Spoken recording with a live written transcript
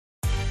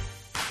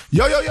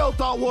Yo,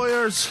 Thought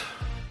Warriors.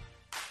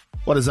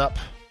 What is up?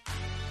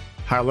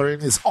 Higher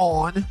Learning is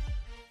on.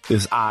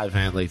 It's I,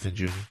 Van Lathan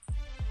Jr.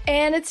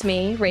 And it's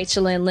me,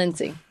 Rachel Lynn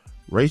Lindsay.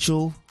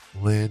 Rachel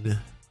Lynn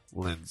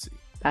Lindsay.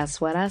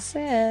 That's what I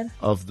said.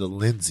 Of the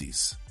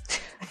Lindsays.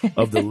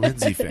 Of the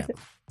Lindsay family.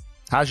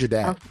 How's your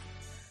dad?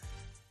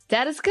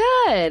 Dad is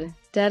good.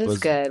 Dad is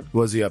good.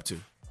 What's he up to?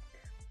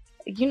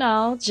 You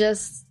know,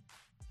 just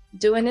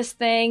doing his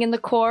thing in the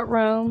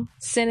courtroom,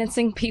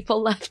 sentencing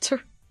people left to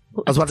right.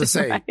 I was about to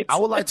say, right. I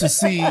would like to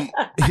see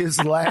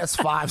his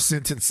last 5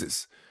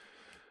 sentences.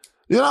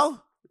 You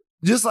know?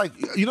 Just like,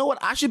 you know what?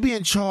 I should be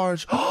in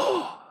charge.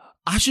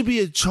 I should be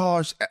in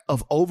charge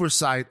of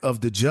oversight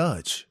of the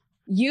judge.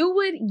 You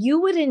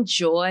would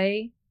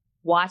enjoy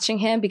watching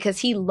him because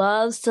he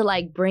loves to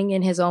like bring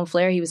in his own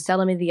flair. He was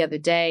telling me the other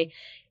day,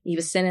 he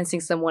was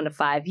sentencing someone to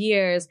 5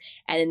 years,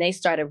 and then they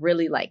started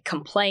really like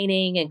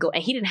complaining and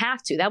he didn't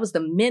have to. That was the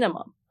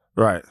minimum.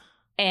 Right.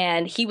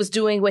 And he was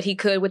doing what he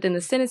could within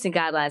the sentencing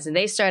guidelines, and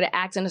they started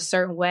acting a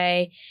certain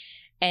way.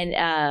 And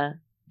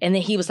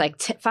then he was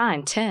like,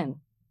 fine, 10.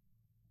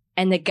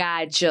 And the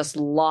guy just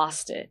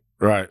lost it.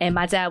 Right. And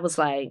my dad was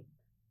like,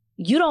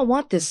 you don't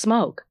want this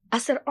smoke. I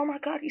said, oh my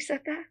God, you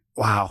said that?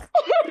 Wow.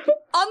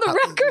 On the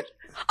record.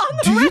 On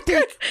the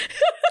record.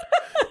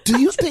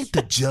 Do you think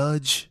the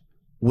judge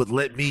would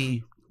let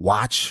me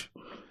watch?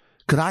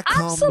 Could I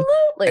come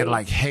Absolutely. and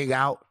like hang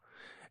out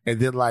and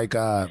then like,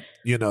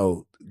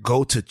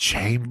 go to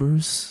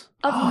chambers?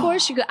 Of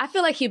course you could. I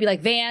feel like he'd be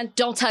like, Van,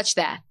 don't touch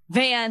that.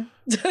 Van.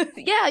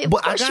 Yeah, of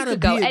course you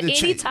could go at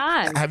any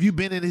time. Have you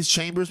been in his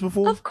chambers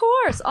before? Of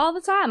course, all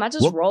the time. I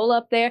just roll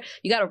up there.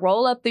 You got to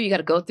roll up there. You got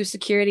to go through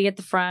security at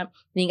the front.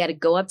 Then you got to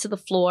go up to the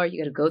floor. You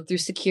got to go through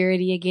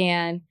security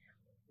again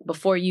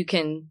before you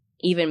can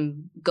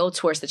even go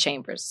towards the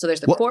chambers. So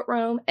there's the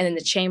courtroom, and then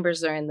the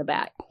chambers are in the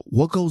back.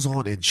 What goes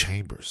on in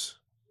chambers?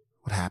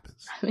 What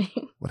happens? I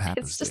mean, what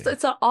happens?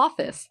 It's an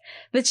office.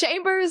 The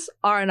chambers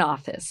are an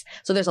office.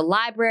 So there's a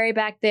library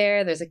back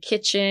there. There's a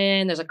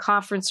kitchen. There's a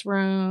conference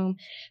room.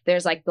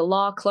 There's like the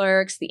law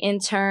clerks, the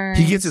interns.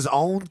 He gets his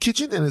own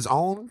kitchen and his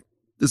own.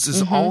 This is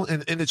his own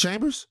in the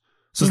chambers.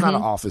 So it's not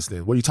an office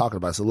then. What are you talking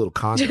about? It's a little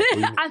condo.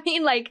 I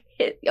mean, like,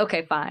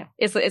 okay, fine.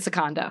 It's a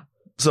condo.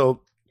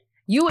 So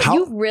you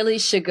really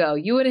should go.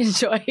 You would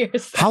enjoy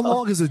yourself. How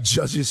long is a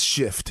judge's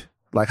shift?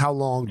 Like, how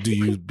long do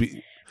you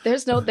be?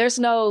 There's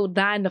no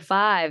 9 to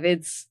 5.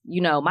 It's,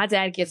 my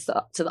dad gets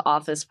to the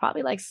office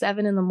probably like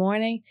 7 in the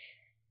morning.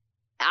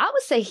 I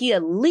would say he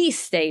at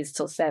least stays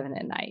till 7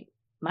 at night.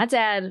 My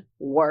dad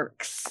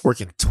works.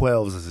 Working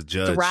 12s as a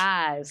judge.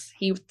 Thrives.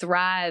 He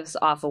thrives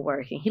off of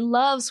working. He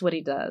loves what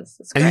he does.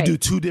 It's great. And you do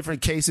 2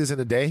 different cases in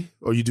a day,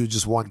 or you do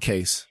just one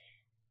case?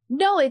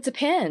 No, it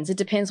depends. It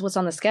depends what's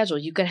on the schedule.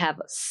 You could have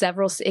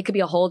several. It could be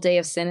a whole day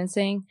of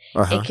sentencing.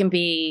 It can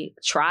be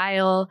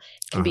trial.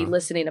 It can be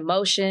listening to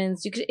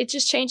motions. It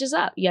just changes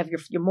up. You have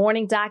your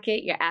morning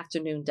docket, your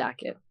afternoon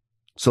docket.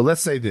 So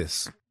let's say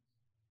this.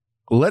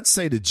 Let's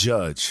say the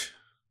judge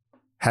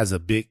has a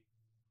big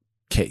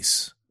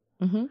case,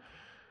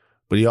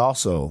 but he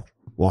also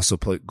wants to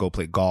go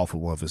play golf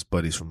with one of his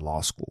buddies from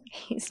law school.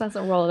 He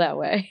doesn't roll that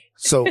way.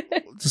 So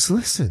just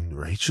listen,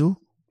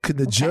 Rachel. Can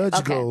the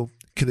judge go?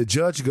 Can the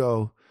judge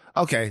go,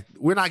 okay,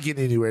 we're not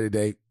getting anywhere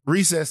today.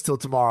 Recess till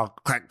tomorrow.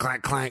 Clank,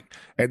 clank, clank.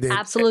 And then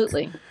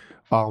absolutely.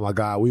 Oh my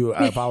God.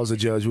 If I was a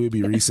judge, we'd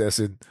be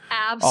recessing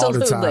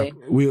absolutely all the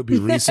time. We would be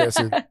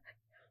recessing.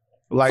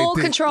 Like full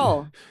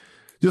control.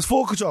 Just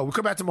full control. We'll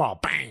come back tomorrow.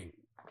 Bang.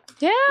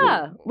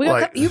 Yeah.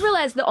 You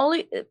realize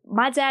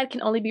my dad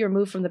can only be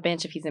removed from the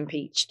bench if he's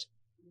impeached.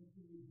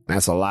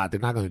 That's a lot. They're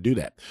not going to do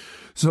that.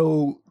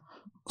 So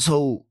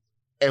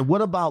and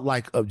what about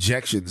like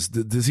objections?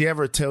 Does he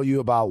ever tell you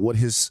about what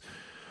his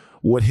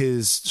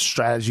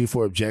strategy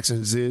for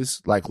objections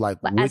is? Like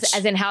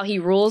as in how he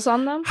rules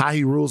on them? How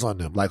he rules on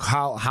them. Like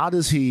how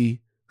does he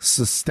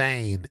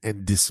sustain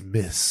and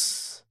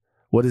dismiss?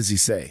 What does he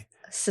say?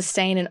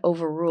 Sustain and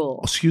overrule.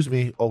 Excuse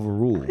me,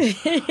 overrule.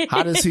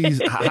 How does he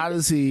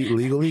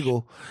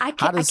legal?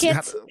 How does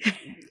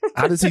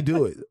he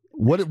do it?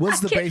 What's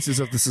the basis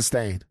of the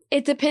sustain?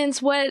 It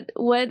depends what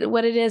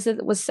it is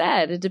that was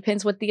said. It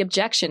depends what the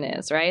objection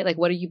is, right? Like,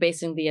 what are you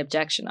basing the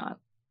objection on?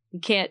 You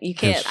can't.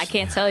 I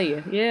can't tell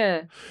you.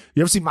 Yeah.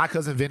 You ever see My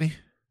Cousin Vinny?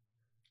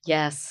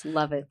 Yes,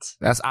 love it.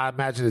 I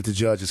imagine that the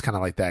judge is kind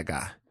of like that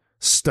guy,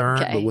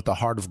 stern but with a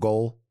heart of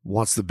gold,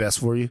 wants the best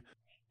for you.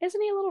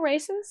 Isn't he a little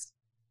racist?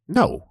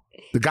 No,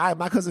 the guy,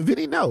 My Cousin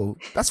Vinny. No,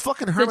 that's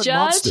fucking Herman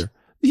Munster.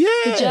 Yeah,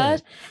 the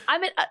judge. I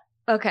mean,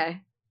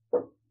 okay.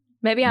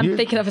 Maybe I'm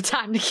thinking of A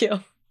Time to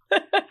Kill.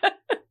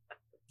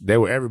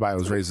 Everybody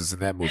was racist in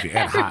that movie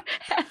and hot.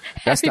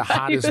 That's the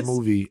hottest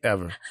movie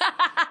ever.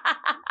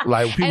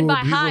 Like and by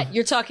hot,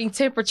 you're talking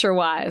temperature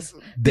wise.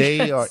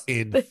 They are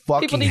in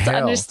fucking people need hell. to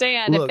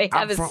understand. Look, if they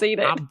haven't seen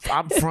it.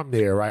 I'm from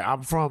there, right?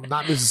 I'm from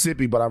not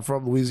Mississippi, but I'm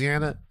from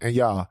Louisiana, and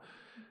y'all,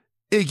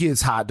 it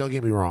gets hot. Don't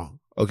get me wrong.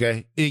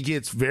 Okay, it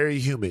gets very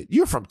humid.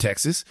 You're from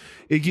Texas.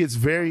 It gets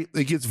very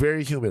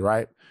humid,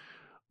 right?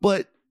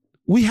 But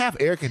we have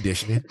air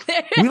conditioning.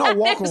 We don't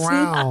walk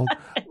around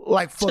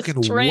like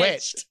fucking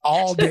wet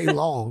all day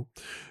long.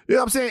 You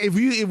know what I'm saying?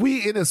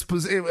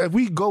 If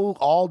we go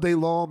all day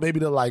long, maybe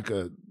to like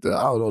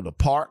the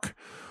park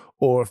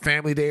or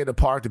family day in the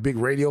park, the big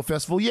radio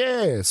festival,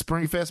 yeah,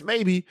 Spring Fest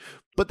maybe,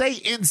 but they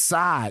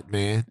inside,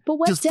 man. But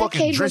what just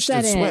decade was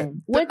that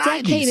in? What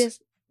decade is?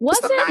 Was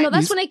it? No,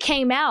 that's when it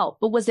came out.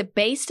 But was it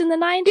based in the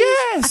 90s?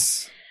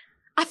 Yes.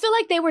 I feel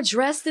like they were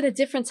dressed in a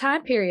different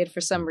time period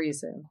for some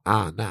reason.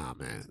 Nah,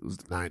 man. It was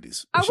the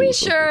 90s. Are we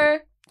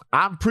sure?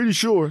 I'm pretty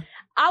sure.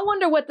 I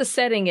wonder what the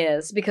setting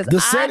is because the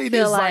setting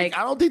is like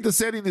I don't think the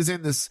setting is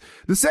in this.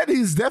 The setting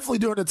is definitely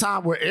during the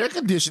time where air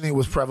conditioning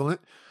was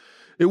prevalent.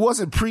 It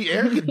wasn't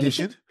pre-air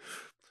conditioned.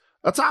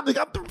 A time that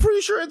I'm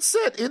pretty sure it's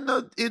set in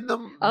the okay,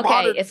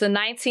 modern... it's a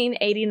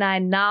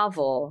 1989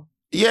 novel.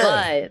 Yeah,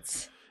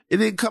 but it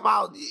didn't come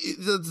out.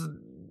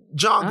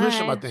 John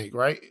Grisham, I think,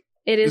 right?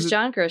 It is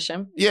John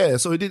Grisham. Yeah,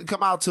 so it didn't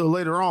come out till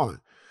later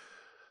on.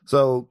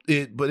 So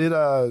it's in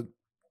the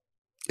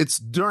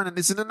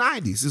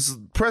 90s. This is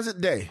present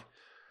day.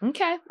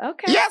 Okay.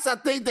 Yes, I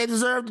think they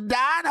deserve to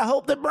die, and I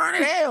hope they burn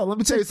in hell. Let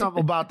me tell you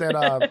something about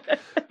that.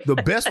 The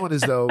best one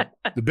is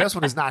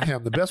not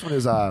him. The best one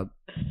is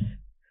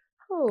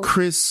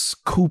Chris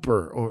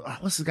Cooper, or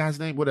what's the guy's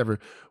name? Whatever.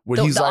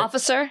 Where he's the like,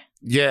 officer?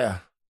 Yeah.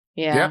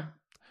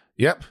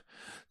 Yep.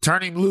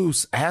 Turn him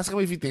loose. Ask him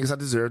if he thinks I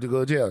deserve to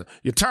go to jail.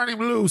 You turn him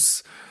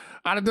loose.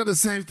 I'd have done the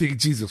same thing.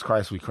 Jesus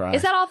Christ, we cried.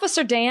 Is that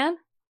Officer Dan?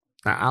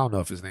 I don't know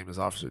if his name is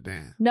Officer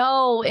Dan.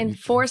 No, in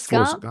Forrest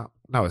Gump?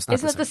 No, it's not.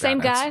 Isn't it the same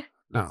guy?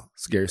 No,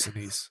 it's Gary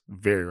Sinise.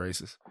 Very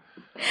racist.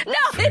 No,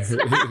 it's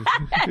not.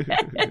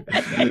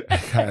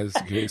 Guys,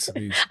 Gary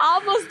Sinise. I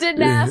almost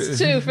didn't ask,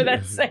 too, for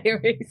that same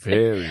reason.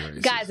 Very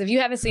racist. Guys, if you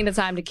haven't seen A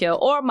Time to Kill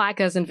or My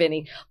Cousin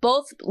Vinny,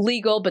 both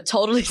legal but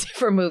totally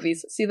different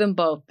movies, see them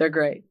both. They're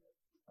great.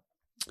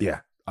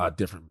 Yeah,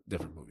 different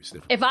movies.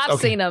 If I've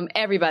seen them,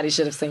 everybody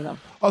should have seen them.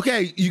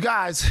 Okay, you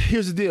guys,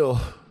 here's the deal.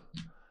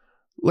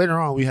 Later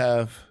on, we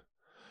have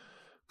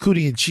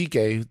Kuti and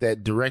Chike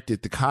that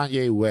directed the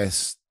Kanye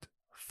West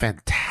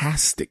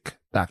fantastic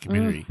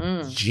documentary,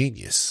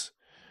 Genius,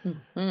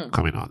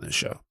 coming on this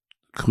show.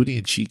 Kuti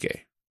and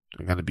Chike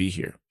are going to be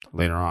here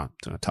later on. I'm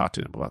going to talk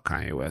to them about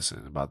Kanye West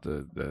and about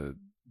the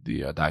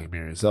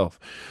documentary itself.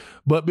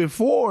 But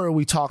before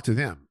we talk to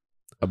them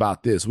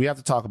about this, we have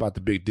to talk about the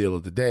big deal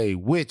of the day,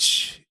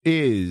 which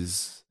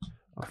is,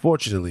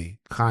 unfortunately,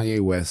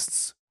 Kanye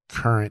West's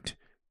current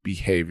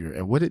behavior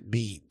and what it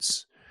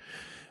means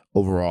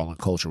overall in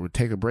culture. We'll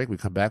take a break. We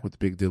come back with the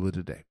big deal of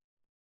the day.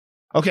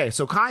 Okay,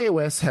 so Kanye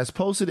West has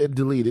posted and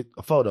deleted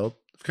a photo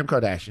of Kim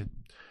Kardashian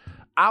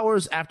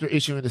hours after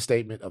issuing a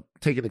statement of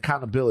taking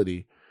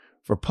accountability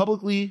for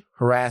publicly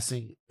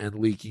harassing and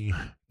leaking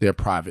their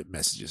private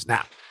messages.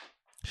 Now,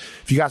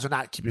 if you guys are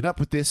not keeping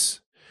up with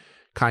this,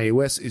 Kanye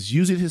West is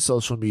using his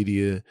social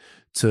media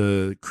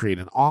to create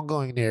an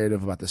ongoing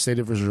narrative about the state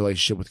of his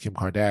relationship with Kim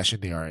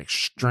Kardashian. They are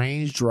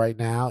estranged right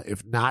now,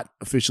 if not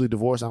officially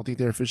divorced. I don't think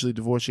they're officially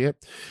divorced yet.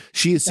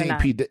 She is seeing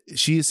Pete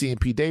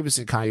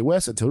Davidson, Kanye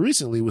West, until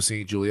recently was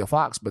seeing Julia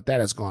Fox, but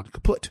that has gone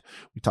kaput.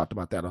 We talked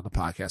about that on the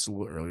podcast a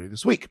little earlier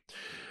this week.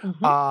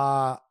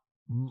 A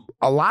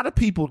lot of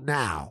people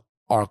now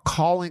are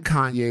calling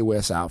Kanye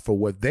West out for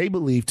what they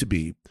believe to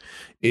be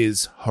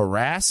is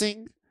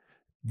harassing,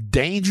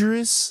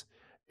 dangerous,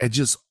 and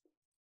just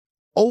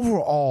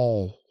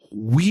overall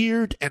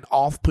weird and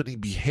off-putting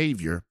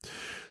behavior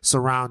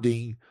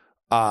surrounding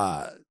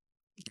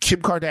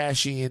Kim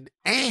Kardashian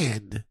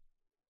and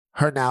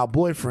her now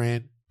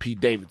boyfriend, Pete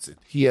Davidson.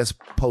 He has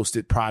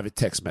posted private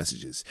text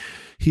messages.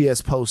 He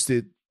has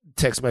posted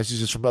text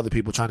messages from other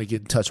people trying to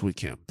get in touch with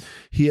Kim.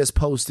 He has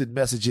posted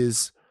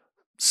messages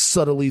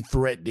subtly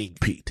threatening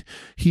Pete.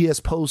 He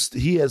has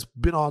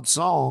been on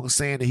songs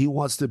saying that he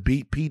wants to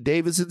beat Pete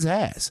Davidson's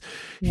ass.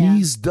 Yeah.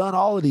 He's done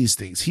all of these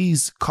things.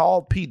 He's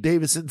called Pete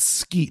Davidson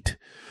skeet.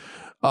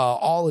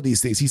 All of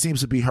these things. He seems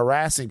to be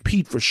harassing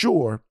Pete for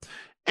sure.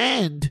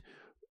 And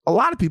a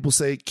lot of people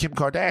say Kim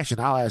Kardashian.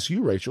 I'll ask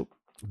you, Rachel,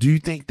 do you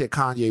think that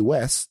Kanye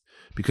West,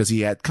 because he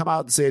had come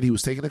out and said he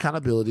was taking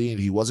accountability and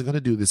he wasn't going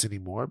to do this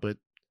anymore, but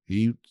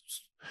he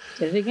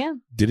did it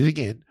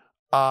again.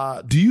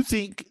 Do you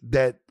think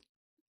that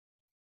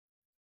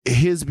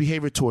his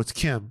behavior towards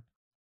Kim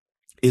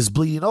is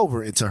bleeding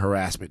over into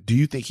harassment? Do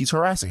you think he's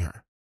harassing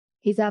her?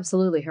 He's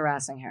absolutely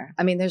harassing her.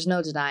 I mean, there's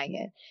no denying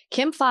it.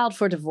 Kim filed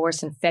for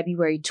divorce in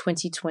February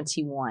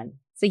 2021.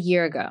 It's a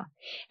year ago.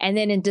 And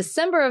then in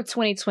December of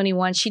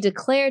 2021, she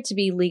declared to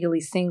be legally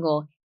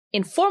single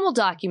in formal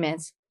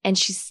documents. And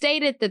she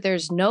stated that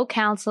there's no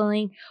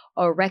counseling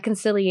or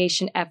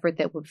reconciliation effort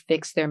that would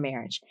fix their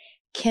marriage.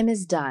 Kim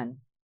is done.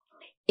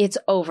 It's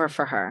over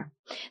for her.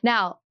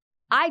 Now,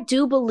 I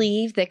do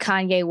believe that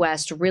Kanye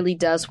West really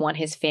does want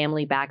his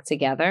family back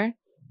together.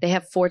 They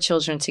have 4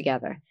 children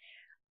together.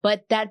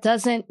 But that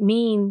doesn't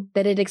mean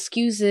that it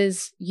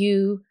excuses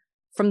you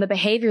from the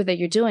behavior that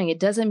you're doing. It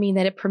doesn't mean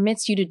that it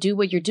permits you to do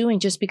what you're doing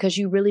just because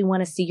you really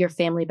want to see your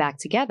family back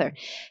together.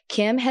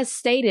 Kim has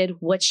stated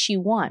what she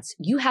wants.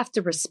 You have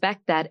to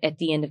respect that at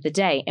the end of the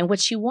day. And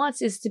what she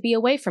wants is to be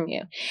away from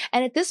you.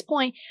 And at this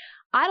point,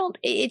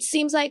 it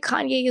seems like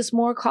Kanye is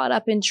more caught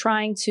up in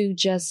trying to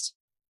just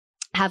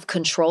have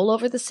control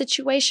over the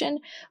situation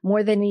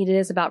more than it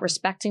is about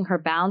respecting her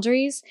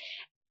boundaries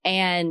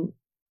and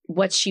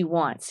what she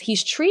wants.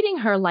 He's treating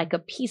her like a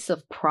piece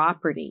of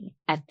property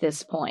at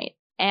this point,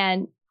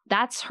 and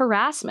that's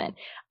harassment.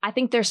 I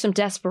think there's some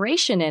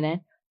desperation in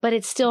it, but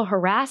it's still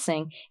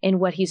harassing in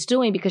what he's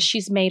doing because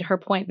she's made her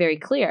point very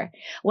clear.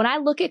 When I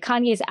look at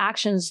Kanye's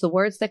actions, the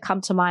words that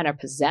come to mind are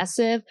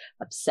possessive,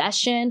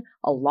 obsession,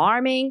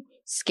 alarming,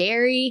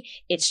 scary.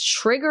 It's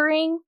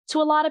triggering to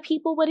a lot of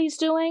people what he's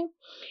doing.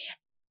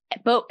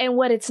 And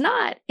what it's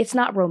not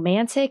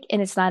romantic and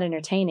it's not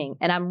entertaining.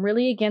 And I'm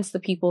really against the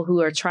people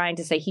who are trying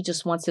to say he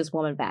just wants his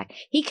woman back.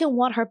 He can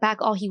want her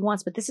back all he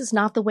wants, but this is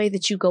not the way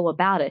that you go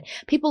about it.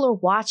 People are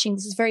watching.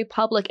 This is very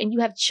public, and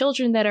you have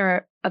children that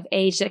are of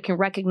age that can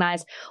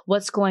recognize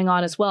what's going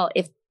on as well.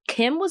 If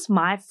Kim was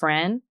my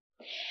friend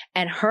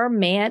and her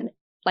man,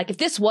 like if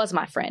this was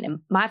my friend and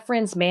my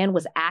friend's man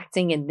was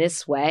acting in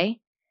this way,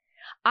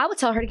 I would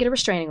tell her to get a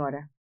restraining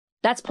order.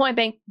 That's point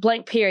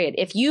blank, period.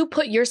 If you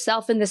put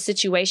yourself in this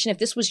situation, if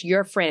this was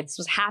your friend, if this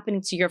was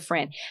happening to your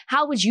friend,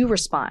 how would you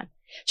respond?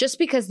 Just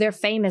because they're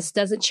famous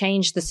doesn't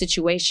change the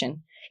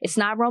situation. It's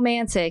not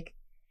romantic.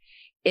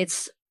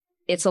 It's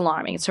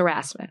alarming. It's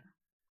harassment.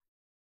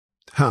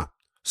 Huh.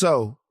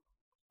 So,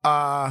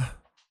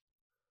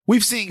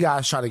 we've seen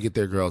guys try to get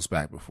their girls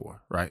back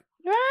before, right?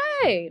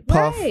 Right.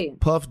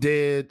 Puff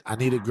did I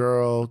Need a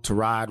Girl to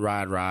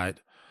Ride.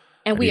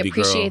 And we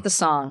appreciate the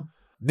song.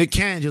 Nick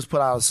Cannon just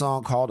put out a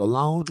song called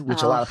Alone,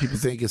 which a lot of people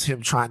think is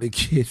him trying to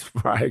get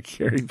Mariah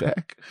Carey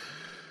back.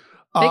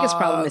 Biggest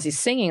problem is he's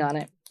singing on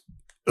it.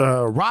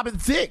 Robin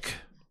Thicke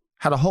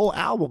had a whole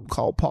album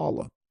called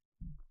Paula.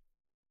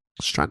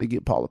 Just trying to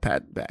get Paula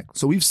Patton back.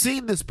 So we've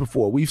seen this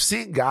before. We've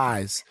seen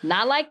guys.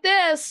 Not like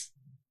this.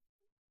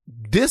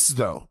 This,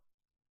 though,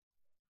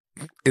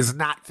 is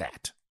not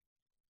that.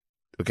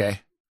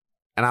 Okay?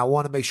 And I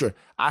want to make sure.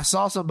 I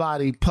saw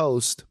somebody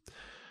post,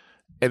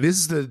 and this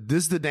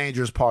is the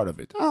dangerous part of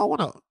it. I don't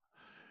want to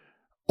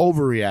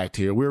overreact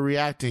here. We're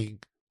reacting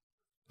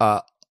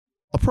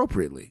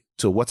appropriately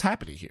to what's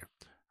happening here.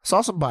 I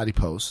saw somebody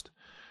post,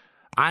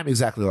 I'm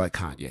exactly like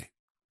Kanye.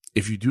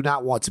 If you do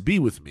not want to be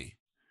with me,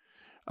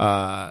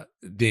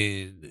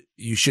 then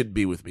you shouldn't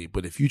be with me.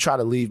 But if you try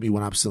to leave me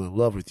when I'm still in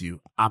love with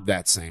you, I'm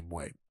that same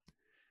way.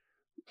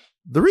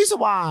 The reason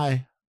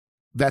why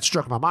that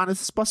struck my mind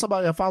is by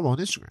somebody I follow on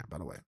Instagram, by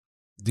the way.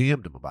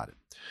 DM'd him about it.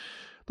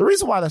 The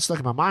reason why that stuck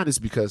in my mind is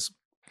because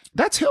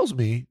that tells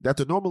me that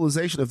the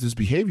normalization of this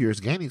behavior is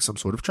gaining some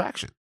sort of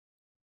traction.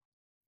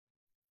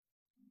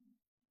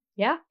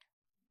 Yeah.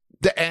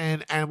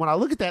 And when I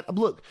look at that,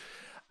 look,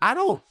 I'm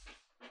not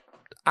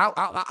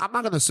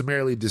going to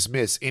summarily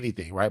dismiss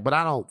anything, right? But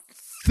I don't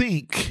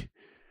think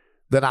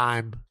that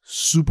I'm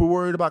super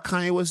worried about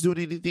Kanye West doing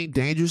anything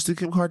dangerous to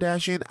Kim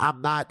Kardashian.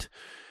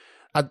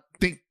 I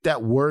think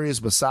that worry is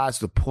besides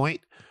the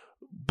point,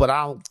 but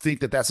I don't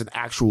think that that's an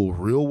actual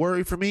real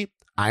worry for me.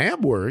 I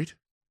am worried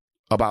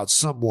about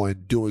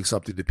someone doing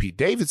something to Pete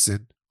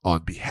Davidson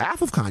on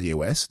behalf of Kanye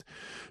West,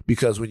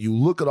 because when you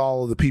look at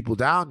all of the people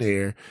down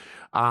there,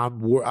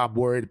 I'm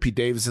worried Pete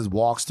Davidson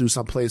walks through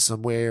someplace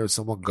somewhere, or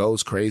someone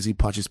goes crazy,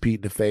 punches Pete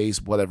in the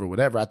face,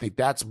 whatever. I think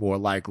that's more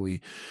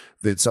likely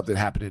than something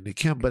happening to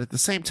Kim. But at the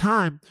same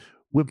time,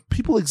 when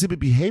people exhibit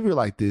behavior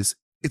like this,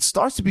 it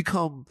starts to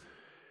become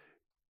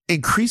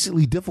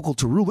increasingly difficult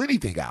to rule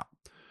anything out.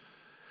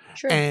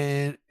 True.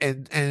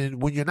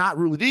 And when you're not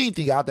ruling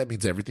anything out, that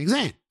means everything's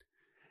in.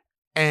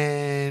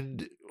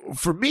 And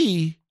for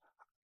me,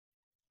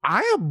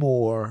 I am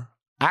more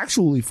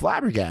actually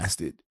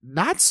flabbergasted,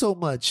 not so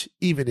much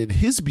even in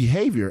his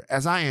behavior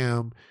as I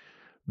am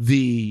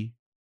the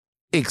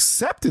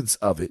acceptance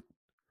of it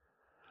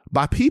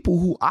by people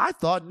who I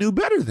thought knew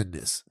better than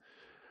this.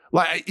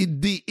 Like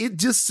it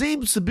just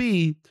seems to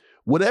be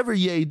whatever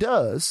Ye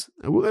does,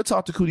 and we're going to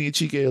talk to Coodie and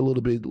Chike a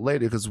little bit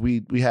later because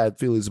we had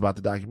feelings about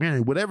the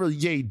documentary. Whatever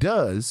Ye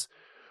does,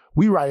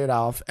 we write it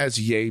off as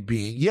Ye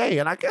being Ye.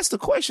 And I guess the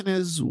question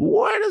is,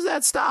 where does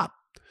that stop?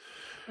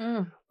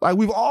 Like,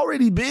 we've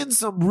already been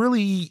some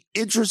really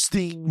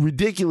interesting,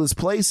 ridiculous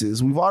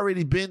places. We've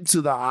already been to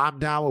the I'm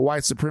down with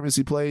white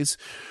supremacy place.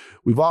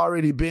 We've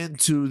already been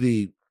to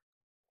the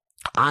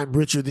I'm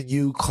richer than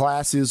you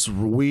classist,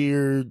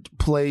 weird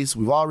place.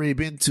 We've already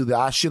been to the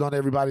I shit on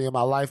everybody in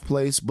my life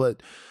place.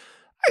 But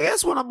I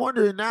guess what I'm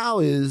wondering now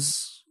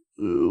is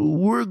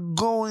we're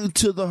going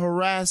to the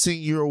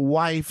harassing your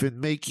wife and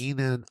making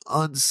an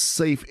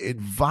unsafe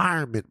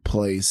environment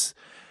place.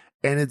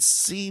 And it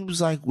seems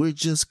like we're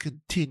just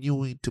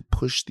continuing to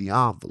push the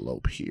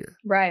envelope here.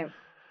 Right.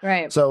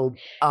 So,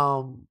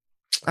 I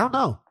don't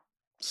know.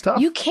 It's tough.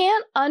 You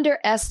can't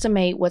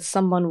underestimate what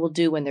someone will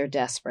do when they're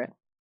desperate.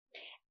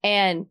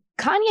 And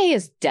Kanye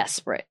is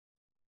desperate.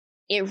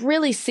 It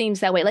really seems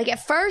that way. Like,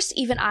 at first,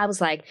 even I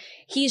was like,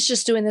 he's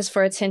just doing this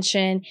for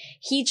attention.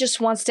 He just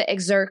wants to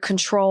exert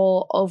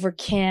control over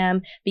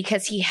Kim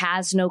because he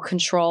has no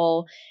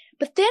control.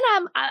 But then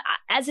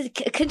as it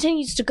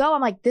continues to go, I'm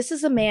like, this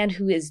is a man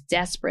who is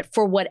desperate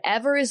for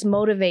whatever is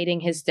motivating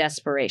his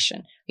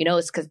desperation. You know,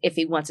 it's because if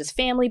he wants his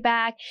family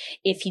back,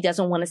 if he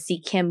doesn't want to see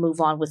Kim move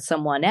on with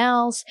someone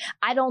else,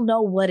 I don't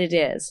know what it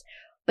is.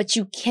 But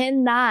you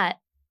cannot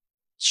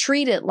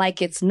treat it like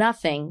it's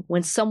nothing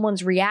when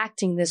someone's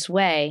reacting this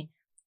way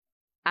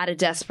out of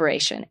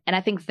desperation. And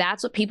I think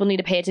that's what people need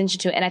to pay attention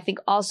to. And I think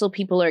also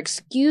people are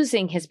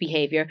excusing his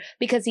behavior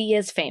because he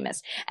is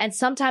famous. And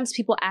sometimes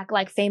people act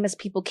like famous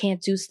people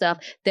can't do stuff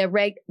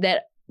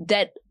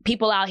that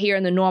people out here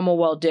in the normal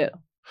world do.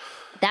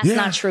 That's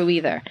not true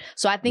either.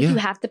 So I think you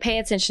have to pay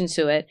attention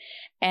to it.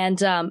 And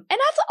I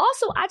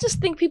just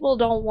think people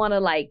don't want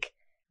to like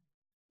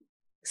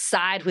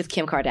side with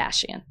Kim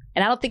Kardashian.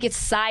 And I don't think it's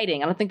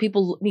siding. I don't think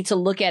people need to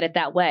look at it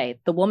that way.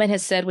 The woman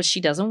has said what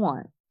she doesn't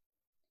want.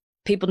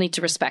 People need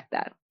to respect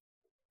that.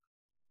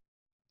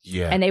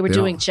 Yeah. And they were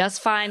doing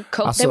just fine.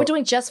 They were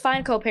doing just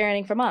fine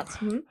co-parenting for months.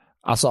 Mm-hmm.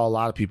 I saw a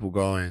lot of people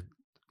going,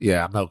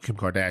 yeah, I'm not a Kim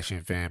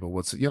Kardashian fan,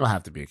 but you don't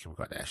have to be a Kim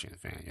Kardashian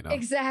fan, you know?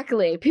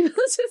 Exactly. People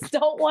just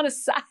don't want to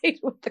side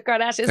with the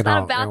Kardashians. It's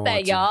not about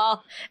that,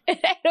 y'all. It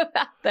ain't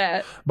about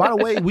that. By the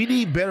way, we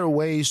need better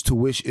ways to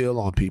wish ill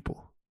on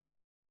people.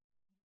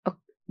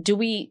 Do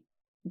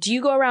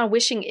you go around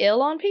wishing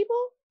ill on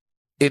people?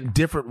 In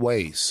different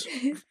ways.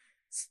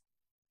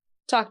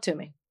 Talk to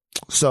me.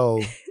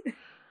 So,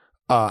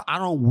 I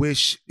don't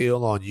wish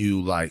ill on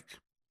you like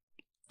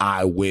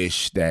I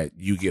wish that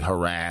you get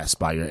harassed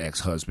by your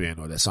ex-husband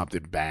or that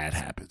something bad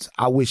happens.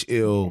 I wish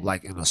ill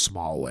like in a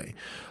small way.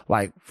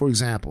 Like, for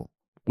example,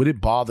 would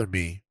it bother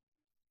me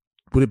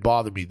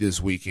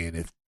this weekend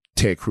if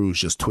Ted Cruz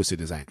just twisted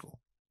his ankle?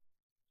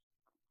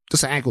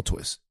 Just an ankle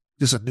twist.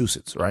 Just a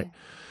nuisance, right?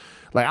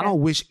 Like, I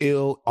don't wish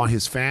ill on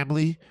his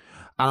family.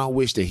 I don't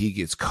wish that he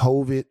gets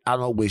COVID. I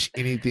don't wish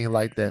anything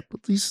like that.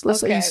 But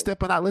let's say he's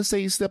stepping out. Let's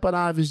say he's stepping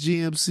out of his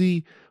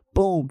GMC.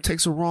 Boom,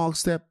 takes a wrong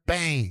step.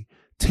 Bang.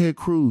 Ted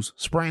Cruz,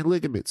 sprained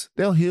ligaments.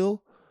 They'll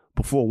heal.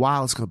 But for a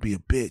while, it's going to be a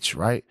bitch,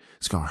 right?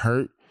 It's going to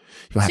hurt.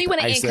 So you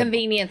want to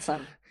inconvenience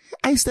him.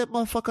 Ice that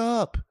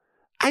motherfucker up.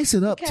 Ice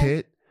it up,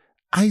 Ted.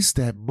 Ice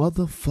that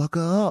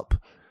motherfucker up.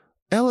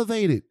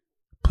 Elevate it.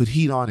 Put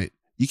heat on it.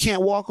 You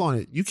can't walk on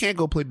it. You can't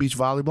go play beach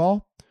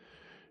volleyball.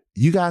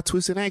 You got a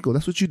twisted ankle.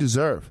 That's what you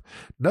deserve.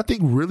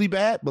 Nothing really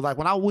bad, but like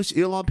when I wish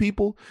ill on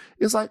people,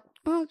 it's like,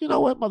 oh, you know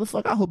what,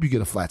 motherfucker? I hope you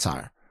get a flat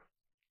tire.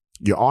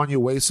 You're on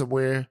your way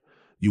somewhere.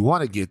 You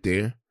want to get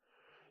there.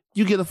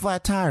 You get a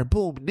flat tire.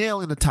 Boom,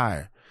 nail in the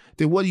tire.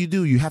 Then what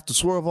do? You have to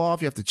swerve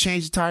off. You have to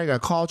change the tire. You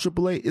got to call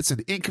AAA. It's an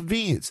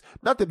inconvenience.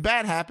 Nothing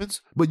bad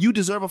happens, but you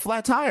deserve a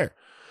flat tire.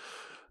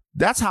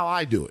 That's how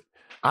I do it.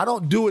 I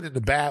don't do it in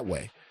the bad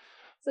way.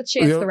 It's a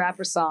Chance the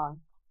Rapper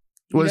song.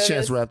 What is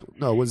Chance the Rapper?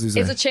 No, what is he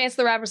saying? It's a Chance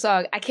the Rapper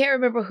song. I can't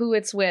remember who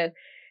it's with.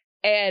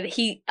 And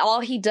all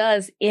he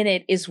does in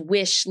it is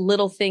wish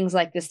little things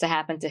like this to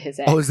happen to his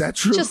ex. Oh, is that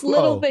true? Just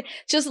little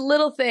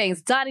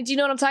things. Donnie, do you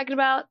know what I'm talking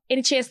about?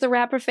 Any Chance the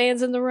Rapper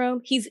fans in the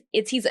room?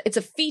 It's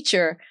a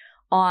feature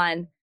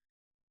on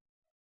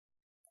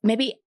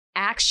maybe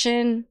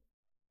Action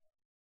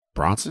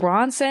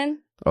Bronson.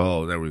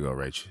 Oh, there we go,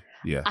 Rachel.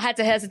 Yeah. I had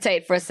to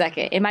hesitate for a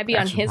second. It might be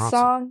Action on his Bronson.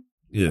 song.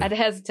 Yeah. I had to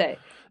hesitate.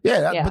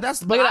 Yeah,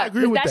 but I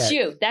agree with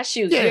that. That's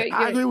you. Yeah,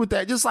 I agree with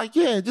that. Just like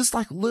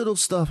little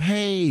stuff.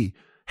 Hey,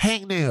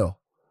 hangnail.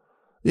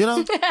 You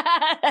know?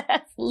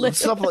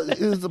 Stuff like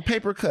it's a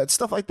paper cut,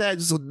 stuff like that.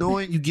 Just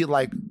annoying. You get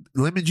like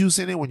lemon juice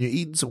in it when you're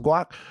eating some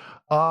guac.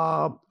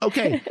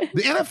 Okay.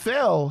 The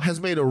NFL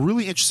has made a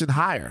really interesting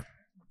hire.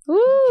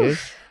 Okay?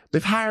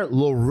 They've hired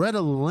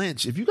Loretta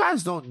Lynch. If you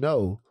guys don't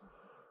know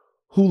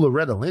who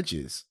Loretta Lynch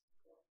is,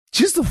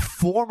 she's the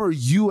former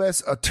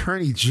U.S.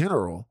 Attorney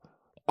General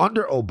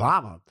under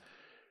Obama.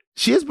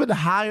 She has been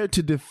hired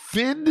to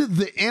defend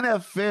the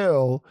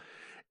NFL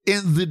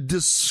in the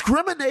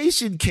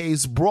discrimination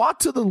case brought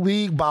to the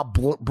league by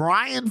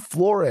Brian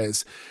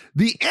Flores.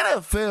 The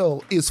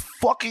NFL is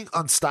fucking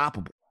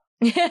unstoppable.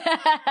 Like,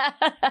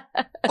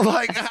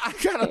 I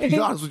gotta be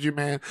honest with you,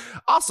 man.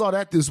 I saw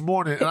that this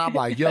morning and I'm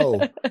like, yo,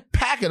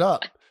 pack it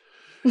up.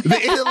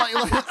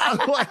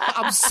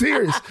 I'm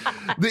serious.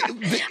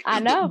 I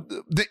know.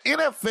 The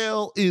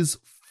NFL is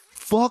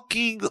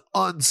fucking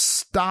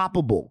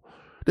unstoppable.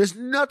 There's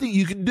nothing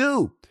you can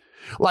do.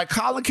 Like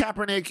Colin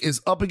Kaepernick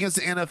is up against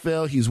the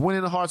NFL. He's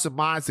winning the hearts and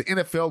minds. The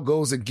NFL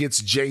goes and gets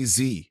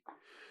Jay-Z.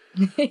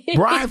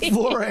 Brian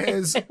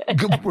Flores has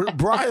got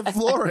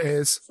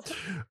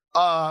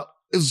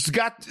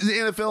the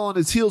NFL on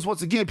his heels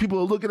once again. People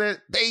are looking at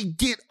it. They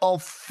get a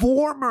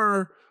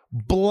former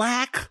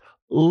black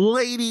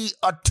lady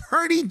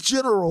attorney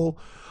general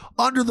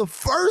under the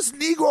first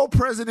Negro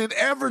president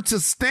ever to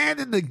stand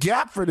in the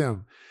gap for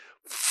them.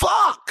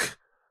 Fuck.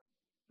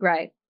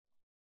 Right.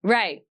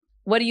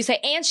 What do you say?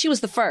 And she was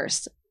the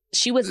first.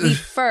 She was the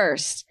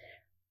first.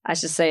 I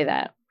should say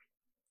that.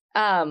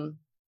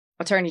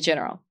 Attorney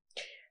General.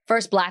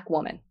 First black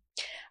woman.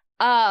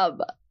 I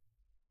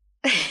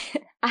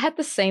had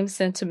the same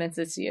sentiments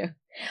as you.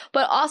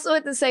 But also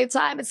at the same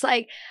time, it's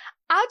like,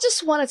 I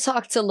just want to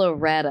talk to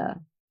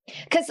Loretta.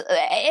 Because,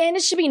 and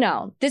it should be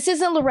known, this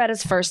isn't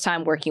Loretta's first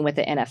time working with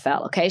the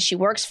NFL, okay? She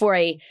works for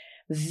a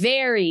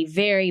very,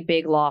 very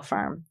big law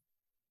firm,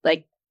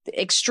 like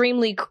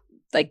extremely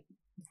like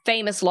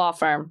famous law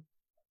firm.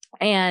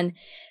 And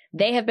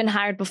they have been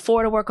hired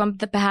before to work on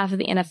the behalf of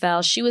the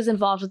NFL. She was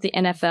involved with the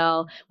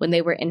NFL when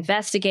they were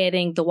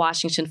investigating the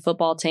Washington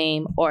football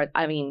team,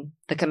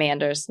 the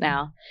Commanders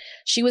now.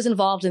 She was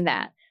involved in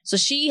that. So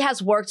she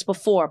has worked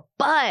before,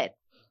 but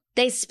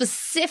they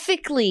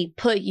specifically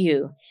put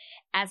you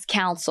as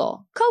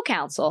counsel,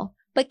 co-counsel,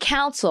 but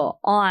counsel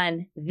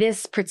on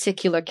this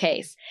particular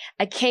case,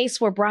 a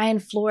case where Brian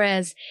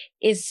Flores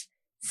is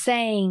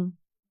saying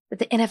that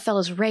the NFL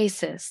is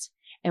racist.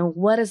 And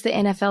what does the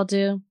NFL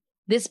do?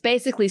 This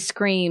basically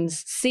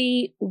screams,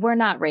 see, we're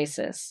not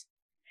racist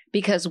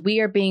because we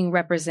are being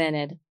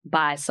represented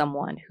by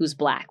someone who's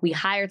Black. We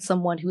hired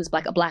someone who is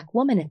Black, a Black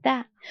woman at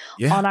that,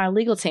 on our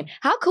legal team.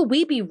 How could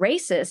we be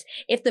racist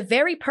if the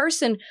very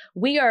person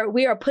we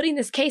are putting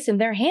this case in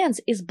their hands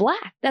is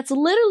Black? That's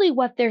literally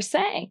what they're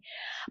saying.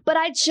 But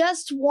I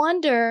just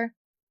wonder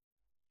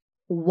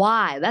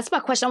why. That's my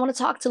question. I want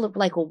to talk to,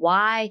 like,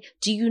 why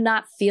do you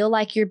not feel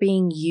like you're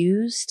being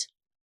used?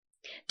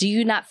 Do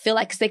you not feel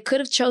like, because they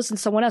could have chosen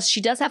someone else. She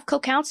does have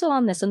co-counsel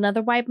on this,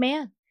 another white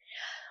man.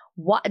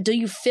 What, do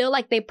you feel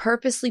like they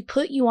purposely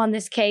put you on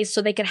this case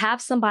so they could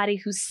have somebody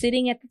who's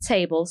sitting at the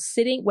table,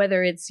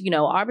 whether it's,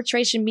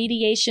 arbitration,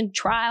 mediation,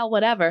 trial,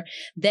 whatever,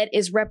 that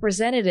is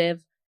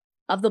representative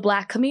of the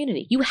Black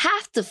community? You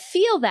have to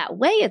feel that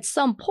way at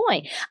some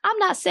point. I'm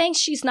not saying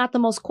she's not the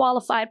most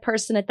qualified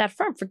person at that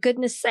firm, for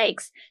goodness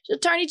sakes. She's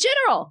Attorney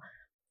General.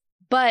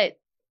 But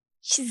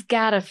she's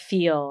got to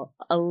feel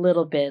a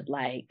little bit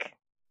like,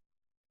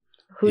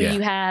 who do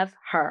you have?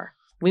 Her.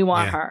 We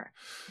want her.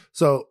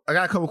 So I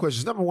got a couple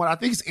questions. Number one, I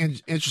think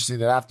it's interesting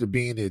that after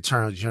being the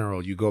Attorney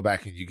General, you go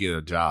back and you get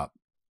a job.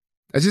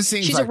 It just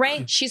seems she's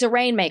a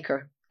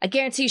rainmaker. I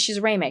guarantee you she's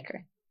a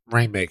rainmaker.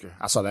 Rainmaker.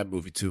 I saw that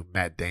movie too.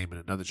 Matt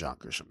Damon, another John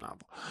Grisham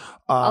novel.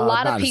 A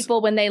lot of people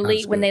when they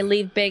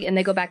leave big and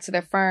they go back to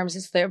their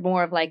firms, they're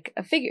more of like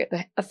a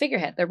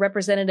figurehead. They're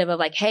representative of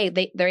like, hey,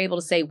 they're able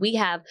to say, we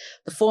have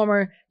the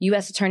former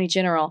U.S. Attorney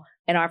General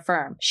in our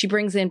firm. She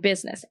brings in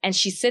business and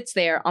she sits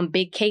there on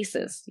big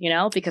cases,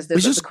 because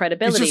there's the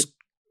credibility. It's just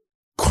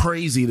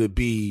crazy to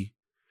be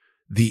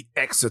the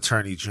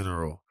ex-Attorney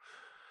General.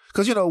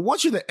 Because,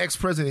 once you're the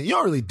ex-president, you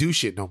don't really do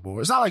shit no more.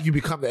 It's not like you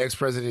become the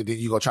ex-president, then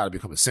you go try to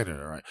become a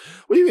senator, right?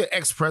 When you're the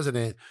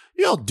ex-president,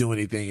 you don't do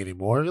anything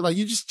anymore. You're like,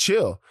 you just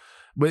chill.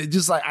 But it's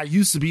just like, I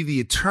used to be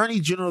the Attorney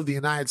General of the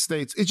United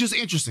States. It's just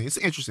interesting. It's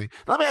interesting.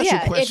 Let me ask you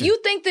a question. If you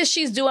think that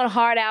she's doing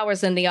hard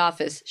hours in the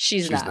office,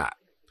 she's not.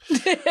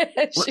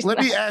 Let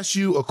me ask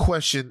you a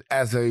question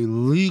as a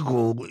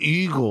legal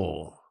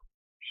eagle.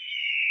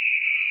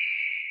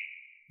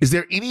 Is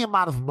there any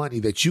amount of money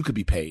that you could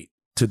be paid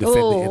to defend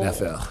the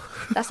NFL?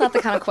 That's not the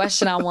kind of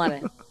question I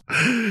wanted.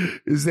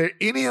 Is there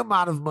any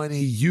amount of money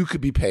you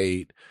could be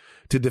paid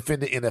to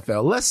defend the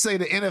NFL? Let's say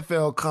the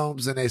NFL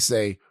comes and they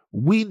say,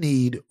 we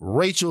need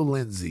Rachel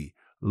Lindsay,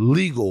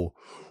 legal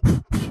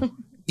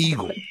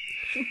eagle.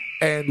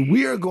 And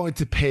we are going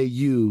to pay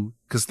you,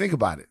 because think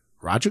about it.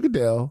 Roger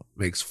Goodell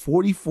makes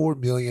 $44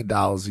 million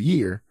a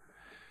year.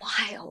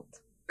 Wild.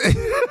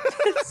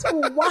 It's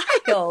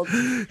wild.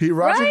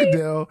 Roger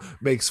Goodell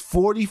makes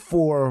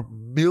 $44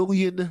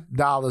 million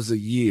a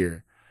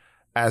year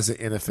as an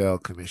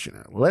NFL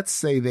commissioner. Let's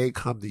say they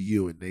come to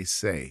you and they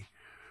say,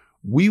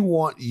 we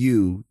want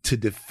you to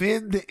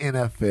defend the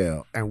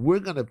NFL and we're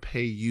going to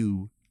pay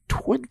you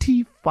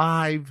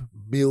 $25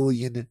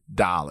 million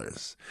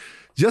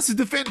just to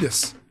defend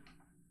us.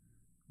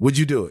 Would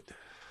you do it?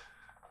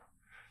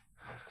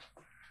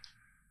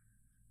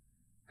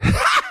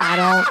 I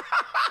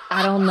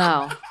don't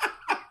know.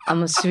 I'm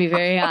going to be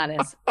very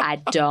honest. I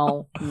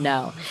don't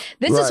know.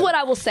 This is what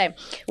I will say.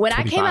 When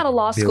I came out of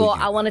law school,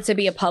 I wanted to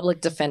be a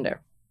public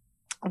defender.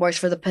 I worked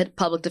for the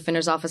public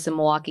defender's office in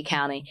Milwaukee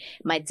County.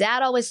 My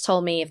dad always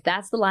told me if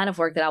that's the line of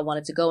work that I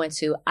wanted to go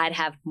into, I'd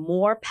have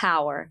more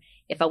power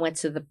if I went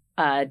to the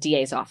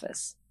DA's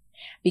office.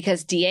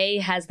 Because DA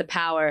has the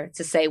power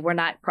to say, we're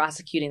not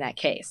prosecuting that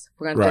case.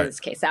 We're going to throw this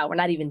case out. We're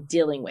not even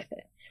dealing with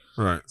it.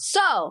 Right.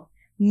 So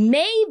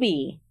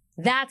maybe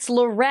that's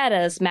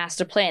Loretta's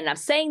master plan. And I'm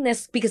saying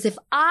this because if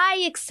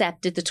I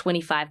accepted the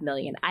 $25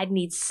 million, I'd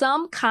need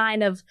some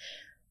kind of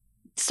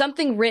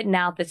something written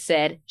out that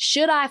said,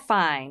 should I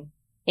find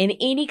in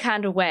any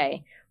kind of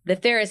way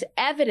that there is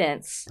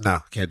evidence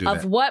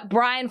of what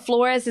Brian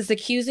Flores is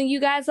accusing you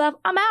guys of,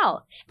 I'm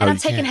out. And I'm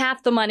taking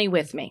half the money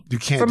with me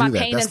for my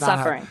pain and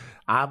suffering.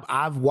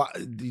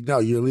 No,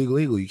 you're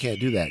legal. You can't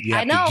do that. You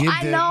have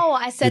I know.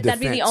 I said that'd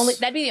be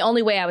the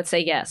only way I would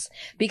say yes,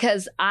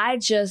 because I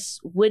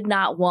just would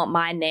not want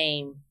my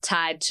name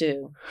tied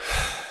to.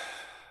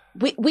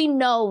 We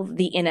know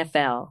the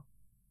NFL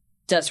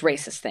does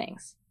racist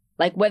things.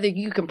 Like whether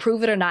you can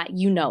prove it or not,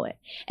 you know it.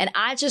 And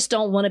I just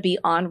don't want to be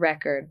on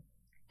record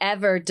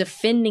ever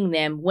defending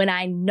them when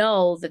I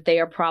know that they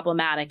are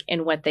problematic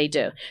in what they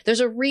do.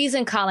 There's a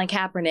reason Colin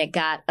Kaepernick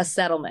got a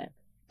settlement.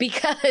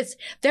 because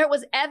there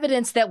was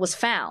evidence that was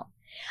found.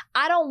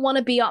 I don't want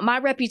to be on, my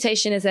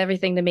reputation is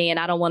everything to me, and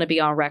I don't want to be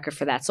on record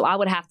for that. So I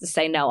would have to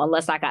say no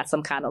unless I got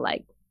some kind of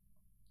like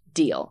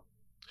deal.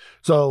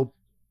 So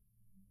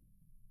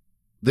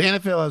the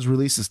NFL has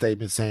released a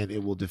statement saying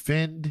it will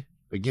defend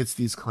against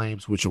these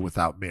claims which are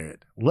without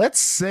merit. Let's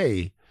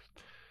say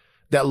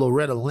that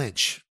Loretta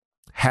Lynch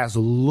has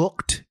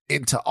looked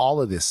into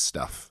all of this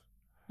stuff,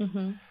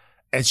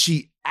 and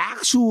she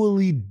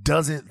actually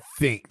doesn't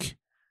think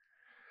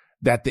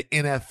that the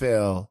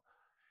NFL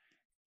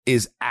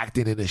is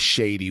acting in a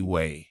shady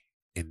way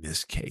in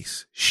this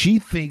case. She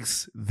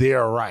thinks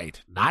they're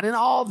right, not in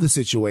all the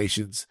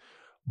situations,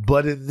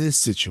 but in this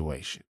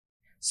situation.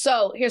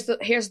 So here's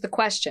the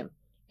question.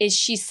 Is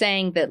she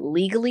saying that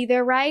legally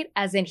they're right,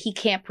 as in he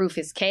can't prove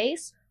his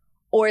case?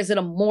 Or is it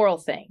a moral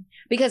thing?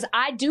 Because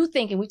I do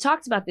think, and we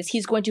talked about this,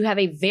 he's going to have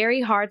a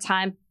very hard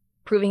time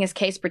proving his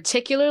case,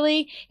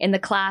 particularly in the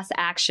class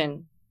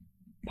action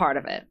part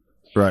of it.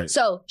 Right.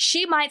 So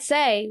she might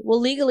say,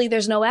 well, legally,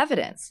 there's no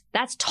evidence.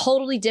 That's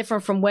totally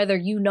different from whether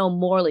you know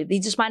morally. They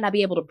just might not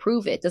be able to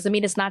prove it. Doesn't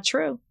mean it's not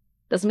true.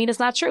 Doesn't mean it's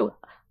not true.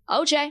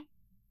 OJ.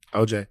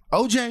 All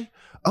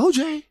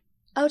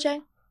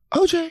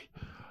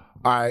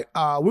right,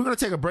 we're going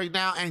to take a break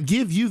now and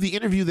give you the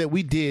interview that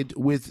we did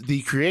with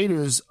the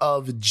creators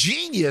of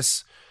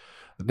Genius,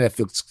 the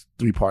Netflix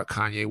 3-part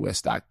Kanye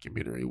West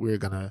documentary. We're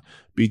going to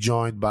be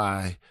joined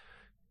by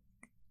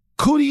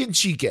Coodie and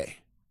Chike,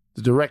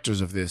 the directors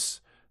of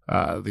this,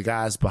 the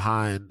guys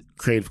behind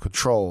Creative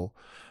Control,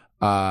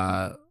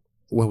 when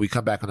we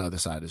come back on the other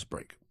side of this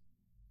break.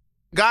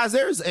 Guys,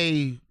 there's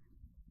a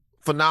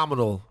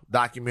phenomenal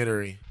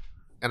documentary,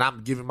 and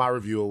I'm giving my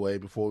review away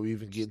before we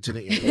even get into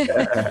the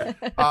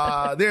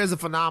interview. There's a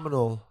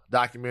phenomenal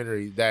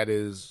documentary that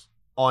is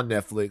on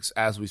Netflix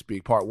as we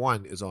speak. Part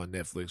 1 is on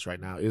Netflix right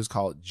now. It is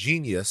called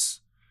Genius.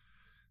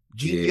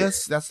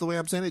 Genius, that's the way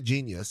I'm saying it?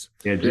 Genius.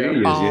 Yeah,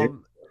 Genius,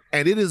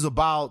 And it is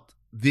about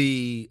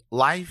the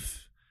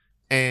life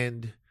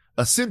and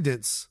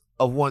ascendance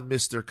of one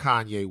Mr.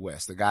 Kanye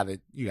West, the guy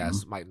that you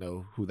guys might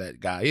know who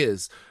that guy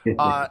is.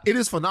 It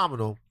is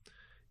phenomenal.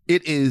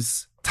 It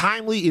is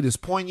timely, it is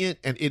poignant,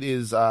 and it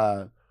is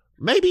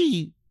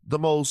maybe the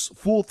most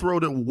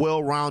full-throated,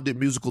 well-rounded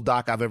musical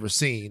doc I've ever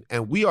seen.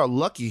 And we are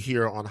lucky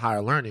here on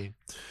Higher Learning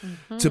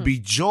to be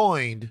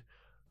joined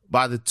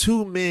by the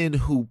two men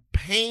who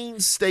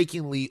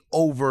painstakingly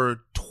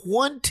over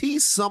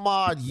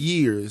 20-some-odd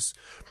years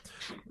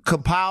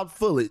compiled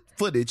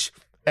footage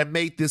and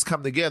made this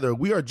come together.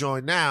 We are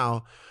joined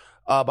now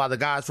by the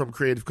guys from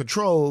Creative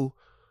Control,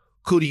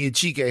 Coodie and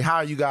Chike. How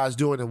are you guys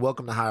doing, and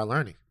welcome to Higher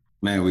Learning?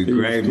 Man, we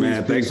great,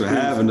 man. Thanks for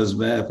having us,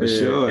 man, for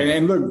sure.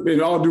 And look,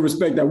 in all due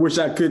respect, I wish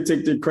I could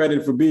take the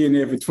credit for being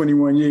there for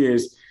 21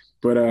 years,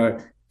 but I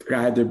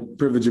had the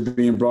privilege of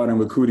being brought in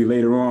with Coodie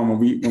later on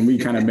when we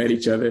kind of met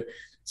each other.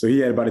 So he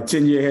had about a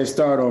 10-year head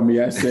start on me,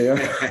 I say.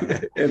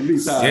 At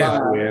least 5.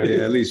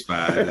 Yeah, at least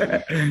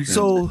 5.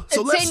 So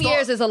let's 10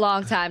 years is a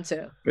long time,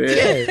 too.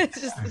 Yeah.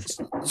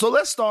 So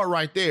let's start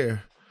right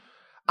there.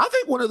 I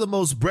think one of the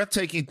most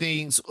breathtaking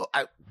things,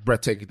 I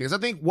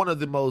think one of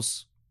the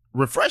most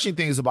refreshing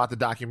things about the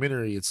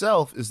documentary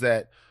itself is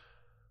that,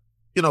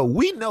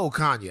 we know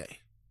Kanye.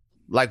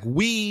 Like,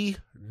 we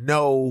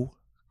know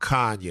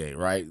Kanye,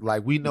 right?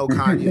 Like, we know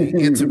Kanye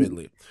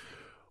intimately.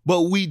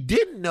 But we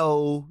didn't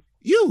know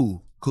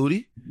you,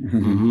 Coodie.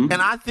 And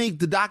I think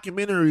the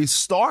documentary,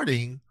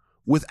 starting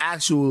with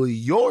actually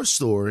your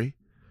story,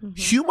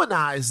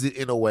 humanized it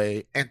in a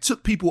way and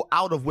took people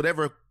out of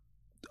whatever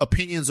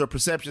opinions or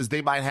perceptions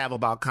they might have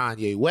about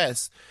Kanye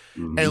West,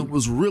 and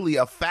was really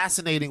a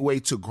fascinating way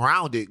to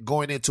ground it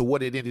going into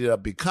what it ended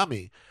up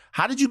becoming.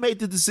 How did you make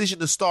the decision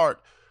to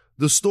start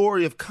the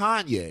story of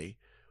Kanye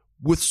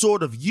with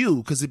sort of you?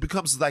 Because it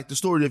becomes like the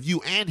story of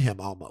you and him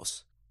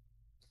almost.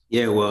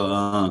 Yeah,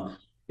 well,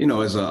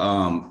 it's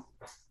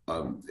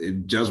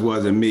it just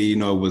wasn't me, it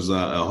was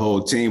a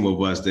whole team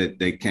of us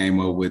that came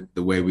up with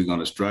the way we're going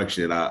to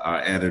structure it.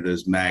 Our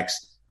editors,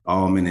 Max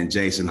Allman and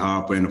Jason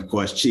Harper, and of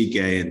course,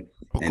 Chike and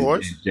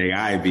Jay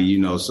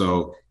Ivey,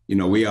 so,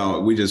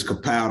 we just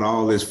compiled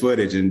all this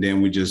footage, and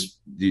then we just,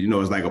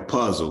 it's like a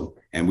puzzle.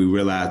 And we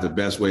realized the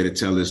best way to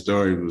tell this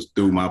story was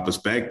through my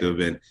perspective.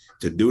 And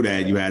to do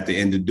that, you had to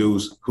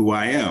introduce who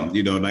I am.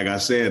 Like I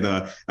said,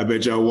 I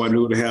bet y'all wonder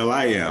who the hell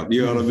I am.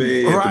 You know what I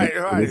mean?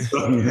 Right.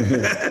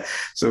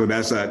 So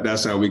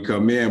that's how we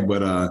come in.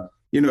 But,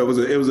 it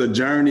was a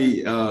journey.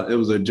 It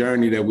was a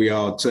journey that we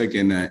all took.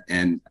 And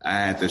I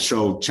had to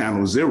show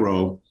Channel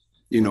Zero,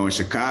 in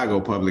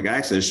Chicago, public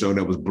access show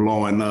that was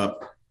blowing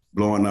up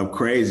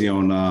crazy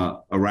on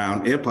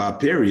around hip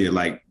hop period,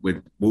 like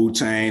with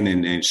Wu-Tang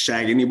and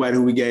Shaq. Anybody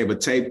who we gave a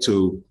tape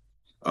to,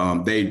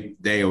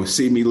 they'll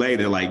see me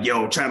later like,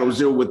 yo, Channel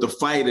Zero with the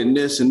fight and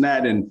this and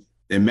that. And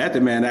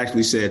Method Man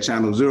actually said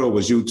Channel Zero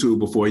was YouTube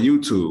before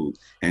YouTube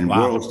and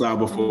World Star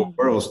before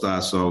World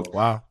Star. So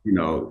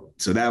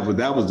so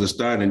that was the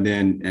start. And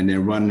then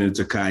running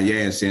into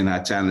Kanye and seeing how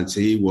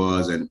talented he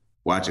was and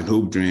watching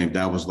Hoop Dream,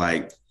 that was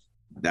like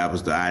that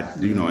was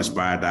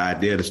inspired the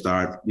idea to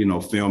start,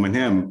 filming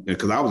him,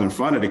 because I was in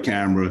front of the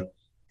camera.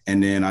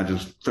 And then I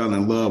just fell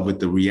in love with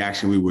the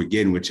reaction we were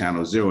getting with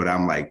Channel Zero. And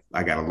I'm like,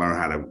 I got to learn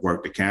how to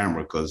work the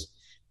camera, because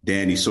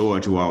Danny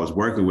Sorge, who I was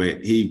working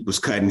with, he was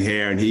cutting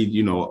hair and he,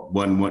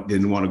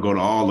 didn't want to go to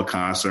all the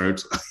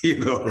concerts,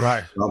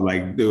 Right. So I'm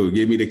like, dude,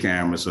 give me the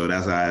camera. So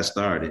that's how I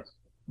started.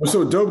 What's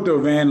so dope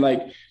though, Van,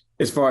 like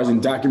as far as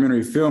in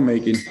documentary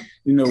filmmaking,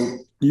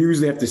 you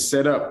usually have to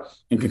set up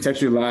and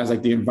contextualize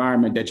like the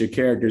environment that your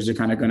characters are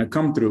kind of going to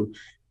come through.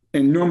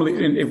 And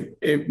normally,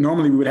 if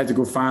normally we would have to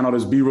go find all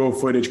this B-roll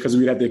footage because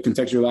we'd have to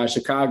contextualize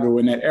Chicago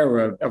in that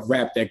era of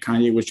rap that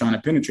Kanye was trying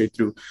to penetrate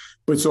through.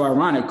 But so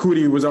ironic,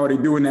 Coodie was already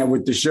doing that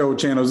with the show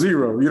Channel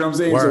Zero. You know what I'm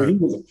saying? Word.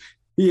 So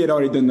he had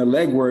already done the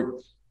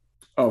legwork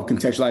of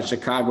contextualizing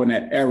Chicago in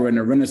that era and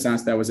the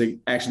renaissance that was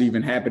actually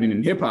even happening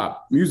in hip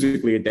hop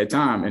musically at that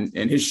time.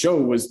 And his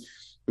show was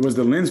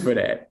the lens for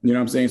that. You know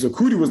what I'm saying? So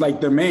Coodie was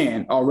like the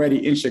man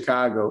already in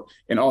Chicago,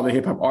 and all the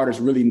hip hop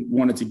artists really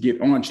wanted to get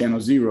on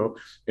Channel Zero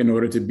in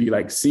order to be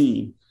like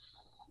seen.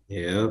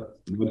 Yeah.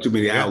 Too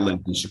many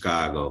outlets in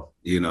Chicago,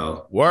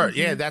 Word.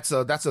 Yeah. That's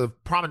a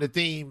prominent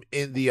theme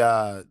in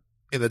the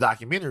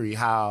documentary.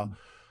 How,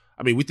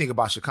 we think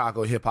about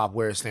Chicago hip hop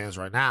where it stands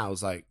right now.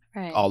 It's like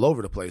all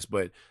over the place,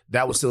 but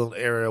that was still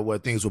an area where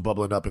things were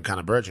bubbling up and kind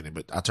of burgeoning.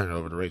 But I'll turn it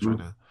over to Rach right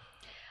now.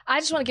 I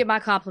just want to give my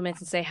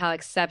compliments and say how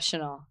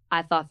exceptional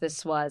I thought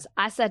this was.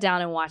 I sat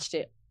down and watched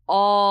it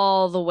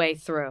all the way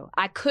through.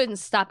 I couldn't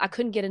stop. I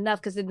couldn't get enough,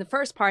 because in the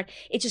first part,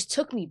 it just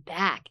took me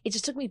back. It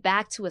just took me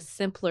back to a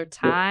simpler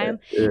time.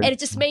 And it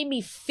just made me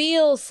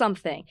feel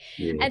something.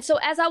 Yeah. And so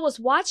as I was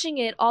watching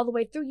it all the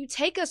way through, you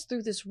take us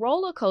through this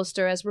roller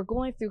coaster as we're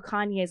going through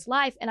Kanye's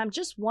life. And I'm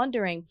just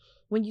wondering,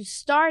 when you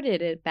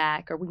started it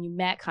back, or when you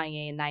met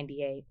Kanye in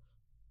 98,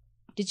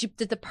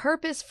 did the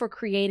purpose for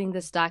creating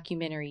this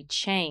documentary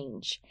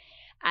change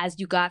as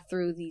you got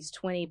through these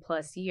 20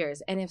 plus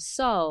years? And if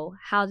so,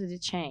 how did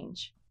it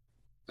change?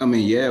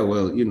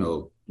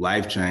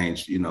 Life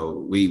changed.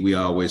 We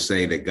always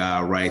say that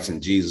God writes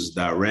and Jesus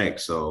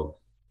directs. So,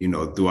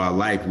 through our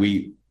life,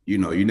 you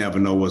never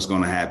know what's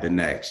going to happen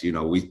next.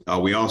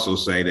 We also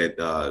say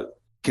that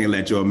can't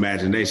let your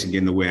imagination get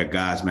in the way of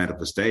God's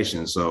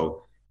manifestation.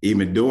 So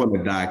even doing the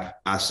doc,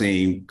 I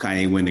seen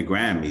Kanye win the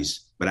Grammys,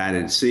 but I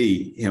didn't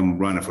see him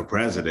running for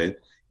president.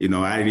 And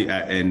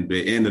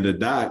the end of the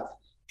doc,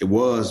 it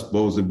was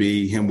supposed to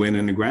be him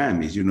winning the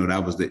Grammys.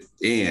 That was the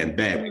end.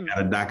 We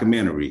got a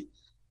documentary,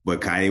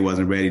 but Kanye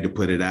wasn't ready to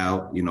put it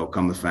out.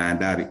 Come to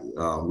find out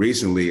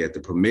recently at the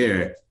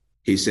premiere,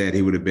 he said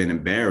he would have been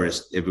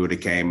embarrassed if it would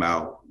have came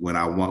out when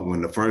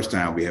the first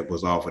time we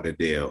was offered a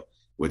deal,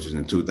 which was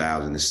in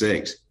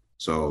 2006.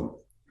 So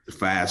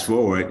fast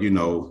forward,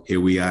 here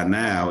we are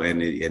now,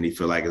 and he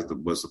feel like it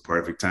was the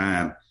perfect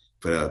time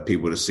for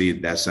people to see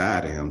that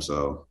side of him.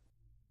 So,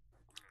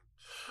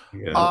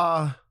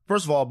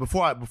 first of all,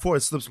 before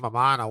it slips my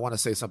mind, I want to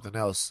say something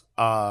else.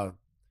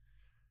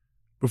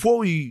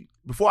 Before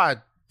I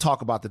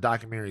talk about the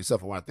documentary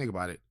itself, I want to think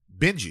about it.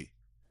 Benji,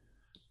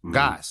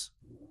 guys,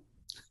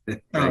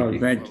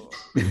 thank you.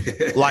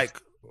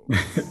 Like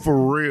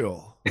for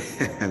real.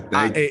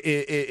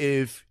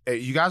 If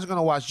you guys are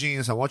gonna watch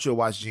Genius, I want you to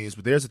watch Genius.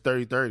 But there's a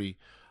 30-30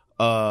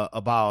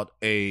 about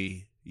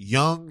a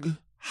young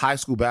high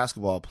school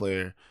basketball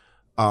player,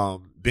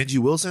 Benji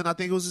Wilson, I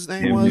think it was his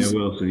name. Ben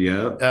Wilson,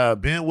 yeah.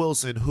 Ben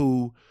Wilson,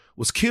 who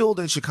was killed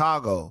in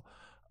Chicago,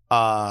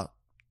 and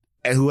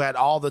who had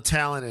all the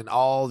talent and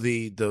all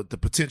the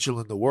potential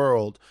in the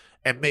world,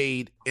 and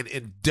made an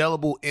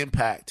indelible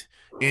impact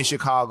in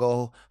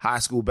Chicago high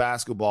school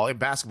basketball, in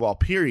basketball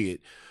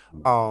period.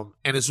 And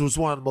this was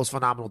one of the most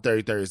phenomenal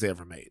 30-30s they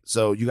ever made.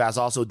 So you guys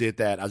also did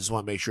that. I just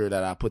want to make sure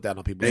that I put that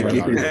on people's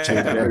radar.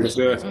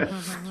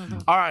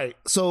 All right.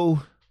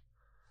 So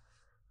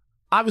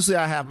obviously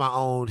I have my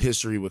own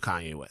history with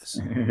Kanye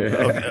West.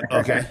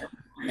 Okay.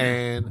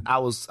 And I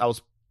was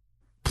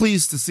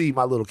pleased to see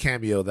my little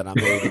cameo that I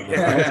made. Wait,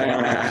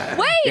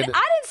 I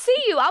didn't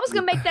see you. I was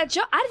gonna make that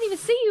joke. I didn't even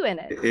see you in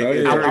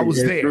it. I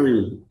was there.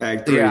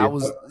 Act 3. Yeah, I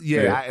was.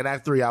 Yeah, in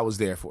Act 3, I was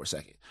there for a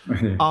second.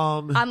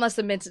 I must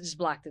have meant to just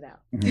blocked it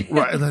out.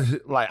 Right,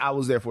 like I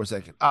was there for a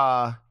second.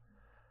 I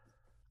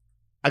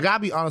gotta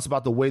be honest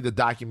about the way the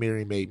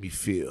documentary made me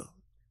feel.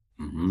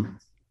 Mm-hmm.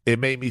 It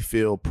made me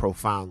feel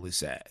profoundly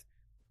sad,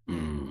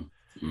 and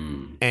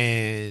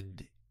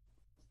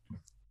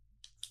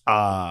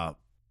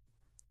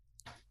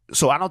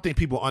so I don't think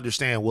people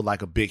understand what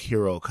like a big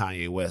hero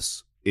Kanye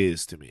West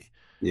is to me.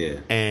 Yeah,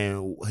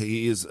 and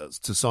he is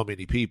to so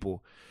many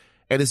people,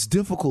 and it's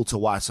difficult to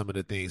watch some of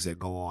the things that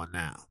go on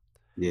now.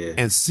 Yeah,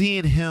 and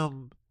seeing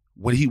him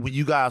when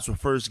you guys were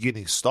first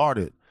getting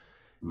started,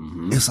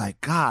 it's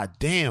like, God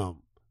damn.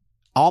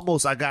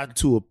 Almost I got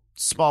into a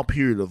small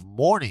period of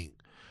mourning.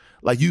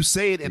 Like you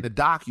say it in the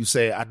doc, you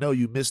say, I know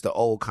you miss the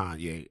old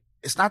Kanye.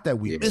 It's not that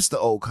we miss the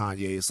old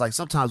Kanye. It's like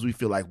sometimes we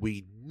feel like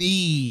we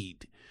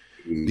need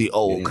the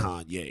old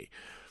Kanye.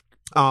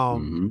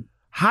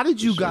 How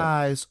did you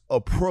guys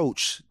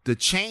approach the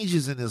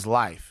changes in his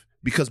life?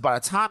 Because by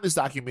the time this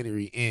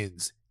documentary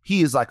ends,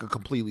 He is like a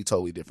completely,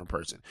 totally different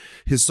person.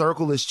 His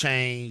circle has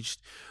changed.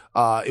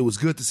 It was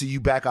good to see you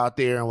back out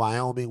there in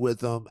Wyoming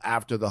with him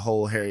after the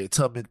whole Harriet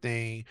Tubman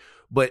thing.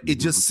 But it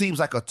just seems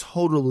like a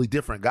totally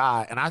different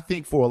guy. And I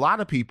think for a lot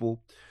of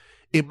people,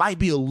 it might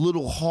be a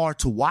little hard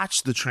to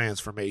watch the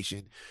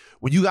transformation.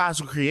 When you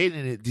guys were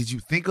creating it, did you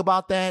think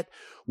about that?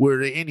 Were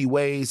there any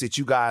ways that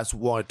you guys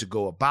wanted to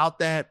go about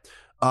that?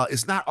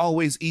 It's not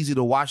always easy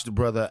to watch the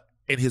brother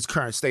in his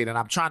current state, and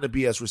I'm trying to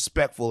be as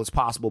respectful as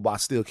possible by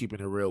still keeping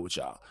it real with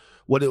y'all.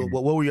 What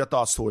were your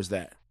thoughts towards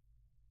that?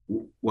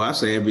 Well, I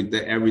say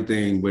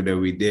everything that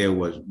we did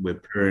was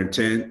with pure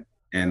intent,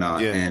 and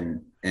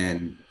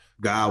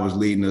God was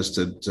leading us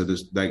to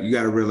this. Like, you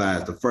got to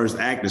realize the first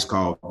act is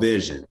called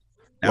vision.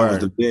 That was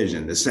the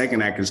vision. The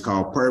second act is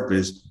called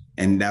purpose,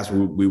 and that's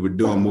what we were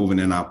doing, moving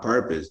in our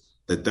purpose.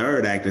 The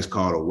third act is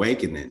called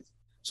awakening.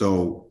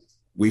 So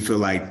we feel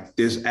like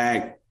this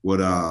act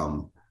would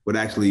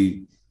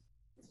actually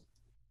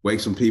wake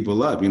some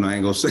people up. I ain't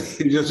gonna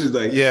say it just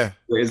like,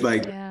 it's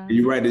like,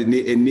 you're right. It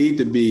need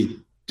to be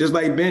just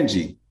like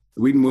Benji.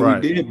 When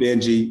we did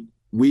Benji,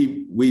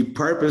 we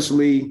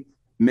purposely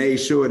made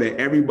sure that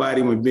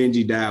everybody when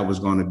Benji died was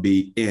going to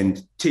be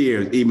in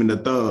tears, even the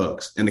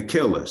thugs and the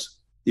killers.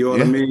 You know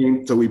what I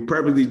mean? So we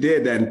purposely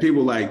did that. And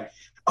people like,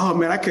 oh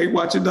man, I can't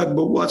watch it nothing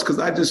but once because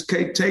I just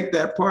can't take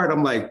that part.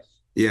 I'm like,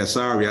 yeah,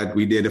 sorry,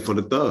 we did it for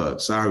the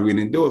thugs. Sorry, we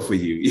didn't do it for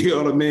you. You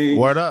know what I mean?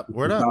 Word up.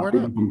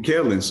 From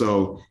killing.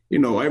 So,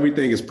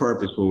 everything is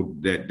purposeful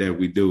that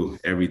we do,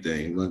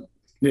 everything.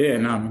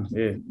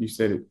 You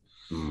said it.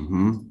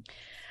 Mm-hmm.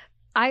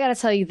 I got to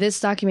tell you, this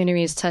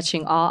documentary is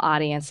touching all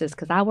audiences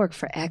because I work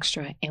for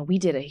Extra and we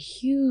did a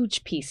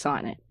huge piece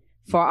on it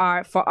for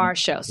our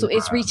show. So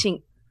it's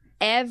reaching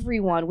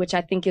everyone, which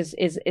I think is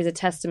a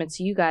testament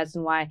to you guys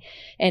and why,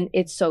 and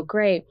it's so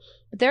great.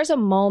 But there's a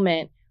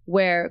moment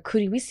where,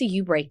 Coodie, we see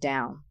you break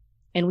down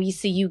and we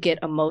see you get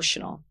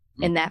emotional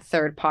in that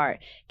third part.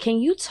 Can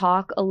you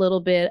talk a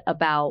little bit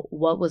about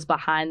what was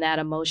behind that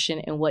emotion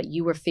and what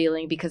you were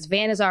feeling? Because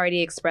Van has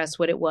already expressed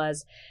what it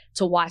was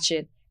to watch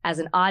it as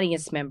an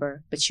audience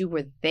member, but you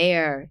were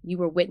there, you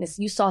were witness,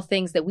 you saw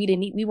things that we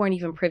weren't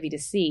even privy to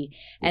see,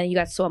 and you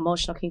got so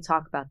emotional. Can you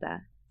talk about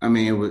that? I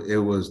mean, it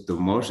was the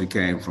emotion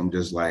came from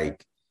just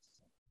like,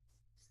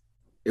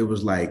 it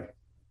was like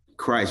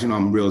Christ,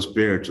 I'm real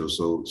spiritual.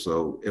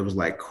 So it was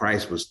like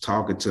Christ was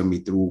talking to me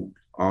through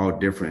all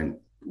different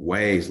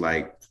ways,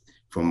 like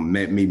from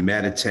me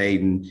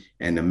meditating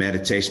and the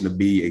meditation to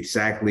be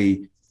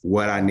exactly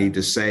what I need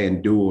to say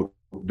and do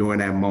during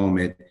that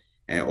moment,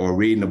 or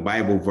reading the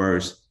Bible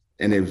verse.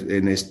 And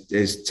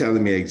it's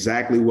telling me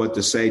exactly what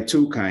to say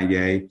to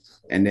Kanye.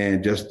 And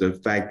then just the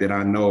fact that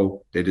I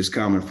know that it's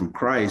coming from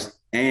Christ.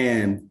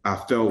 And I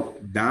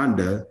felt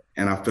Donda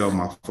and I felt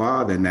my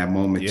father in that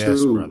moment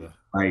too, brother.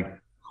 Like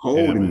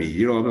holding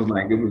me, it was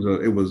like, it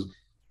was,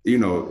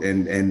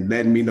 and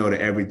letting me know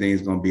that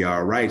everything's going to be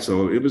all right.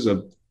 So it was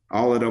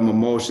all of them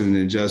emotions,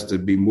 and just to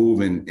be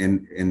moving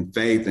in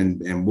faith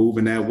and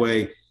moving that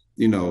way,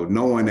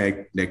 knowing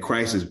that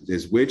Christ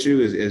is with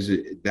you is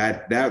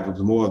that was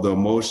more of the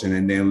emotion.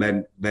 And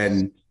then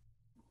letting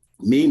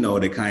me know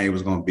that Kanye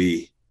was going to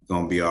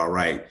be all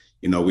right.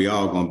 We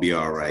all going to be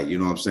all right. You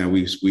know what I'm saying?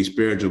 We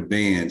spiritual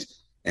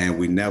beings and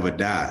we never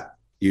die.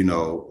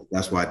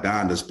 That's why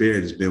Donda's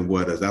spirit has been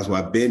with us. That's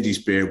why Benji's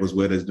spirit was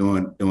with us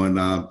doing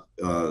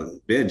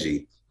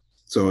Benji.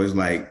 So it's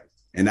like,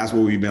 and that's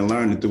what we've been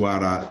learning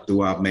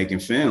throughout making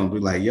films. We're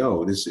like,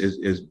 yo, this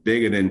is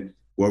bigger than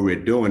what we're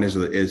doing.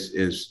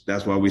 Is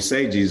that's why we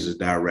say Jesus is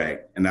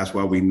direct. And that's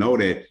why we know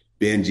that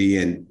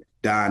Benji and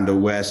Donda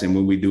West, and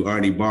when we do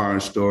Ernie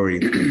Barnes' story,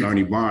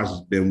 Ernie Barnes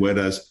has been with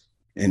us.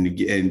 And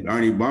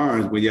Ernie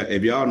Barnes,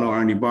 if y'all know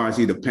Ernie Barnes,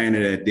 he's the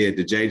painter that did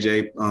the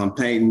JJ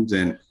paintings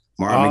and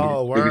Marvin.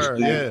 Oh, word,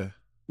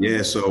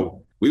 yeah.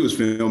 So we was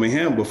filming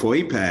him before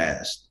he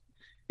passed,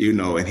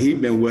 and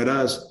he'd been with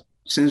us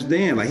since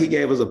then. Like, he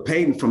gave us a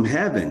painting from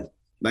heaven,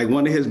 like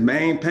one of his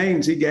main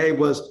paintings he gave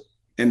us.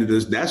 And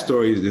that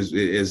story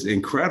is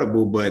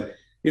incredible. But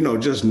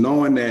just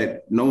knowing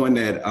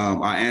that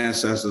our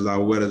ancestors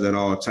are with us at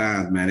all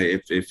times, man,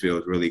 it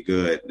feels really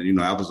good.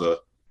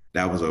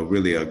 That was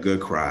really a good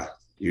cry.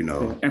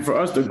 And for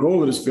us, the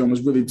goal of this film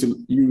is really to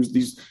use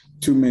these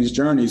two men's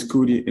journeys,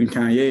 Coodie and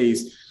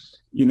Kanye's,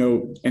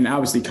 and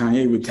obviously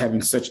Kanye with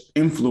having such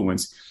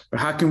influence, but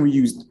how can we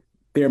use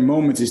their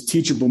moments as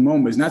teachable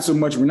moments? Not so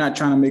much, we're not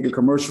trying to make a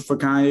commercial for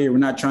Kanye. We're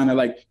not trying to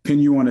like pin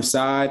you on a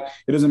side.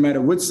 It doesn't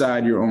matter which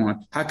side you're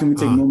on. How can we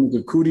take moments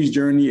of Coodie's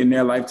journey and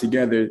their life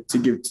together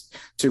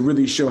to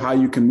really show how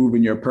you can move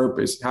in your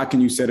purpose? How can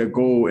you set a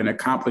goal and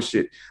accomplish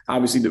it?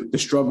 Obviously the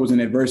struggles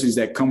and adversities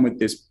that come with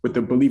this, with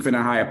the belief in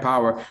a higher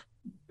power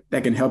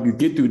that can help you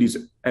get through these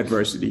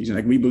adversities. And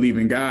like, we believe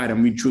in God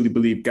and we truly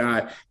believe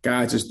God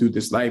guides us through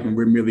this life, and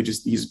we're merely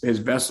just his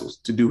vessels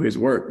to do his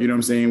work, you know what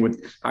I'm saying,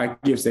 with our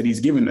gifts that he's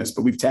given us.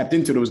 But we've tapped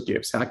into those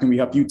gifts. How can we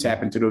help you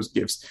tap into those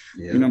gifts?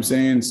 Yeah. You know what I'm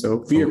saying?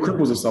 So fear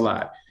cripples us a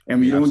lot, and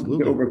we don't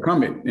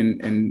overcome it.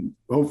 And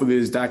hopefully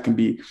this doc can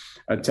be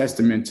a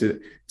testament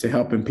to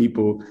helping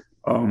people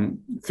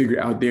figure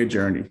out their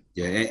journey.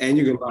 Yeah, and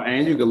you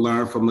can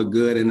learn from the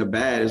good and the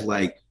bad. It's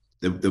like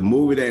the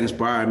movie that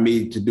inspired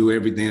me to do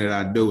everything that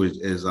I do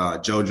is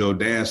JoJo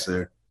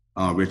Dancer,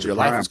 Richard Your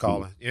Pryor. Life is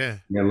Calling. Yeah.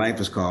 Your Life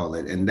is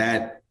Calling. And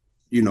that,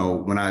 you know,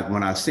 when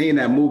I seen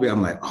that movie,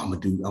 I'm like, oh, I'm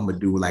gonna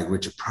do like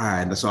Richard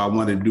Pryor. And so I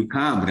wanted to do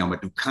comedy. I'm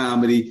gonna do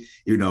comedy,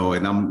 you know,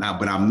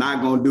 but I'm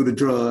not gonna do the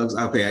drugs.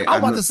 Okay.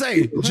 I'm about to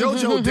say,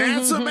 JoJo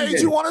Dancer made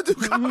you want to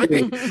do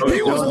comedy.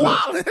 He was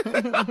wild.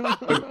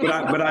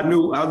 but I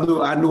knew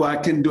I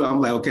couldn't do it. I'm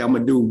like, okay, I'm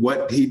gonna do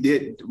what he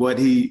did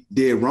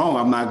wrong.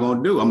 I'm not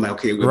gonna do. I'm like,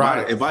 okay,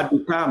 if I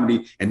do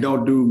comedy and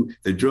don't do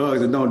the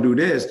drugs and don't do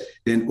this,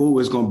 then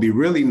it's gonna be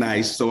really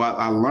nice. So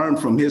I learned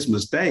from his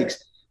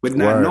mistakes. But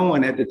not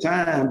knowing at the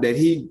time that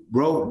he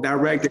wrote,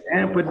 directed,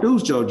 and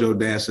produced JoJo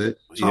Dancer.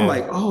 So I'm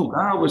like, oh,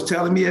 God was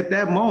telling me at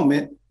that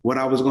moment what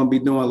I was going to be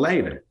doing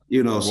later.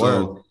 You know,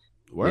 so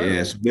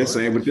yes, the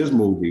same with this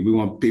movie. We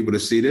want people to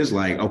see this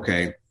like,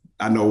 okay,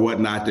 I know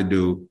what not to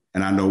do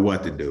and I know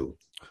what to do.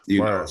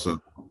 You know,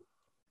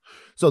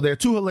 so there are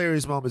two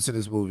hilarious moments in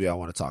this movie I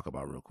want to talk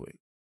about real quick.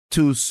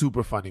 Two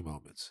super funny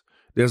moments.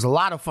 There's a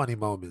lot of funny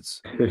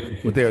moments,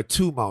 but there are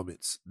two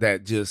moments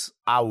that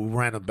I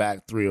ran them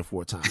back 3 or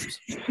 4 times.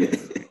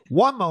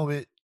 One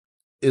moment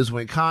is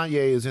when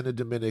Kanye is in the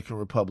Dominican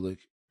Republic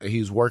and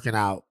he's working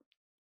out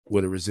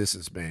with a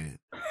resistance band.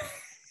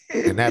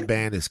 And that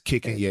band is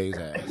kicking Ye's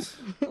ass.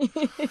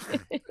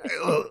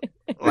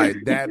 Like,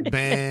 that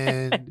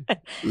band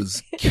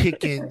was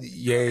kicking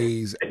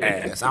Ye's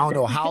ass. I don't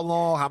know how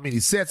long, how many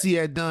sets he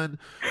had done,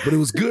 but it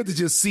was good to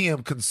just see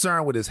him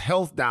concerned with his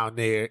health down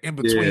there in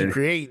between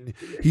creating.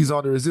 He's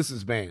on the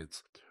resistance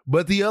bands.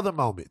 But the other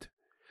moment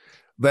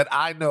that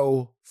I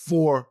know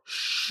for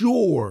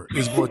sure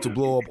is going to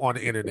blow up on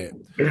the internet.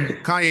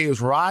 Kanye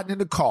is riding in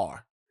the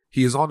car.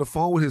 He is on the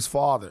phone with his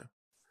father.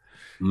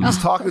 He's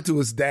talking to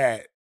his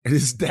dad. And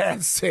his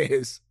dad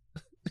says,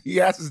 he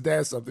asks his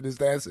dad something. His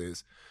dad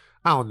says,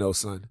 I don't know,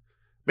 son.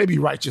 Maybe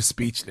write your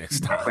speech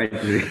next time. And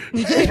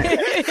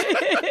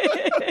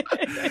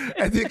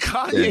then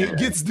Kanye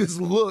gets this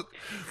look.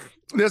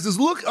 There's this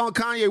look on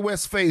Kanye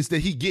West's face that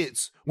he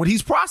gets when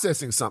he's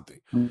processing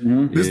something.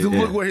 There's the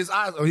look where his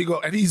eyes,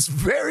 and he's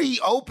very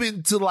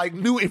open to like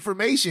new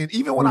information.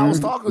 Even when I was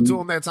talking to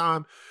him that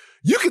time,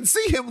 you can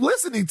see him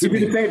listening to me.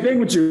 He did the same thing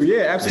with you.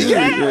 Yeah, absolutely.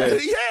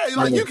 Yeah.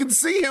 Like, you can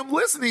see him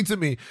listening to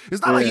me.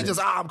 It's not like he just,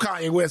 I'm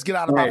Kanye West, get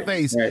out of my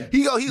face. Right.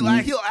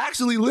 He'll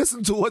actually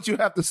listen to what you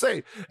have to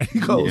say. And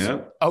he goes,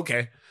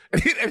 okay.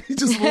 And he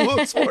just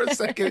looks for a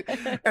second,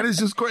 and it's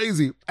just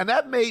crazy. And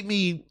that made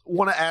me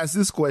want to ask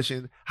this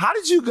question. How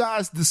did you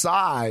guys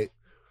decide?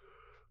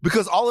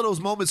 Because all of those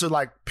moments are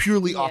like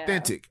purely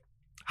authentic.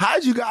 How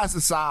did you guys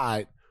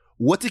decide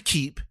what to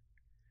keep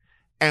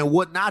and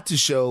what not to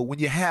show when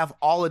you have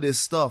all of this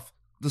stuff?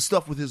 The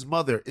stuff with his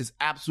mother is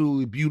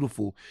absolutely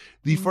beautiful.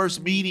 The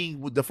first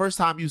meeting, the first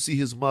time you see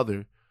his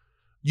mother,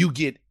 you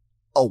get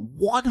a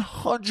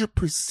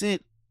 100%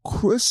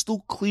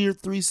 crystal clear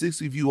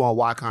 360 view on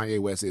why Kanye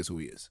West is who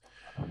he is.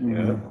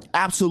 Yeah.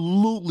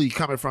 Absolutely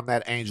coming from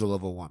that angel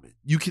of a woman.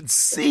 You can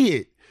see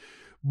it.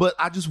 But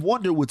I just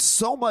wonder, with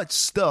so much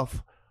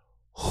stuff,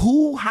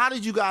 how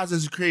did you guys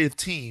as a creative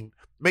team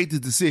make the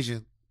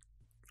decision?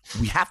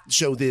 We have to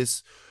show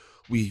this.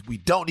 We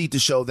don't need to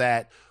show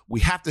that. We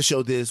have to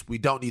show this. We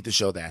don't need to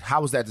show that.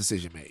 How was that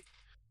decision made?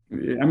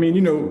 I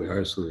mean,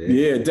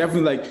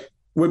 definitely. Like,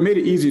 what made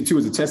it easier too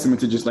is a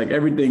testament to just like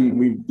everything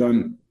we've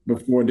done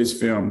before this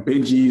film.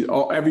 Benji,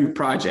 every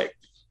project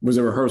was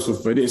a rehearsal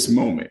for this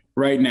moment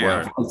right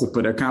now. For us to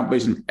put a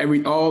compilation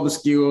of all the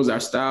skills, our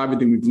style,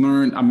 everything we've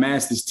learned,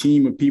 amassed this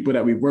team of people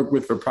that we've worked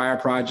with for prior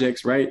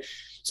projects, right?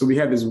 So we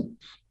have this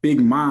big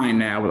mind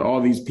now with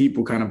all these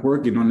people kind of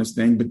working on this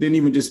thing. But then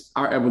even just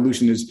our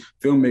evolution as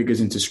filmmakers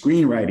into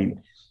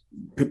screenwriting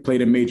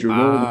played a major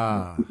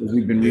role because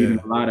we've been reading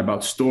a lot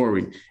about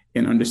story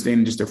and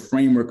understanding just the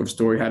framework of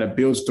story, how to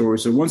build story.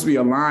 So once we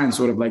align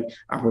sort of like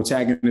our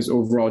protagonist's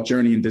overall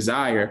journey and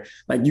desire,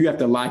 like you have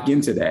to lock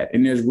into that.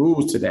 And there's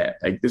rules to that.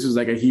 Like this is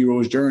like a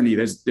hero's journey.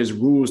 There's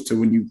rules to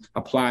when you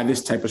apply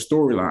this type of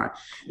storyline.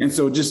 And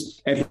so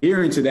just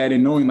adhering to that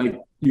and knowing like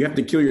you have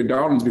to kill your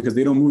darlings because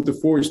they don't move the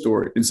forward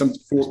story and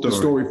the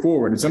story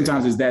forward. And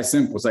sometimes it's that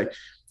simple. It's like,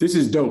 this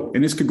is dope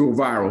and this could go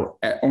viral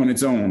on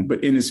its own.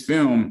 But in this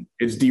film,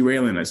 it's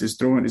derailing us. It's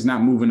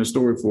not moving the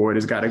story forward.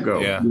 It's got to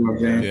go. Yeah. You know what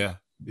I'm saying?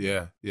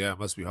 Yeah. It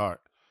must be hard.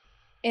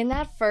 In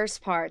that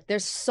first part,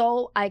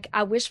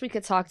 I wish we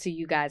could talk to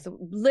you guys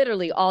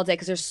literally all day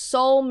because there's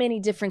so many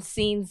different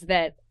scenes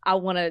that I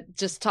want to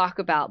just talk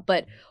about.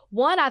 But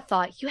one, I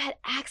thought you had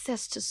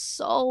access to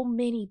so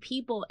many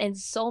people and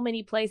so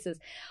many places.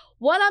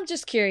 One, I'm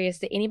just curious,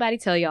 did anybody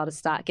tell y'all to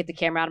stop, get the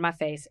camera out of my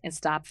face and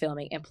stop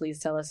filming? And please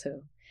tell us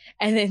who.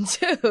 And then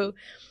two,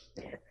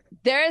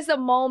 there is a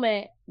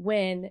moment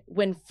when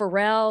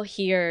Pharrell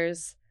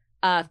hears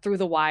Through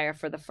the Wire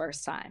for the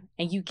first time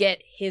and you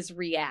get his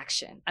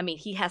reaction. I mean,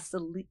 he has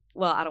to,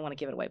 I don't want to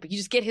give it away, but you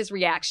just get his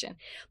reaction.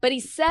 But he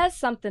says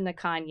something to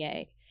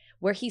Kanye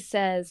where he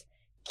says,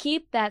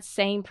 keep that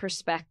same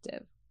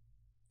perspective.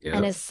 Yeah.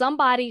 And as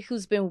somebody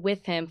who's been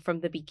with him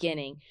from the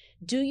beginning,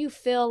 do you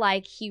feel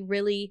like he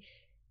really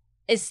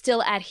is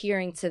still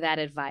adhering to that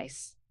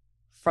advice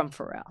from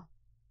Pharrell?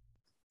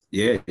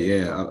 Yeah.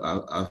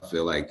 I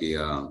feel like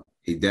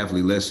he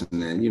definitely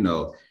listened,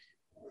 and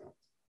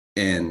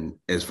and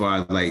as far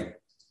as like,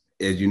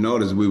 as you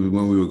noticed,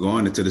 when we were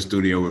going into the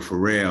studio with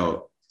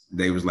Pharrell,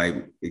 they was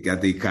like,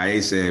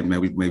 Kanye said,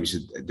 man, we maybe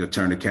should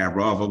turn the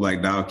camera off. I'm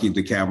like, dog, keep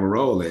the camera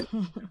rolling.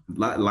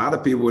 A lot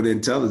of people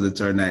didn't tell us to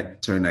turn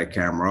that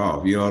camera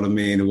off. You know what I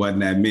mean? It wasn't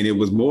that many. It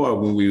was more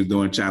when we was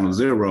doing Channel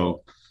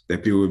Zero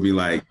that people would be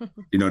like,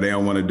 they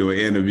don't want to do an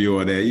interview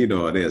or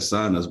they'll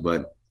sign us.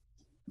 But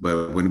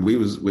when we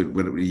was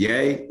with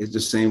Ye, it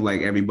just seemed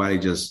like everybody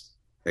just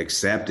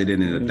accepted it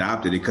and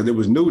adopted it because it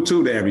was new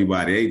too to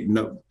everybody.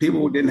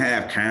 People didn't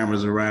have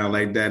cameras around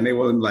like that, and they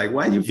wasn't like,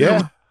 "Why you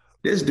filming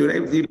this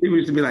dude?" People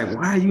used to be like,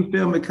 "Why are you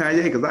filming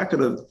Kanye?" Because I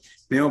could have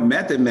filmed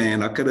Method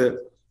Man. I could have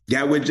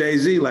got with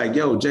Jay-Z, like,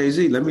 "Yo,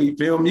 Jay-Z, let me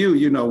film you."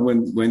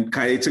 When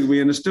Kanye took me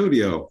in the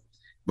studio,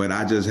 but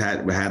I just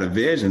had a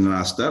vision, and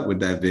I stuck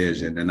with that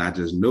vision, and I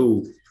just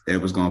knew that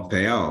it was going to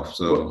pay off.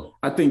 So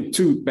I think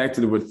too, back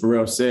to what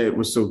Pharrell said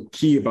was so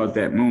key about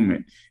that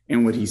moment.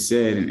 And what he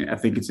said, and I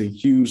think it's a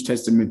huge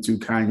testament to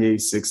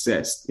Kanye's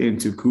success and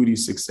to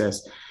Coodie's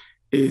success,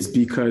 is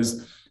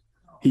because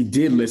he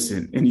did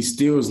listen and he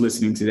still is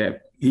listening to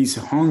that. He's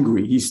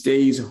hungry. He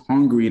stays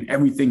hungry, and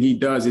everything he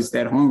does is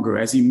that hunger.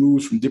 As he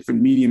moves from different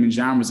medium and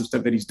genres of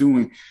stuff that he's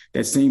doing,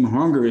 that same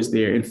hunger is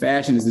there. And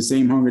fashion is the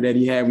same hunger that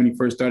he had when he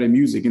first started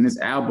music. And this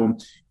album,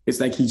 it's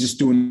like he's just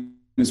doing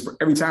this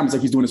every time. It's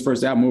like he's doing his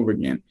first album over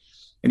again.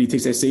 And he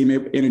takes that same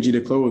energy to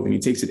clothing. He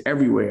takes it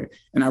everywhere.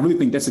 And I really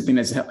think that's the thing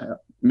that's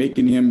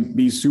making him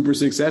be super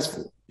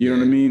successful. You know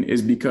what I mean?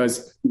 Is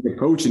because he's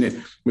approaching it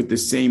with the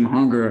same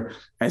hunger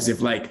as if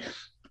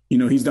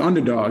he's the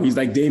underdog. He's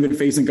like David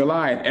facing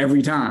Goliath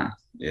every time.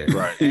 Yeah,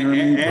 right.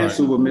 And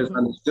super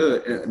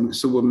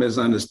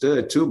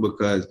misunderstood too,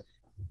 because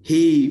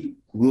he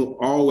will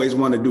always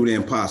want to do the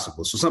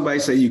impossible. So somebody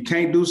say you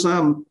can't do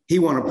something, he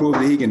want to prove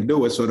that he can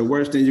do it. So the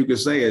worst thing you could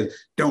say is,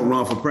 don't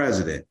run for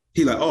president.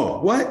 He like, oh,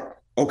 what?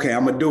 Okay,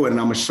 I'm going to do it, and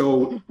I'm going to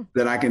show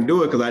that I can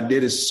do it because I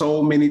did it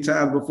so many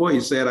times before.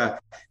 You said I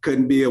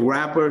couldn't be a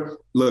rapper.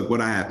 Look what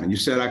happened. You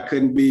said I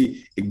couldn't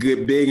be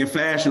big in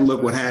fashion.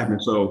 Look what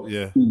happened. So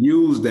he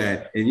used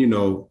that, and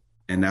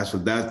and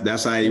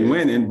that's how he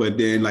winning. But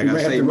then, like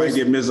I say, he might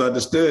get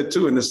misunderstood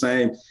too in the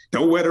same,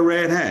 don't wear the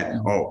red hat.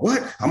 Oh,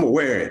 what? I'm going to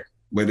wear it.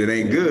 But it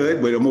ain't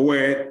good, but I'm going to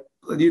wear it.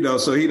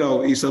 So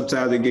he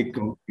sometimes it get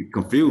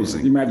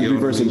confusing. You might be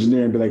reverse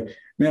engineer and be like,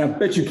 man, I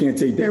bet you can't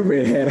take that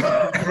red hat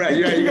off. Right,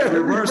 you got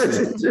to reverse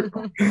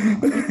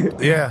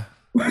it. Yeah.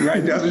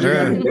 Right, that's what you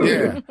got to do.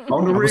 Yeah.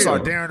 On the real.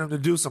 Start daring him to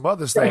do some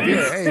other stuff.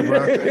 Yeah, hey,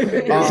 bro.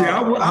 See,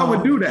 I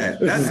would do that.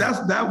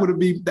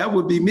 That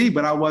would be me,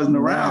 but I wasn't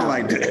around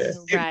like that.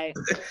 Right.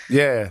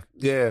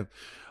 Yeah.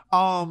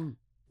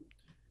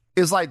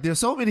 It's like there's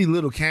so many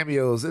little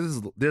cameos.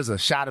 There's a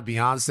shot of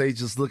Beyonce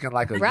just looking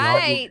like a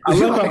right. I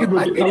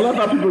love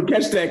how people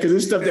catch that because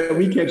it's stuff that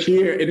we catch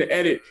here in the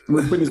edit.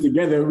 We're putting this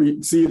together and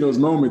we see those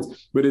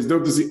moments. But it's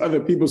dope to see other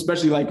people,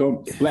 especially like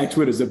on Black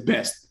Twitter, is the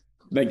best.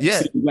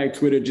 Seeing Black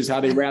Twitter, just how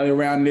they rally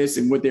around this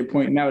and what they're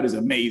pointing out is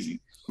amazing.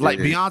 Like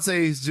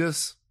Beyonce is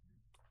just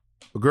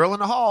a girl in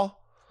the hall.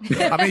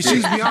 I mean,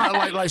 she's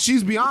Beyonce. Like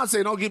she's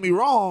Beyonce. Don't get me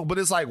wrong, but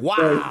it's like,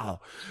 wow.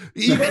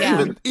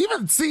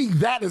 Even seeing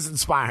that is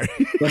inspiring.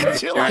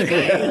 You're like,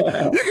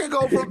 hey, you can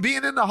go from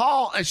being in the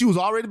hall, and she was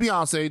already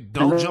Beyonce.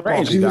 Don't jump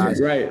off, you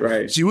guys.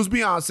 Right. She was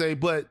Beyonce,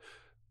 but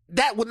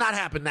that would not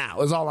happen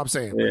now. Is all I'm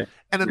saying. Yeah.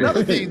 And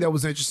another thing that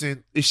was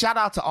interesting is shout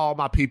out to all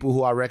my people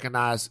who I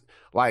recognize.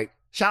 Like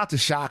shout out to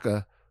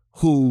Shaka,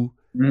 who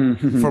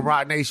from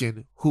Roc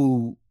Nation,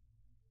 who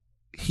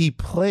he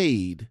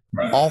played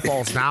All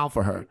Falls Down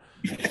for her.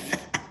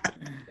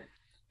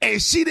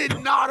 And she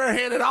didn't nod her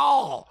head at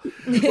all.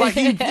 Like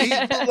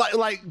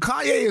like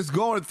Kanye is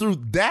going through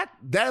that.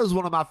 That is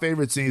one of my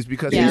favorite scenes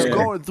because he's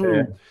going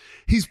through.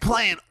 He's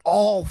playing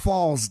All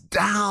Falls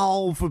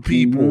Down for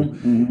people,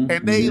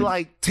 and they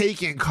like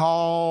taking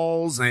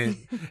calls and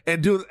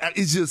doing.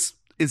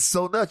 It's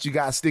so nuts. You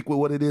gotta stick with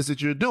what it is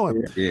that you're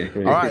doing.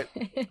 All right.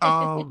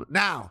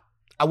 Now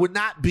I would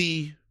not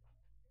be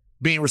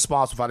being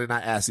responsible if I did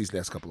not ask these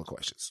next couple of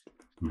questions.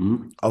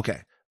 Mm-hmm.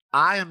 Okay.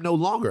 I am no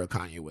longer a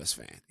Kanye West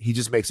fan. He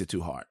just makes it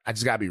too hard. I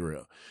just gotta be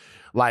real.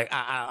 Like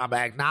I'm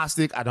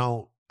agnostic. I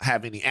don't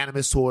have any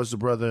animus towards the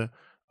brother.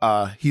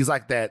 He's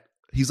like that.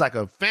 He's like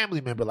a family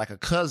member, like a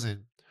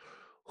cousin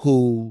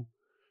who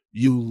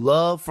you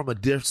love from a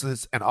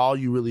distance and all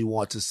you really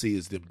want to see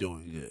is them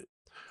doing good.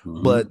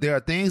 Mm-hmm. But there are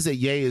things that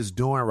Ye is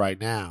doing right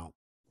now.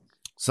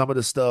 Some of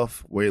the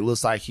stuff where it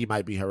looks like he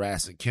might be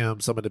harassing Kim,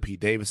 some of the Pete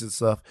Davidson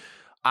stuff,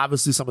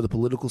 obviously some of the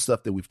political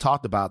stuff that we've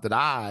talked about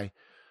that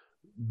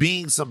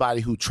being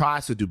somebody who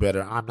tries to do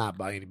better, I'm not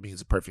by any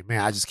means a perfect man.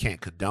 I just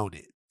can't condone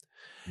it.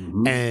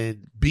 Mm-hmm.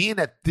 And being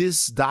that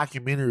this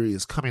documentary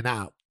is coming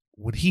out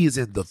when he is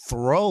in the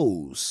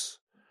throes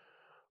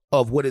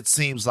of what it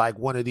seems like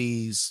one of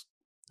these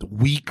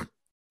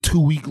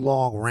 2-week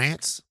long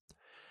rants,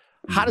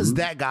 how does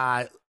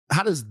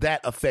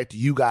that affect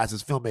you guys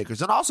as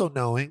filmmakers? And also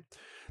knowing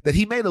that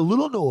he made a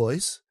little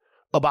noise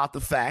about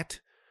the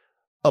fact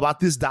about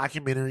this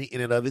documentary in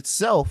and of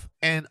itself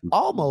and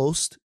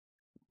almost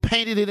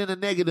painted it in a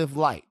negative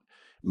light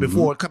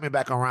before coming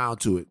back around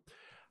to it.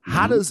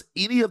 How does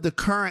any of the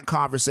current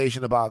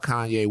conversation about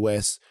Kanye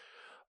West,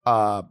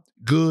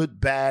 good,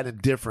 bad,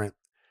 and different,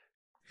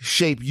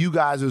 shape you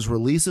guys'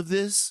 release of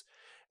this?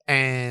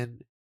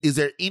 And is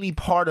there any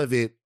part of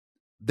it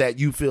that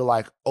you feel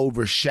like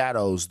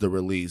overshadows the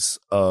release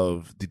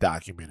of the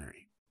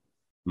documentary?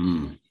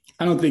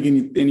 I don't think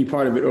any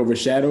part of it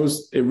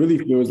overshadows. It really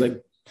feels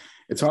like,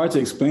 it's hard to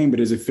explain, but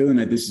there's a feeling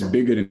that this is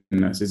bigger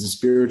than us. It's a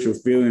spiritual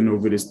feeling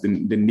over this, the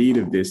need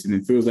of this. And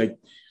it feels like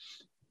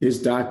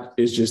this doc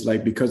is just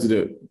like, because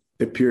of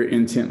the pure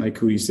intent, like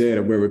Coodie said,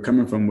 of where we're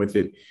coming from with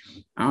it.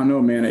 I don't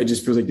know, man. It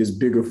just feels like there's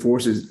bigger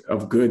forces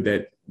of good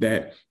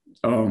that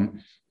are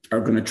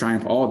going to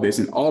triumph all this.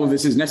 And all of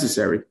this is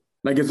necessary.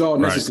 Like, it's all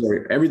necessary.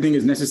 Right. Everything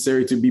is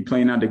necessary to be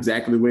playing out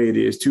exactly the way it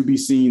is, to be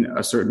seen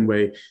a certain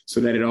way so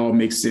that it all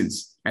makes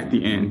sense at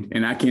the end.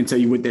 And I can't tell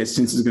you what that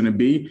sense is going to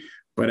be,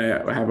 but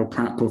I have a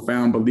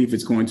profound belief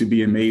it's going to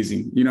be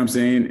amazing. You know what I'm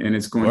saying? And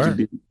it's going to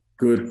be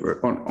good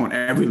on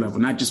every level,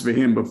 not just for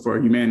him, but for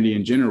humanity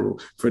in general,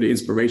 for the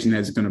inspiration that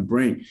it's going to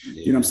bring. Yeah.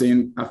 You know what I'm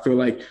saying? I feel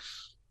like,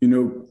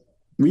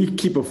 we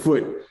keep a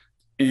foot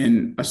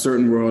in a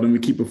certain world and we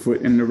keep a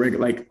foot in the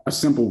regular, like a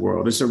simple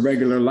world. It's a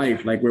regular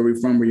life, like where we're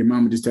from, where your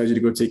mama just tells you to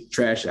go take the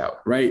trash out,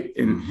 right?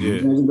 And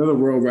there's another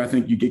world where I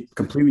think you get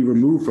completely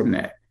removed from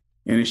that.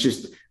 And it's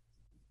just,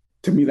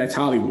 to me, that's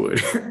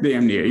Hollywood,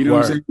 damn near. You know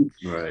what I'm saying?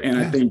 Right. And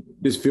I think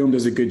this film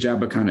does a good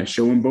job of kind of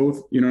showing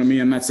both. You know what I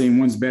mean? I'm not saying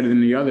one's better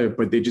than the other,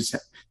 but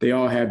they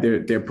all have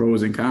their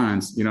pros and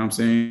cons. You know what I'm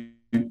saying?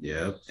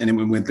 Yeah. And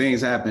then when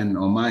things happen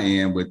on my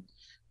end with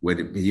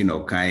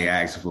Kanye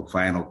asking for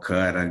final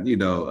cut, and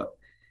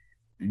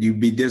you'd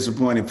be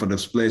disappointed for the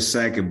split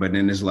second, but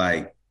then it's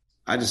like,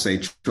 I just say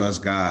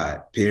trust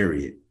God,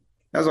 period.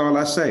 That's all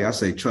I say. I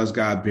say, trust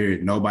God,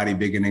 period. Nobody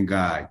bigger than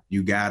God.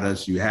 You got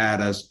us, you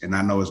had us, and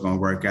I know it's going to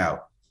work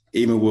out.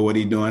 Even with what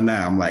he's doing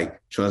now, I'm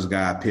like, trust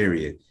God,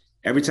 period.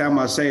 Every time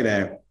I say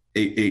that,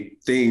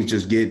 things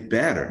just get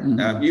better.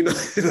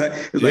 It's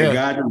like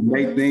God just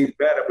make things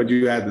better, but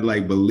you have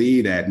to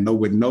believe that,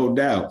 with no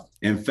doubt.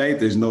 In faith,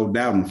 there's no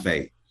doubt in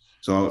faith.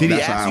 So did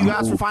he ask you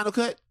guys for final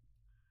cut?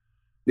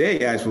 Yeah,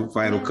 he asked for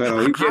final cut.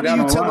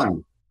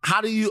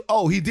 How do you?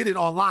 Oh, he did it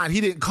online. He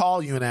didn't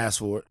call you and ask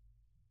for it.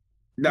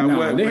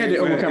 No, they had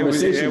their own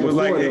conversation. It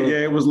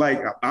was like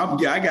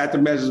I got the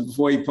message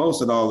before he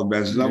posted all the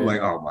messages. I'm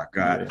like, oh my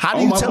God. How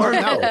do you tell her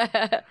no?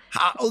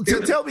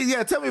 Tell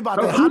me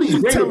about that. How do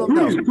you tell them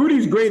no?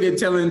 Coodie's great at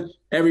telling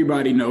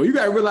everybody no. You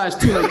gotta realize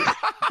too,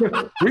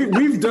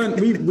 we've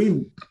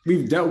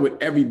dealt with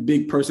every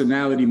big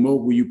personality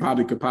mogul you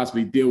probably could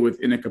possibly deal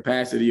with in a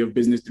capacity of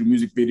business through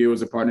music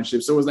videos or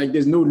partnerships. So it's like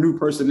there's no new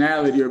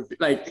personality or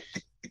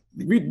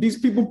these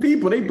people, they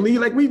bleed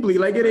like we bleed.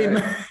 Like it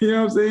ain't, you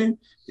know what I'm saying?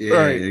 Yeah,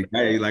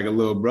 right. Like a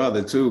little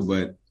brother too.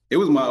 But it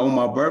was on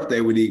my birthday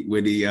when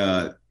he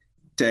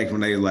text when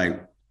they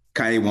like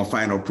Kanye want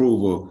final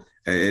approval,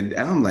 and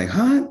I'm like,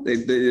 huh?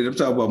 I'm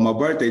talking about my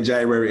birthday,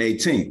 January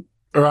 18th.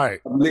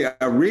 Right.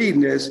 I'm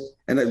reading this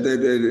and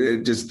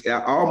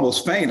I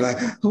almost fainted. Like,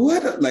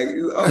 what? Like,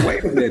 oh,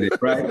 wait a minute,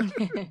 right?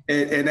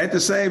 and at the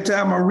same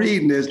time, I'm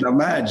reading this. Now,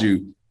 mind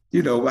you,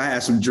 I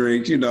had some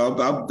drinks,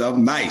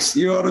 I'm nice.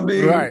 You know what I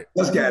mean? Right.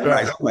 Let's get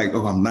nice. I'm like,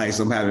 oh, I'm nice.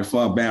 I'm having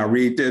fun. Man, I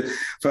read this.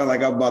 Felt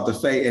like I'm about to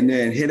faint. And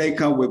then here they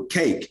come with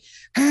cake.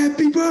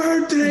 Happy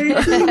birthday.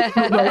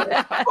 I'm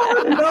like,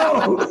 oh,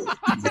 no.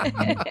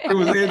 It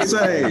was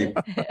insane.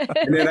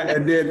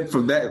 And then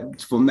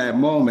from that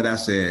moment, I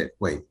said,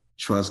 wait,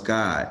 trust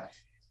God.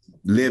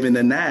 Live in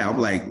the now. I'm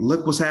like,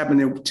 look what's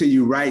happening to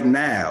you right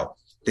now.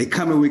 They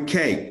coming with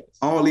cake.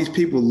 All these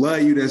people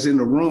love you that's in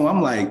the room.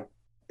 I'm like,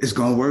 it's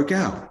going to work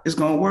out. It's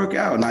going to work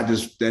out. And I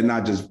just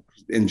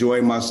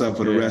enjoying myself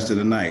for the rest of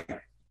the night.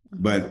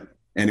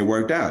 And it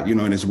worked out,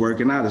 and it's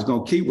working out. It's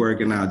going to keep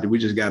working out. We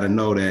just got to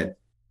know that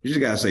you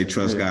just got to say,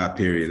 trust God,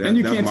 period.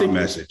 That's my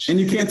message. And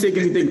you can't take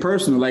anything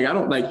personal. Like, I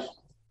don't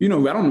we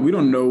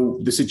don't know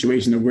the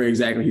situation of where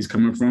exactly he's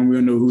coming from. We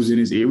don't know who's in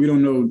his ear. We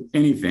don't know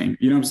anything.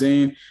 You know what I'm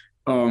saying?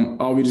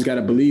 All we just got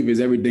to believe is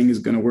everything is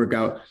going to work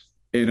out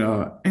in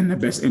the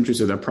best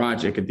interest of the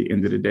project at the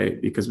end of the day,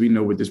 because we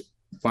know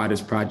why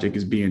this project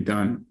is being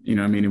done, you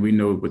know what I mean? And we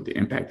know what the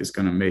impact it's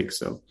going to make.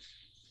 So,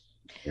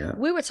 yeah.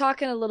 We were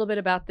talking a little bit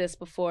about this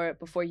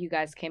before you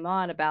guys came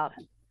on, about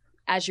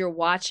as you're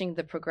watching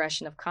the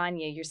progression of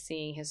Kanye, you're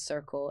seeing his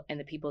circle and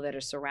the people that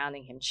are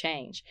surrounding him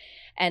change.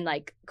 And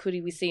like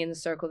Coodie, we see in the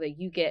circle that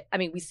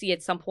we see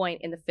at some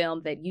point in the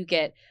film that you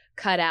get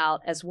cut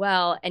out as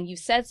well. And you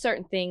said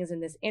certain things in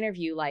this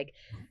interview, like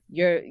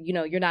you're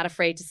not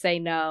afraid to say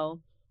no.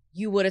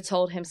 You would have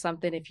told him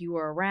something if you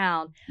were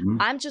around. Mm-hmm.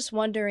 I'm just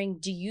wondering,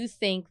 do you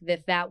think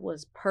that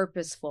was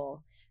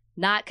purposeful,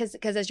 Not because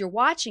as you're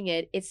watching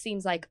it, it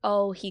seems like,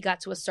 oh, he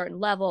got to a certain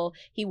level.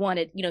 He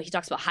wanted, he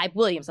talks about Hype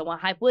Williams. I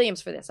want Hype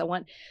Williams for this.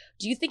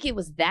 Do you think it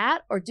was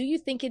that? Or do you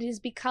think it is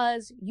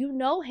because you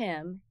know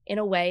him in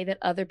a way that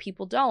other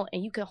people don't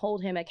and you can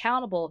hold him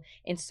accountable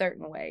in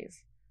certain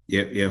ways?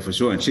 Yeah, for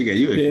sure. And Chika,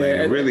 you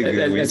explained it really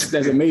good.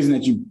 That's amazing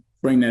that you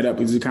bring that up.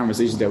 It's a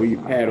conversation that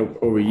we've had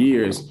over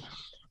years.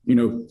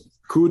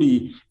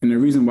 Coodie, and the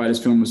reason why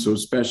this film was so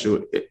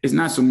special, it's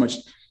not so much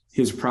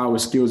his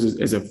prowess skills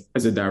as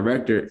a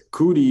director.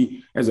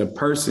 Coodie as a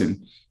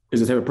person is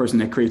the type of person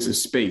that creates a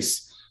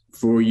space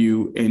for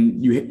you.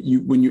 And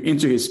you when you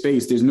enter his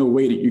space, there's no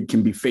way that you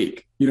can be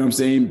fake. You know what I'm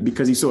saying?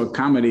 Because he's so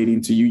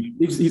accommodating to you.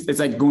 It's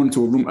like going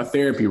to a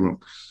therapy room.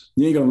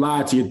 You ain't gonna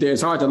lie to your therapist.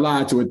 It's hard to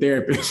lie to a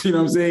therapist. You know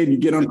what I'm saying? You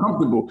get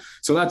uncomfortable.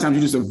 So a lot of times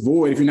you just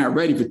avoid. If you're not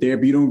ready for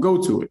therapy, you don't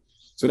go to it.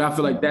 So I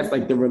feel like that's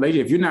like the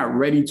relationship. If you're not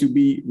ready to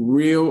be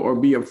real or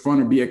be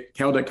upfront or be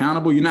held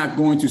accountable, you're not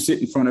going to sit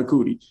in front of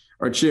Coodie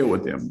or chill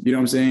with them. You know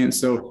what I'm saying?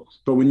 So,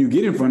 but when you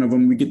get in front of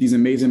them, we get these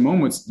amazing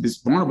moments, these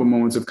vulnerable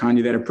moments of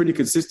Kanye that are pretty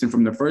consistent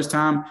from the first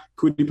time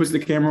Coodie puts the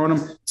camera on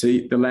him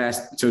to to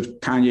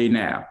Kanye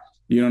now.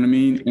 You know what I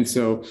mean? And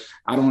so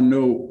I don't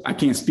know. I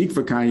can't speak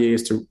for Kanye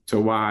as to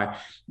why,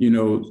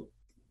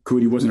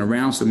 Coodie wasn't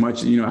around so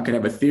much. I could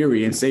have a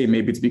theory and say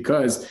maybe it's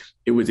because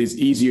it's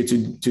easier to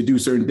do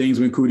certain things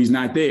when Coodie's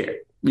not there.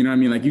 You know what I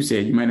mean? Like you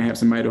said, you might not have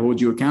somebody to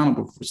hold you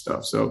accountable for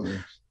stuff. So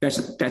that's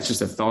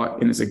just a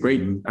thought. And it's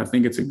I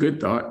think it's a good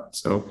thought.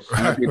 So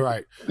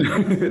right.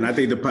 And I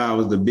think the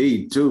powers to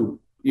be too,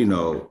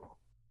 don't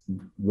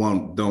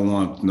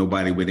want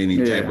nobody with any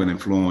type of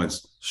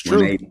influence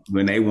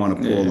when they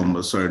want to pull them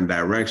a certain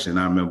direction.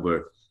 I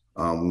remember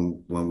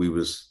when we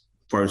was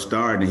first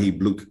starting, he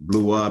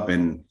blew up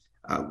and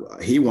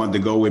he wanted to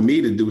go with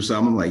me to do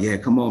something. I'm like, yeah,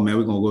 come on, man,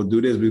 we're going to go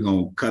do this. We're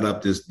going to cut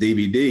up this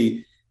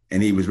DVD.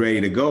 And he was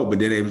ready to go. But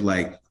then it was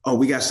like, oh,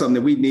 we got something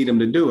that we need him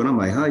to do. And I'm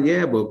like,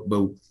 yeah, but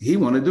he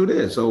want to do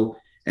this. So,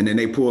 and then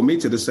they pulled me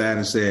to the side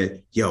and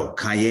said, yo,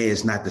 Kanye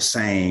is not the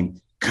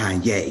same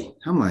Kanye.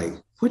 I'm like,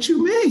 what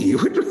you mean? He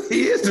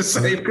is the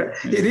same.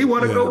 And he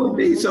want to go with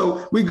me.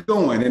 So we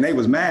going. And they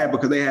was mad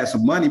because they had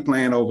some money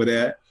playing over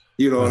there.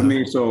 You know what I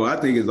mean? So I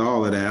think it's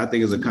all of that. I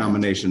think it's a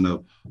combination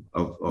of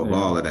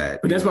all of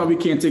that. But that's why we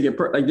can't take it.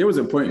 Like there was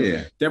a point,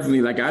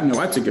 definitely, like I know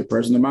I took it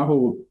personal. My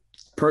whole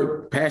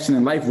passion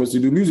in life was to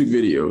do music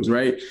videos,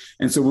 right?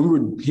 And so when we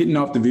were hitting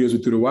off the videos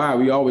with Through the Wire,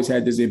 we always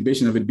had this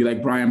ambition of it to be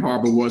like Brian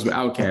Harper was with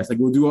Outkast. Like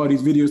we'll do all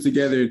these videos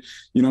together,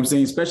 you know what I'm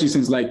saying? Especially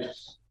since like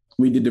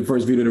we did the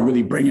first video to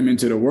really bring him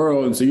into the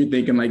world. And so you're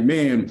thinking like,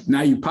 man,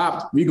 now you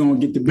popped, we're going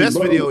to get the best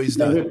video he's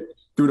done.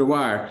 Through the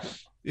Wire.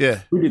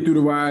 Yeah. We did Through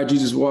the Wire,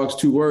 Jesus Walks,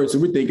 2 Words. So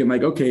we're thinking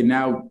like, okay,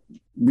 now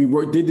we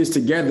did this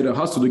together to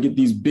hustle to get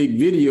these big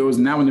videos.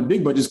 Now when the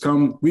big budgets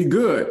come, we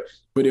good.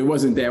 But it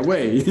wasn't that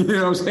way. You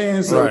know what I'm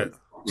saying? So, right.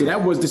 So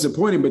that was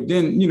disappointing. But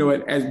then,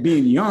 as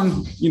being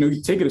young,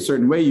 you take it a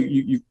certain way.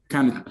 You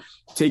kind of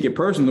take it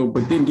personal.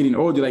 But then getting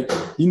older, like,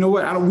 you know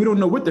what? We don't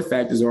know what the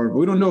factors are.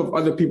 We don't know if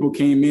other people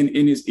came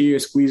in his ear,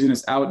 squeezing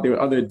us out. There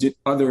were other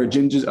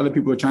agendas. Other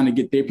people are trying to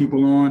get their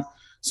people on.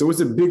 So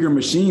it's a bigger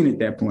machine at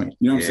that point.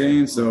 You know what I'm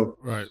saying? So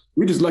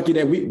we're just lucky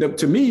that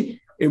to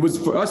me, it was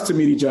for us to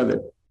meet each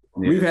other.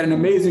 Yeah. We've had an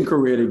amazing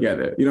career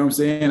together. You know what I'm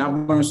saying?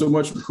 I've learned so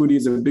much from Coodie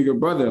as a bigger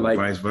brother. Like,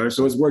 vice versa.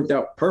 So it's worked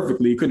out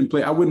perfectly. He couldn't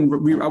play. I wouldn't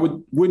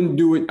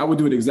do it. I would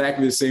do it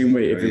exactly the same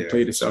way if it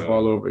played itself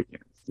all over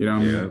again. You know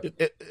what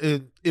I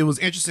mean? It was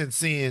interesting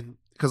seeing,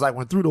 because like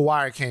when Through the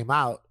Wire came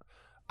out,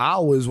 I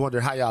always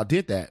wondered how y'all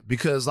did that,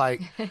 because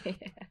like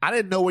I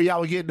didn't know where y'all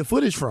were getting the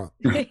footage from.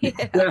 Like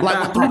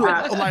when Through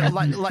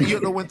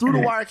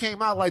the Wire came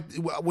out, like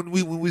when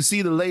we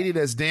see the lady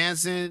that's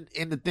dancing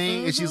in the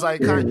thing and she's like,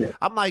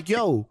 I'm like,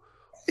 yo,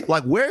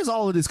 like where's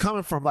all of this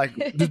coming from? Like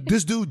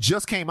this dude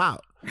just came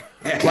out.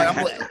 Like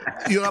I'm like,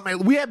 you know what I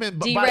mean? We had been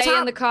D-Ray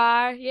in the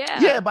car,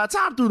 yeah. By the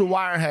time Through the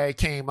Wire had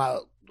came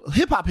out,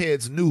 hip hop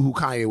heads knew who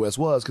Kanye West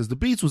was because the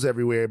beats was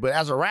everywhere. But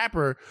as a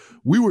rapper,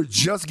 we were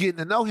just getting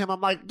to know him. I'm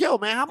like, yo,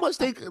 man, how much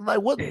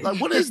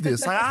what is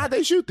this? Like, how'd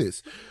they shoot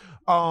this?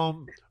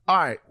 All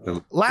right.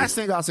 Last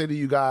thing I'll say to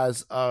you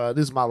guys,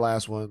 this is my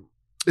last one,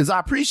 is I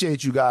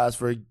appreciate you guys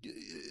for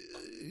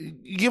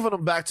giving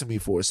them back to me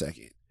for a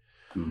second.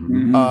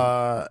 Mm-hmm.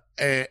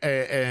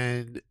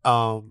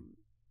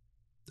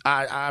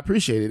 I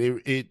appreciate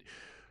it. It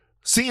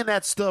seeing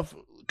that stuff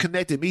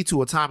connected me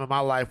to a time in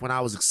my life when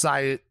I was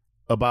excited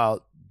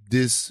about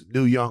this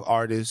new young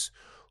artist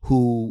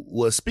who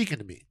was speaking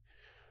to me.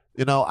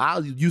 I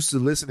used to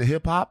listen to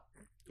hip hop.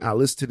 I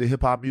listen to the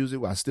hip hop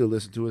music. Well, I still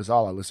listen to it. It's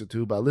all I listen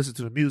to. But I listen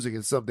to the music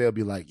and someday they'll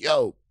be like,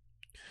 yo,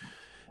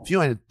 if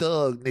you ain't a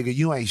thug, nigga,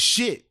 you ain't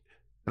shit.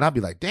 And I'll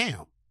be like,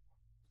 damn,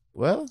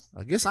 well,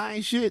 I guess I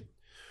ain't shit.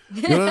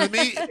 You know what I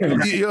mean?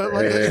 You know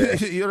what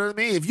I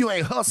mean? If you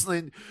ain't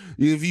hustling,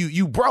 if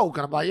you broke.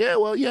 And I'm like,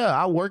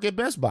 I work at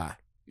Best Buy.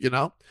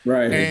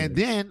 Right. And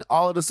then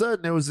all of a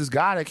sudden there was this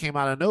guy that came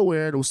out of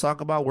nowhere that was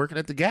talking about working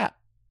at the Gap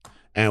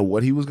and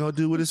what he was going to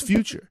do with his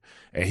future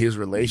and his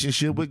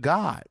relationship with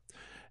God.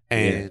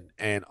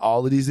 and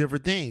all of these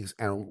different things.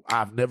 And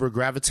I've never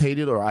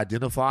gravitated or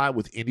identified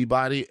with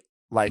anybody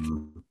like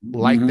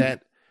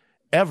that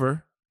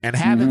ever, and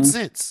haven't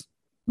since.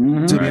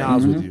 To be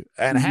honest with you,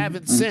 and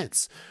haven't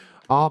since.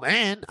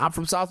 And I'm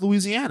from South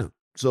Louisiana,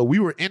 so we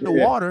were in the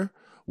water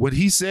when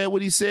he said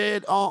what he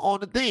said on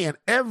the thing, and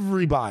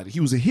everybody, he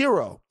was a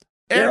hero.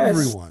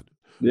 Everyone.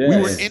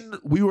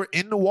 We were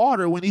in the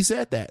water when he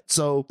said that.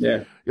 So,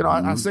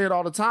 I say it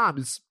all the time.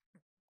 It's,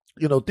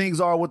 things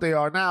are what they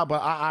are now,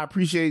 but I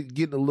appreciate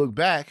getting to look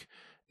back,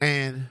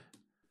 and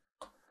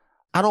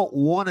I don't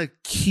want to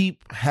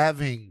keep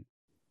having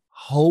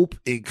hope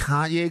in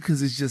Kanye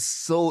because it's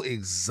just so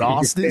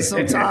exhausting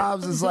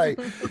sometimes. It's like,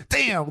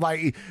 damn,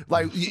 like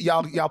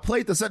y'all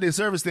played the Sunday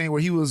service thing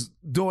where he was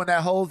doing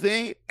that whole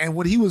thing, and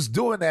when he was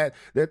doing that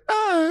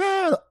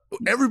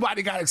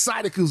everybody got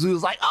excited because it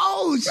was like,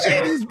 oh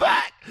shit, he's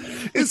back,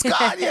 it's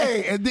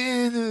Kanye. And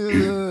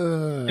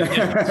then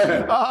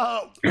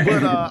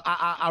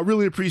I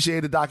really appreciate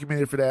the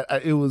documentary for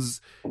that. It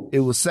was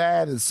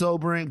sad and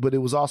sobering, but it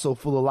was also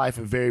full of life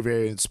and very,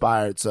 very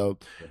inspired. So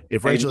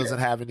if Rachel doesn't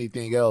have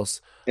anything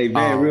else, hey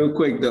man, real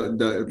quick,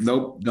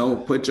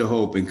 don't put your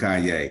hope in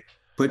Kanye.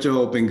 Put your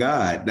hope in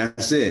God.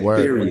 That's it.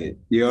 Word. Period.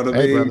 You know what I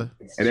mean? Brother.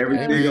 And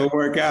everything gonna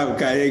work out.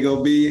 Kanye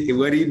gonna be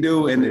what he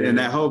do, and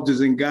that hope is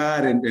in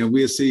God, and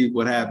we'll see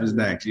what happens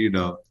next.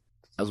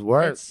 That's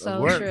word. It's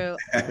so true.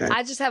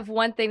 I just have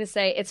one thing to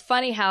say. It's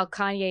funny how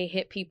Kanye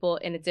hit people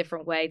in a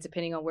different way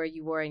depending on where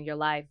you were in your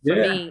life. For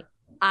me,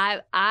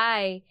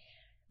 I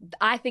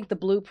think The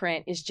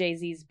Blueprint is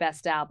Jay-Z's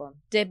best album.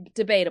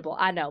 Debatable,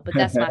 I know, but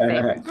that's my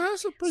favorite.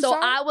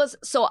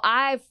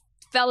 I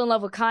fell in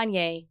love with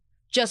Kanye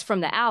just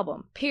from the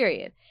album,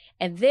 period.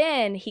 And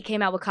then he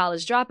came out with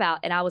College Dropout,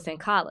 and I was in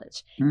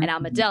college, and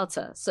I'm a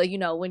Delta. So,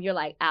 when you're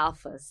like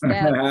Alpha,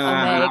 Step,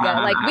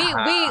 Omega,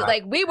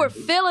 we were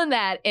feeling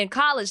that in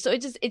college. So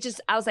it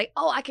just, I was like,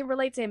 oh, I can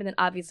relate to him. And then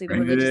obviously the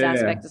religious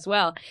aspect as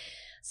well.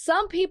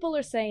 Some people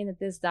are saying that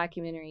this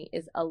documentary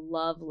is a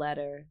love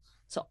letter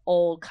to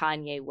old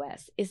Kanye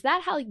West. Is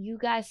that how you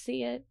guys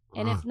see it?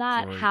 And if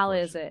not, how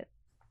is it?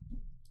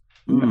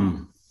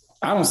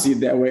 I don't see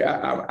it that way.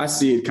 I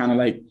see it kind of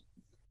like,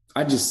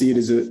 I just see it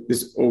as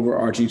this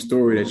overarching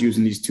story that's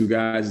using these two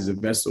guys as a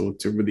vessel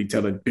to really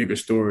tell a bigger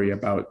story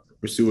about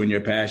pursuing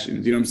your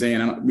passions. You know what I'm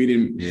saying?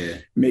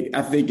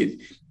 I think it,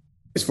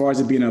 as far as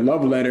it being a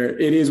love letter,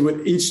 it is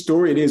what each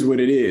story, it is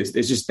what it is.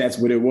 It's just, that's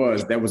what it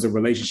was. That was a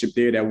relationship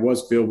there that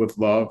was filled with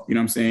love. You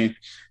know what I'm saying?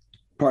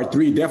 Part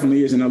 3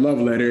 definitely isn't a love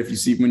letter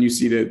when you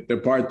see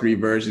the part 3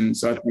 version.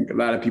 So I think a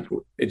lot of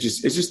people, it's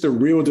just a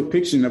real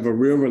depiction of a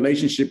real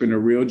relationship and a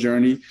real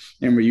journey.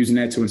 And we're using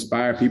that to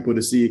inspire people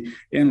to see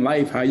in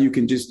life how you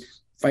can just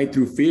fight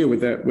through fear with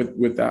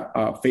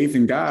faith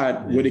in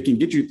God, what it can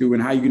get you through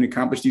and how you can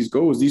accomplish these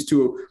goals. These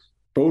two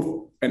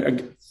both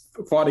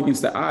fought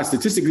against the odds.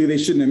 Statistically, they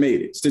shouldn't have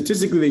made it.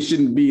 Statistically, they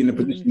shouldn't be in the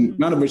position.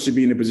 None of us should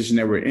be in the position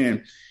that we're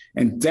in,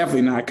 and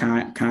definitely not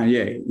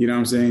Kanye. You know what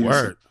I'm saying?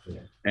 Word.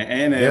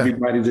 And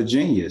everybody's a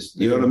genius.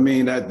 You know what I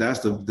mean? That's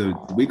the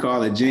we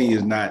call it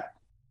genius, not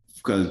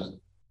because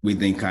we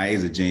think Kanye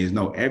is a genius.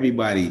 No,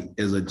 everybody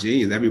is a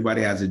genius.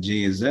 Everybody has a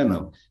genius in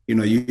them.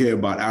 You hear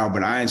about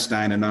Albert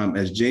Einstein and them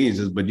as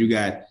geniuses, but you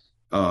got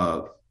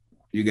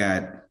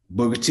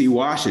Booker T.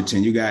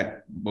 Washington, you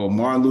got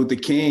Martin Luther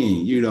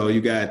King,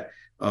 you got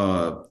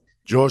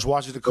George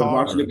Washington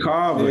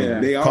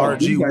Carver. They all Carter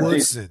G.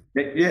 Woodson.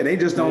 They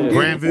just don't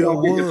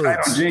Granville get the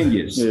title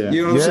genius. Yeah.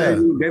 You know what I'm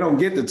saying? They don't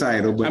get the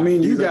title. But I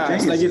mean, you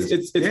guys, like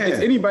it's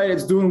anybody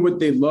that's doing what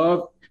they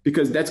love,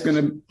 because that's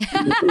gonna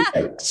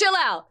chill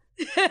out.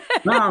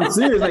 No, I'm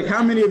serious. Like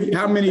how many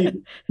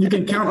you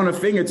can count on a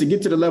finger to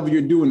get to the level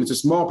you're doing. It's a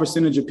small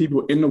percentage of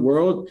people in the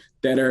world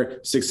that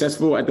are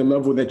successful at the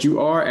level that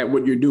you are at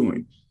what you're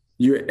doing.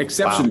 You're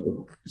exceptional.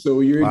 Wow.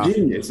 So you're a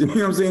genius. You know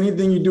what I'm saying?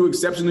 Anything you do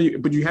exceptionally,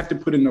 but you have to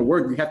put in the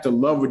work. You have to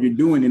love what you're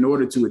doing in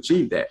order to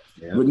achieve that.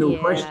 Yeah. With no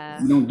question.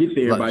 You don't get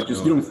there by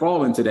just, you don't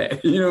fall into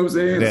that. You know what I'm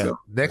saying? Yeah. So,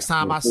 next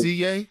time I see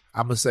Ye,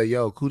 I'm going to say,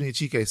 yo, Kudi and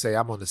Chike say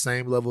I'm on the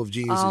same level of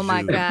genius as you. Oh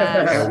my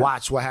God. And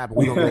watch what happens.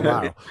 We're going to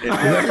go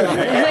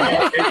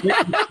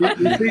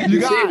viral. You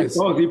guys.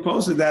 He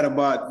posted that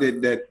about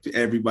that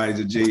everybody's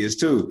a genius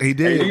too. He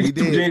did. He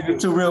did.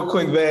 Genius too, real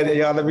quick, man.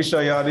 Y'all, let me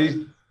show y'all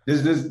these.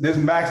 This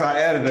Max, our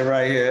editor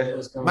right here.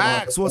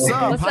 Max, what's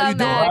up? What's How up, you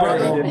doing,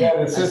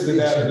 Max?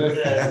 brother?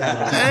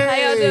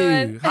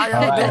 Hey, how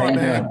y'all doing,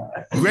 man?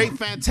 Great,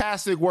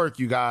 fantastic work,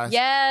 you guys.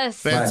 Yes.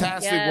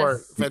 Fantastic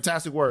work.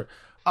 Fantastic work.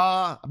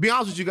 Be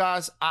honest with you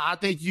guys, I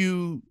think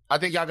y'all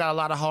got a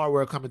lot of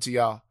hardware coming to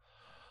y'all.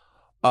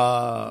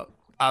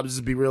 I'll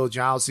just be real with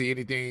you. I don't see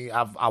anything.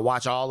 I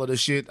watch all of the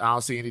shit. I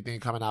don't see anything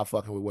coming out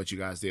fucking with what you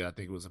guys did. I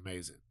think it was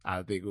amazing.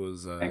 I think it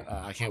was.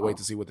 I can't wait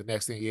to see what the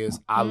next thing is.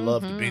 I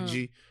loved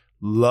Benji.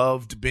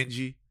 Loved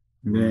Benji.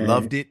 Yeah.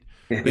 Loved it.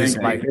 It's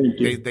like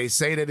they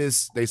say that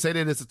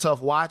it's a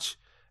tough watch,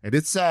 and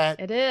it's sad.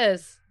 It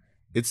is.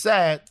 It's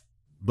sad,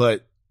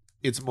 but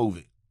it's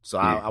moving. So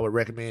I would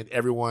recommend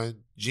everyone,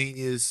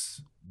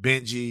 Genius,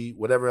 Benji,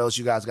 whatever else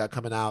you guys got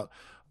coming out.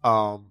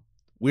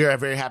 We are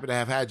very happy to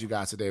have had you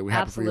guys today. We're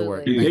happy for your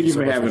work. Absolutely. Thank you so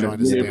for much having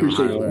joining us.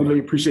 today Yeah, on really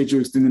appreciate you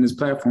extending this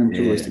platform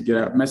to us Yeah. to get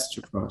our message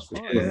across. For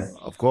sure. Yeah.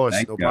 Of course,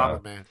 Thank no y'all.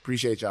 problem, man.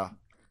 Appreciate y'all.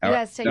 You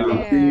guys take Y'all,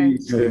 care.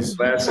 Peace.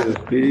 Blessings.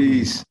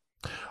 Peace.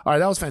 All right,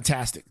 that was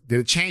fantastic. Did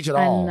it change at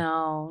I all?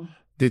 know.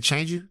 Did it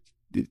change you?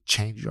 Did it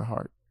change your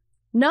heart?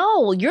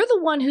 No, you're the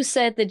one who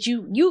said that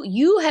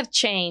you have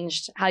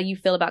changed how you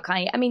feel about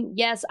Kanye. I mean,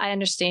 yes, I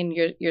understand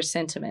your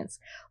sentiments,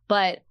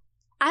 but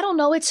I don't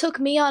know. It took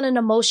me on an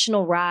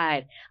emotional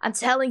ride. I'm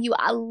telling you,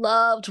 I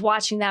loved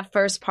watching that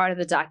first part of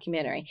the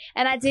documentary,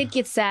 and I did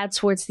get sad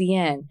towards the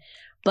end.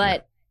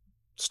 But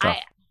Stuff.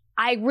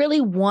 I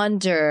really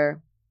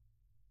wonder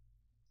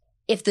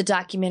if the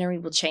documentary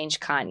will change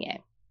Kanye.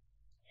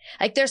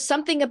 Like, there's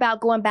something about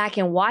going back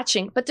and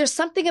watching, but there's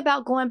something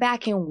about going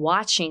back and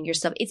watching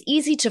yourself. It's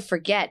easy to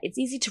forget. It's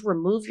easy to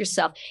remove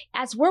yourself.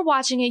 As we're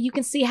watching it, you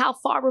can see how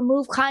far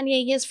removed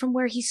Kanye is from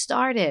where he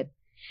started.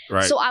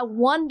 Right. So I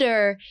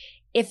wonder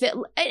if it,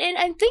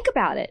 and think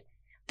about it.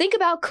 Think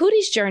about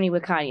Cootie's journey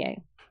with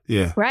Kanye,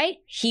 Yeah. right?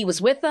 He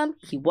was with him,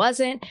 he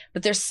wasn't,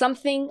 but there's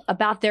something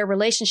about their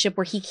relationship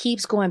where he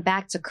keeps going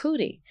back to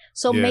Cootie.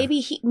 So Yeah.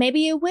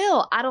 maybe it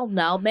will. I don't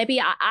know. Maybe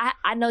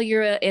I know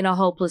you're in a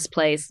hopeless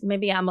place.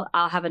 Maybe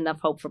I'll have enough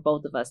hope for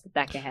both of us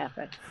that can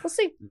happen. We'll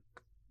see.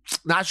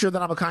 Not sure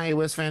that I'm a Kanye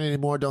West fan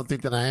anymore. Don't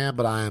think that I am,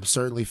 but I am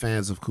certainly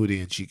fans of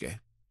Cootie and Chike.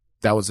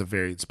 That was a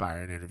very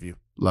inspiring interview.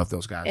 Love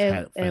those guys.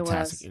 Had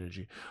fantastic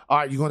energy. All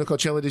right, you going to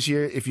Coachella this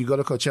year? If you go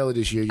to Coachella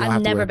this year, you don't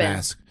have to wear a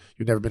mask.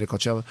 You've never been to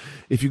Coachella?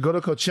 If you go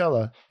to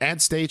Coachella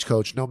and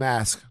Stagecoach, no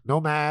mask.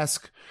 No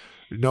mask,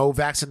 no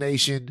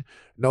vaccination,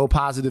 no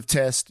positive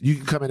test. You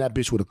can come in that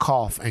bitch with a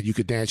cough and you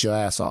could dance your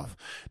ass off.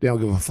 They don't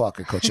give a fuck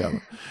at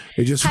Coachella.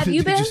 They just, Have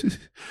you been?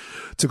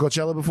 To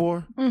Coachella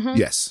before? Mm-hmm.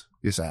 Yes.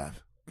 Yes, I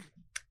have.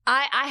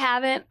 I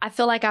haven't. I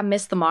feel like I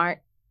missed the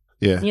mark.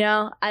 Yeah. You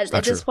know, at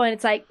this point,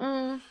 it's like,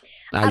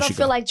 I don't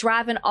feel like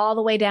driving all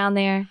the way down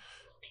there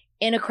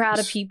in a crowd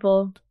of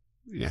people.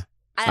 Yeah.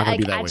 It's not going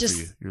to be that way for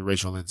you. You're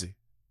Rachel Lindsay.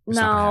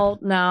 No.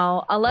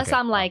 Unless Okay.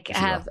 I'm like,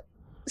 have.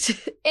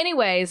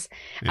 Anyways,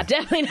 Yeah. I'm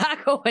definitely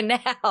not going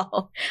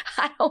now.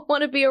 I don't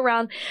want to be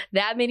around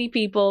that many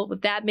people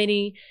with that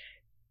many,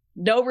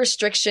 no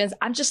restrictions.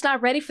 I'm just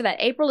not ready for that.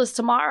 April is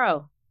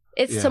tomorrow.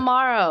 It's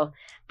tomorrow.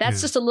 That's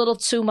just a little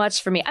too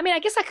much for me. I mean, I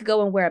guess I could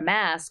go and wear a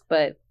mask,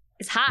 but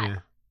it's hot. Yeah.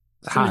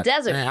 It's in the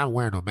desert. Man, I'm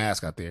wearing no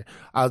mask out there.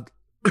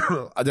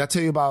 Did I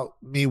tell you about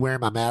me wearing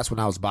my mask when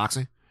I was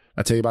boxing? Did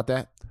I tell you about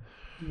that?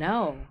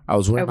 No. I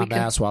was wearing my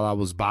mask while I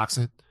was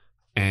boxing,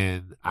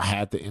 and I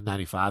had the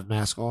N95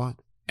 mask on,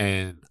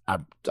 and I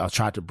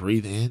tried to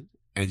breathe in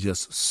and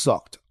just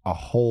sucked a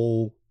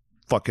whole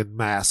fucking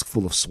mask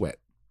full of sweat.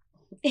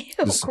 Ew,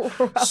 Just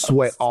gross.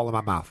 sweat all in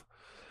my mouth.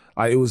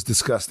 It was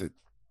disgusting.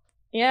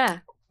 Yeah.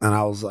 And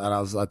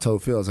I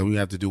told Phil, I was like, we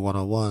have to do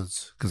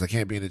one-on-ones because I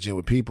can't be in the gym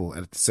with people.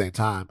 And at the same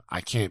time,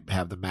 I can't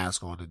have the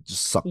mask on and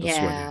just suck the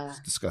sweat in. It's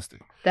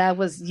disgusting. That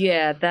was,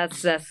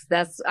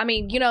 that's, I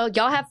mean, you know,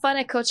 y'all have fun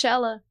at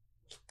Coachella.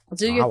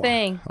 Do your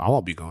thing. I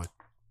won't be going.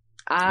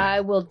 I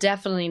will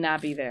definitely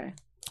not be there.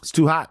 It's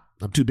too hot.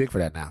 I'm too big for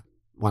that now.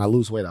 When I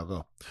lose weight,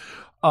 I'll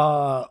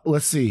go.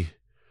 Let's see.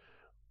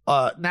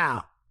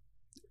 Now,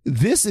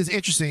 this is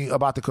interesting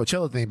about the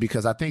Coachella thing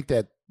because I think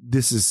that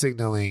this is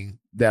signaling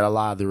that a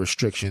lot of the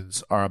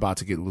restrictions are about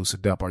to get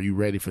loosened up. Are you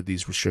ready for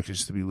these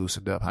restrictions to be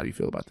loosened up? How do you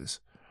feel about this?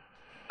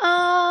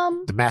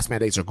 The mask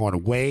mandates are going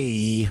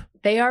away.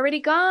 They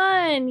already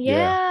gone.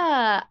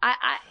 Yeah.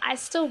 I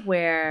still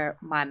wear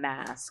my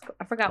mask.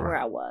 I forgot where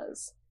I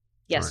was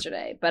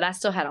yesterday, but I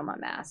still had on my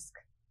mask.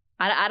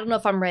 I don't know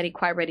if I'm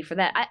quite ready for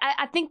that.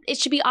 I think it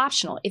should be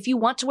optional. If you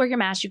want to wear your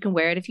mask, you can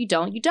wear it. If you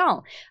don't, you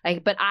don't.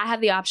 But I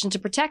have the option to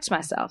protect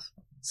myself.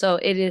 So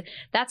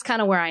that's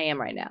kind of where I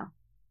am right now.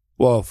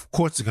 Well, of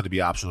course it's going to be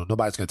optional.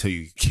 Nobody's going to tell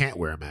you can't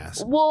wear a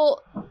mask.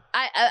 Well,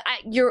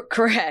 you're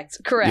correct.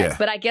 Yeah.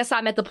 But I guess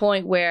I'm at the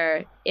point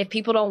where if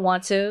people don't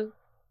want to,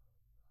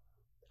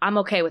 I'm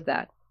okay with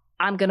that.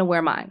 I'm going to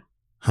wear mine.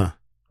 Huh.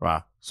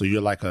 Wow. So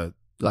you're like a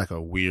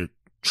weird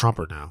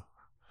Trumper now.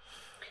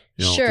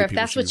 Sure, if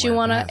that's what you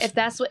want to, if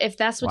that's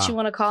what you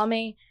want to call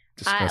me,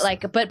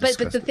 Disgusting. but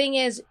the thing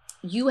is,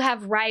 you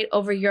have right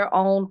over your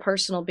own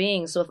personal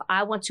being. So if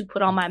I want to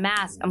put on my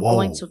mask, I'm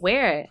going to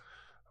wear it.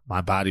 My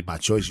body, my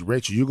choice.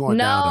 Rachel, you're going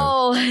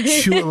down. No,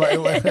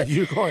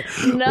 You're going.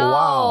 No,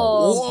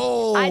 wow.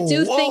 Whoa, I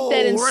do think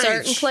that in Rach.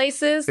 certain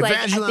places, like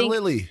Evangeline I think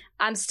Lilly.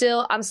 I'm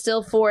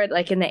still for it,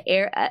 like in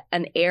the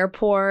an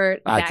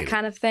airport, that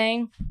kind of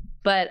thing.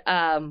 But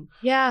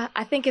yeah,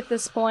 I think at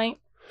this point.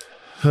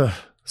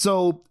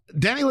 So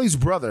Danny Lee's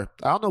brother,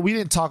 I don't know. We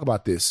didn't talk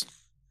about this.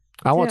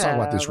 I want to talk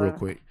about this real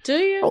quick. Do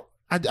you? Oh,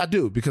 I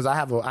do because I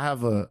have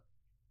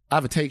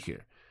a take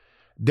here.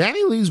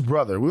 Danny Lee's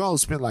brother, we only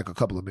spent like a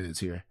couple of minutes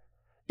here,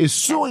 is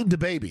suing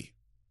DaBaby.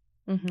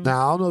 Mm-hmm.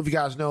 Now, I don't know if you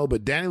guys know,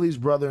 but Danny Lee's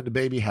brother and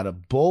DaBaby had a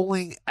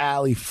bowling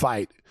alley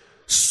fight.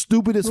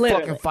 Stupidest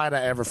fucking fight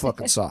I ever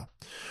fucking saw.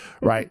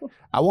 Right?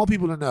 I want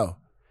people to know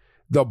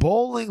the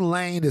bowling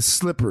lane is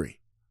slippery.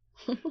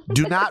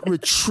 Do not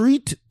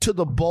retreat to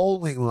the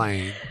bowling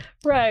lane.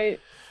 Right.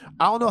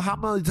 I don't know how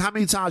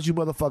many times you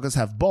motherfuckers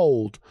have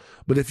bowled,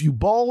 but if you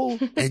bowl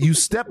and you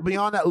step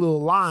beyond that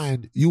little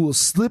line, you will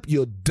slip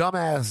your dumb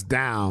ass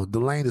down. The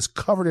lane is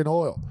covered in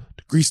oil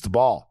to grease the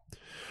ball.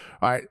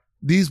 All right.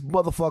 These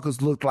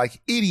motherfuckers looked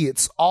like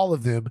idiots, all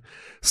of them,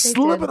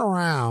 slipping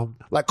around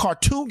like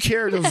cartoon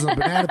characters in a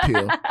banana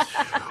peel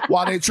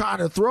while they're trying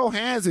to throw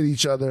hands at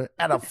each other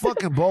at a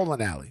fucking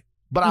bowling alley.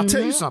 But I'll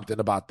tell you something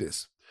about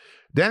this.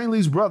 Danny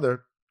Lee's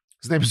brother,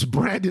 his name is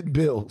Brandon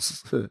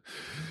Bills.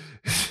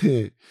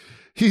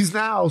 He's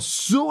now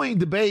suing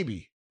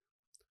DaBaby.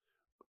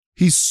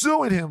 He's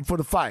suing him for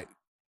the fight.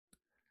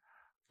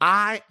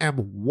 I am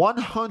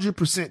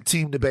 100%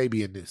 team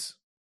DaBaby in this.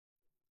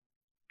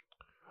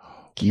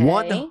 Okay.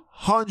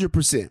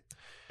 100%.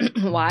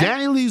 Why?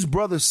 Danny Lee's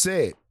brother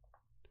said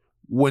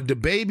when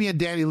DaBaby and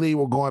Danny Lee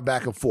were going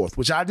back and forth,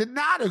 which I did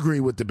not agree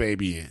with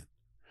DaBaby in.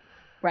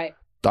 Right.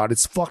 Thought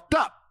it's fucked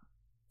up.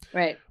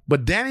 Right.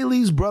 But Danny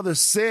Lee's brother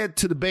said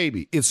to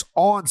DaBaby, it's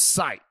on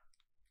site.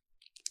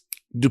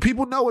 Do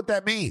people know what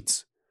that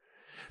means?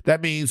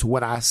 That means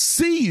when I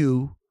see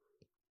you,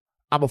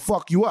 I'm going to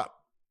fuck you up.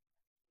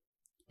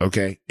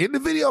 Okay? In the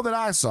video that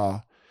I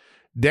saw,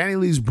 Danny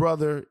Lee's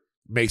brother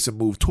makes a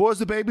move towards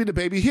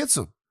DaBaby hits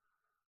him.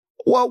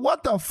 Well,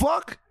 what the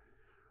fuck?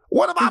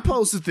 What am I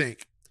supposed to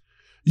think?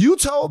 You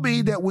told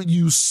me that when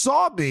you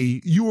saw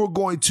me, you were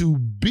going to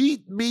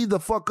beat me the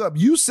fuck up.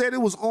 You said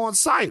it was on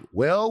site.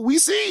 Well, we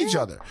see each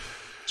other.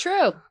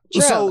 True.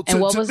 So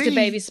and what was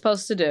DaBaby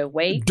supposed to do?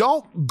 Wait.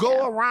 Don't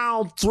go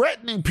around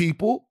threatening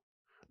people.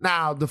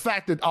 Now, the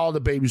fact that all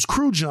DaBaby's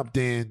crew jumped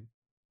in,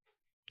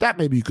 that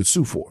maybe you could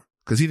sue for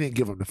because he didn't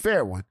give him the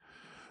fair one.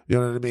 You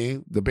know what I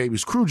mean?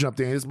 DaBaby's crew jumped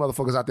in. This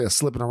motherfucker's out there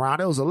slipping around.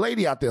 There was a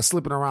lady out there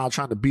slipping around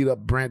trying to beat up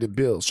Brandon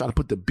Bills, trying to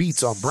put the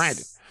beats on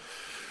Brandon.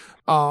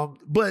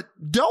 But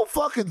don't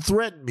fucking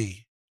threaten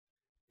me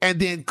and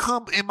then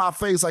come in my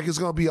face like it's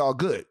going to be all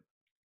good.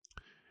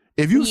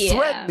 If you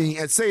threaten me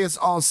and say it's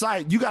on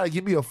site, you got to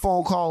give me a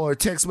phone call or a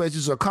text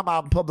message or come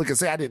out in public and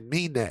say I didn't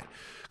mean that.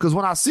 Because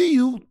when I see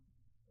you,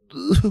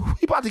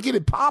 we about to get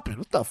it popping.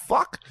 What the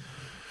fuck?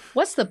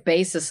 What's the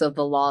basis of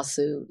the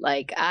lawsuit?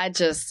 Like,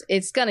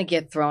 it's going to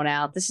get thrown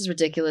out. This is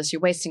ridiculous.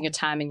 You're wasting your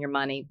time and your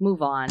money.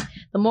 Move on.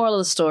 The moral of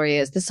the story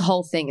is this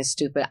whole thing is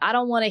stupid. I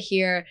don't want to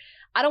hear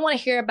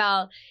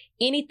about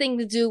anything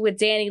to do with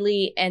Danny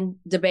Lee and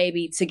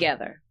DaBaby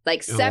together.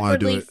 Like,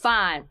 separately,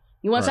 fine.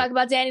 You want to talk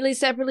about Danny Lee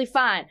separately?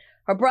 Fine.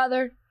 Her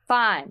brother?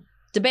 Fine.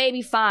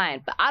 DaBaby?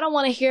 Fine. But I don't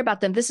want to hear about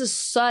them. This is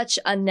such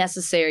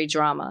unnecessary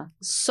drama.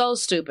 So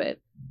stupid.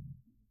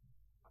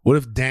 What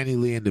if Danny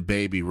Lee and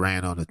DaBaby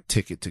ran on a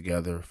ticket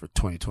together for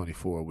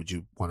 2024? Would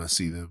you want to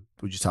see them?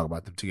 Would you talk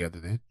about them together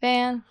then?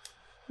 Man,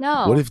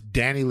 no. What if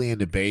Danny Lee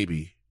and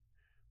DaBaby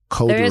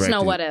co-directed? There is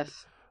no what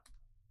if.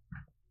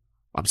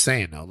 I'm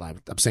saying though, like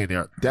I'm saying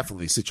there are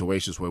definitely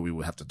situations where we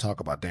would have to talk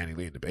about Danny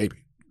Lee and DaBaby.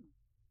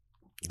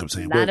 I'm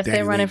saying not if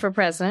they're running for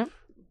president.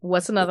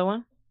 What's another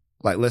one?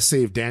 Like, let's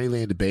say if Danny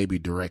Lee and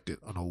DaBaby directed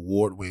an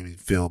award-winning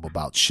film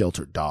about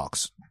sheltered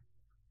dogs.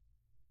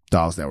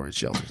 Dogs that were in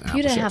shelters.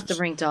 You didn't have to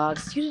bring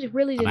dogs. You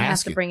really didn't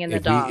have to bring in the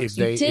dogs.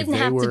 You didn't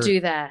have to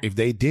do that. If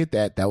they did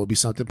that, that would be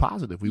something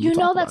positive. You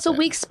know that's a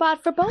weak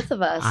spot for both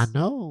of us. I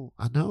know.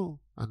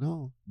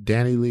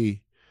 Danny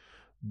Lee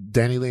and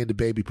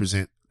DaBaby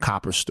present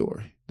Copper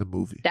Story, the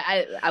movie.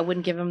 I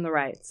wouldn't give him the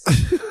rights.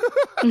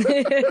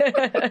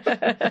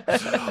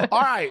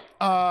 All right.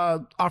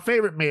 Our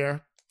favorite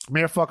mayor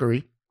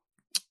fuckery,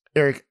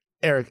 Eric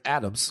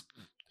Adams,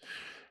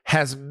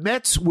 has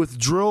met with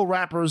drill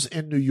rappers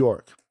in New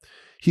York.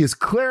 He has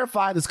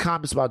clarified his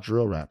comments about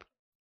drill rap.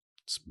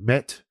 He's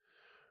met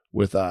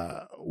with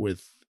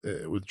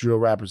drill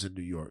rappers in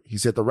New York. He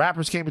said the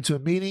rappers came into a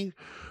meeting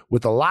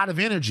with a lot of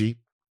energy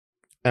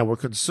and were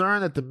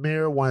concerned that the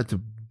mayor wanted to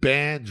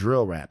ban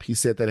drill rap. He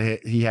said that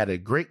he had a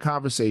great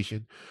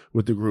conversation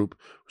with the group,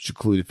 which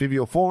included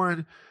Fivio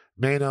Foreign,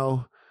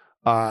 Mano,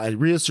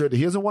 and reasserted that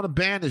he doesn't want to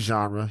ban the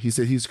genre. He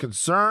said he's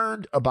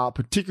concerned about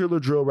particular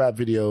drill rap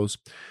videos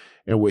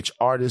in which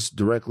artists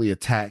directly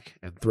attack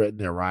and threaten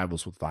their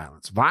rivals with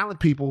violence. Violent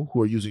people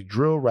who are using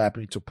drill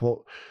rapping to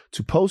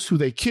post who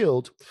they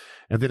killed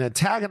and then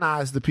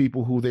antagonize the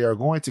people who they are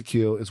going to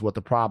kill is what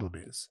the problem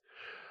is.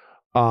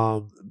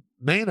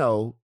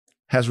 Mano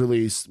has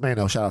released,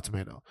 shout out to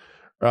Mano,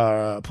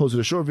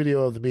 posted a short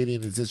video of the meeting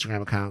in his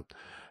Instagram account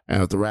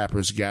and of the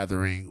rappers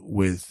gathering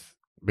with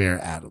Mayor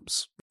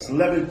Adams. It's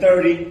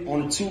 11:30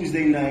 on a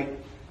Tuesday night.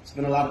 There's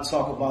been a lot of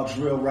talk about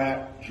drill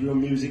rap, drill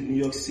music, New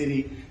York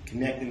City,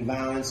 connecting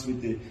violence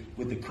with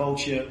the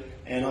culture.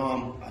 And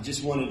I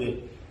just wanted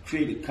to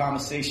create a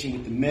conversation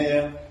with the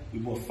mayor. We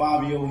brought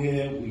Fabio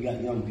here. We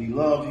got Young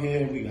D-Love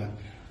here. We got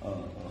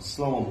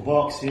Sloan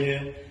Bucks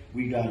here.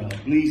 We got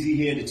Bleezy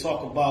here to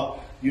talk about,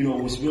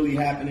 what's really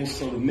happening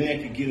so the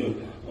mayor could get a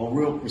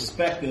real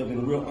perspective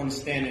and a real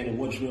understanding of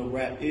what drill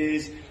rap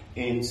is.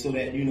 And so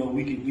that,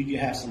 we could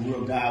have some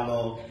real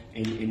dialogue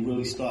and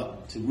really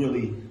start to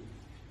really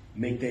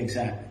make things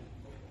happen.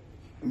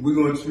 We're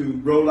going to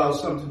roll out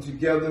something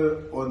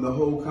together on the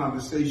whole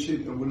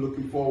conversation, and we're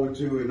looking forward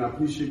to it. And I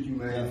appreciate you,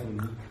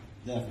 man.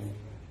 Definitely.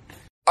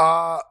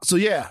 So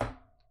yeah,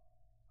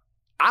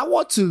 I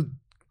want to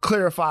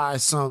clarify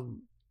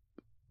some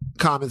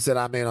comments that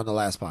I made on the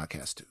last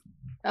podcast too.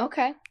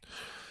 Okay.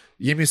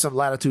 Give me some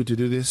latitude to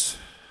do this.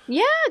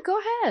 Yeah, go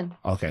ahead.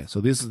 Okay,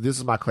 so this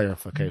is my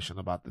clarification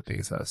about the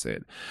things that I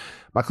said.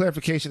 My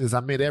clarification is I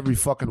meant every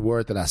fucking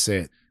word that I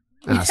said,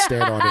 and I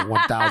stand on it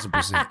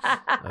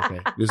 1,000%. Okay,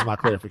 this is my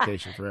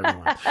clarification for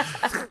everyone.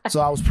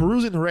 So I was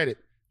perusing the Reddit,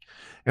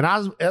 and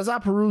as I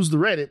perused the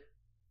Reddit,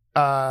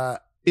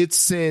 it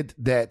said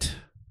that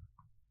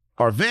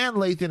are Van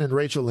Lathan and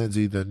Rachel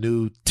Lindsay the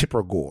new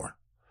Tipper Gore?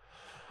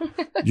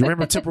 You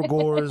remember Tipper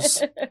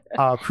Gore's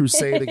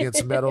crusade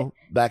against metal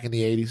back in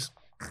the 80s?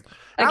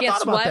 I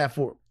thought about that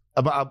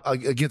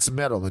against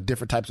metal and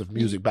different types of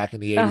music back in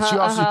the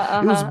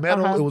 80s. It was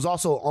metal. It was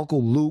also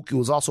Uncle Luke. It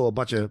was also a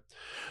bunch of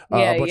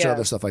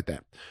other stuff like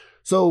that.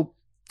 So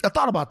I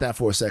thought about that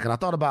for a second. I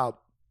thought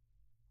about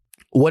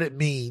what it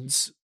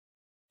means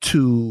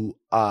to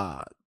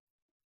kind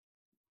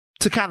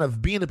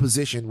of be in a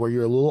position where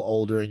you're a little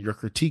older and you're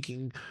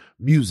critiquing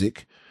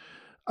music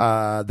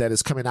that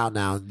is coming out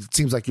now. It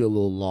seems like you're a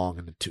little long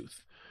in the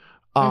tooth.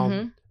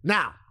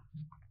 Now,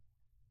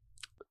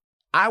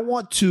 I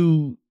want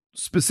to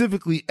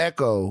specifically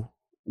echo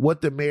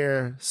what the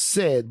mayor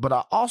said, but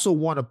I also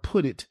want to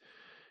put it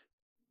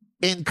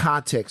in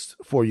context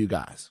for you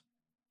guys.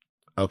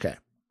 Okay.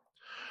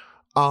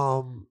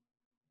 So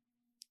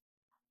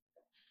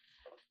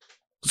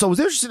it was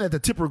interesting that the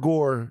Tipper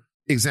Gore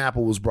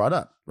example was brought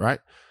up,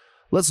 right?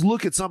 Let's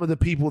look at some of the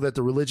people that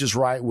the religious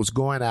right was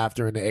going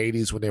after in the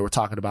 80s when they were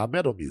talking about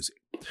metal music.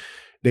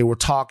 They were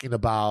talking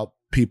about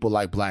people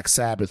like Black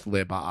Sabbath,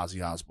 led by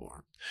Ozzy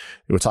Osbourne.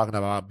 They were talking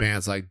about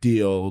bands like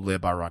Dio,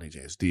 led by Ronnie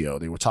James Dio.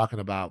 They were talking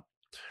about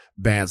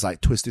bands like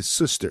Twisted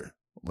Sister,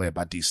 led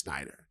by Dee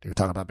Snider. They were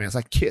talking about bands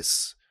like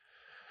Kiss,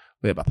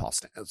 led by Paul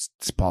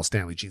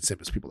Stanley, Gene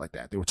Simmons, people like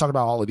that. They were talking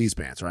about all of these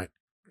bands, right?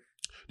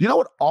 Do you know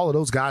what all of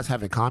those guys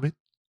have in common?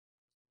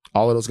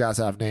 All of those guys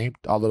I've named,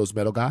 all of those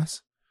metal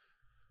guys?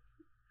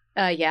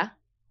 Yeah.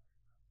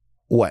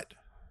 What?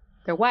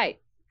 They're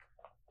white.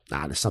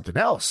 Nah, there's something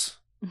else.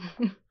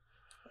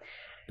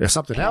 There's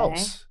something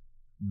else.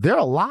 They're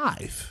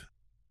alive.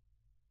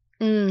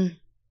 All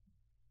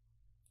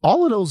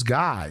of those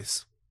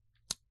guys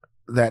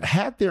that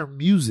had their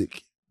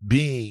music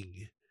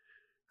being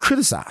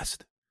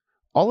criticized,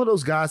 all of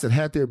those guys that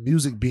had their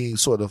music being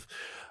sort of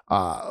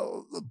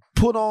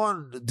put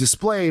on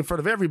display in front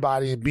of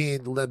everybody and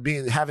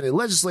having it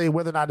legislated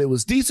whether or not it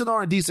was decent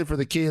or indecent for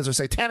the kids or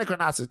satanic or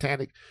not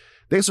satanic,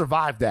 they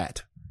survived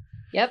that.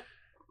 Yep.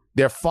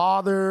 Their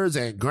fathers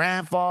and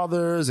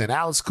grandfathers and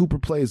Alice Cooper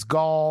plays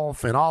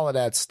golf and all of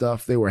that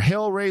stuff. They were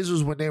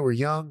hellraisers when they were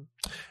young.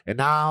 And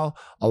now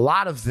a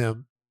lot of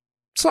them,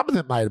 some of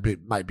them might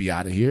be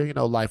out of here. You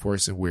know, life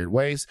works in weird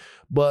ways.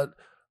 But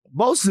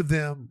most of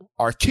them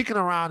are kicking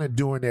around and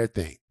doing their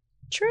thing.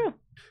 True.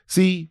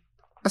 See,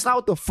 that's not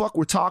what the fuck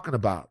we're talking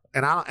about.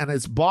 And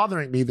it's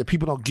bothering me that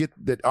people aren't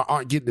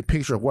getting the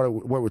picture of what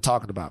we're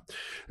talking about.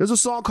 There's a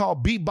song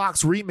called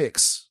Beatbox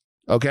Remix.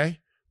 Okay?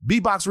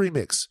 Beatbox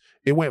Remix.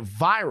 It went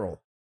viral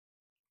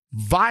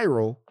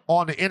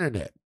on the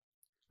internet.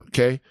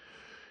 Okay?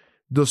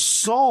 In the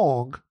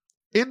song,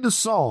 it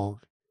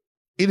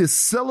is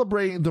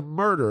celebrating the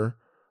murder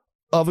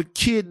of a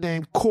kid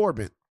named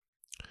Corbin.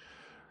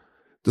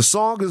 The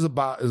song is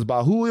about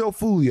Julio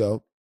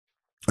Fulio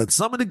and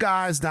some of the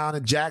guys down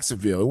in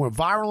Jacksonville. It went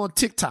viral on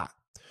TikTok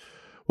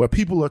where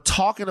people are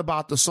talking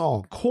about the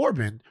song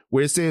Corbin,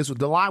 where it says,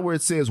 the line where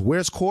it says,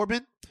 "Where's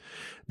Corbin?"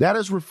 That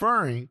is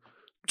referring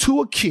to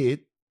a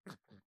kid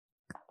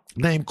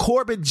named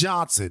Corbin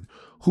Johnson,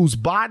 whose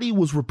body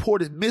was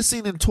reported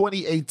missing in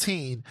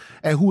 2018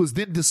 and who was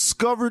then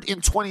discovered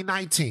in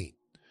 2019.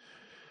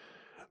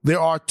 There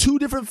are two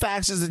different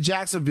factions in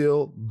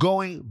Jacksonville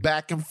going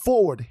back and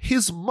forward.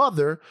 His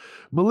mother,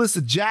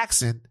 Melissa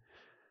Jackson,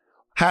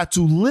 had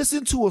to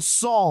listen to a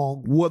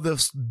song where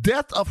the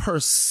death of her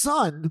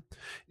son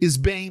is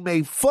being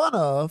made fun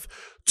of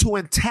to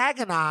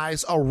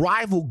antagonize a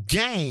rival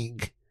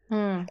gang.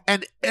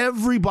 And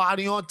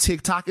everybody on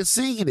TikTok is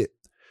singing it.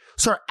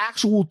 It's her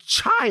actual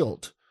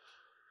child.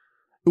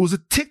 It was a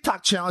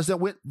TikTok challenge that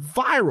went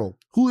viral.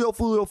 Julio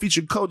Fulio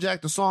featured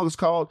Kojak. The song is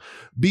called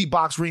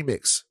Beatbox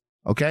Remix.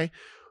 Okay?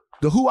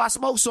 The Who I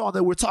Smoke song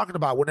that we're talking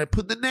about, when they're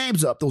putting the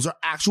names up, those are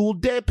actual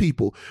dead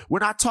people. We're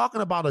not talking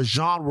about a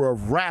genre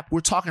of rap. We're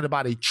talking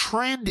about a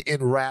trend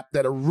in rap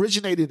that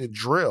originated in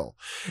drill.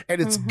 And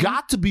it's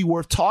got to be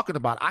worth talking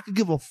about. I could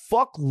give a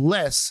fuck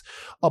less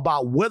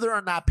about whether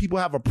or not people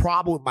have a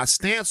problem with my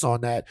stance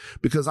on that,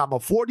 because I'm a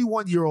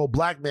 41-year-old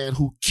black man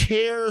who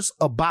cares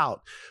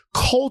about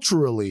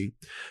culturally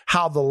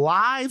how the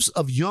lives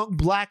of young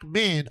black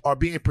men are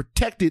being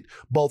protected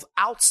both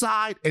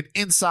outside and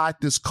inside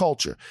this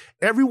culture.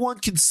 Everyone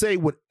can say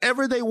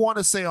whatever they want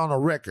to say on a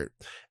record.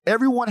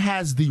 Everyone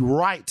has the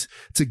right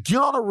to get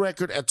on a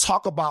record and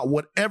talk about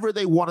whatever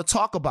they want to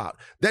talk about.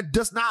 That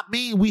does not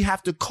mean we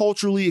have to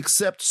culturally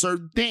accept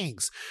certain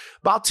things.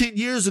 About 10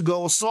 years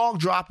ago, a song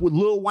dropped with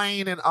Lil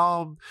Wayne and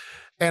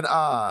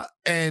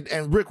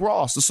and Rick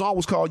Ross. The song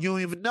was called You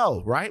Don't Even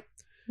Know, right?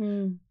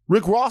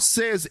 Rick Ross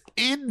says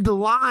in the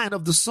line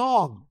of the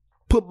song,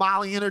 put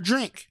Molly in her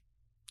drink.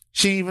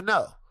 She didn't even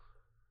know.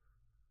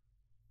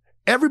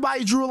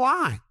 Everybody drew a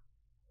line.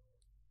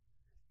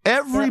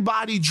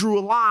 Everybody drew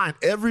a line.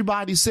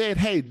 Everybody said,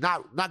 hey,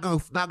 not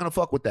gonna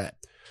fuck with that.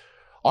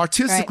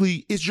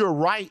 Artistically, it's your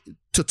right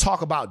to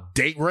talk about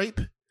date rape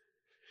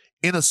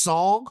in a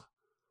song,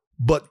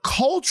 but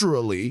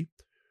culturally,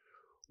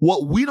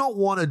 what we don't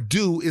want to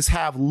do is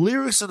have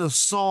lyrics in a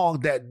song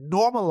that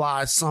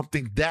normalize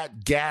something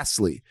that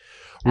ghastly.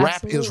 Absolutely.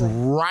 Rap is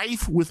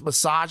rife with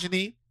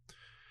misogyny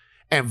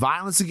and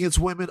violence against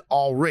women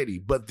already,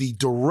 but the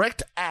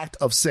direct act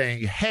of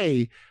saying,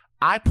 hey,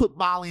 I put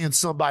Molly in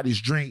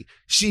somebody's drink,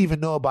 she even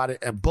know about it,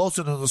 and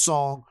boasting on the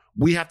song,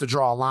 we have to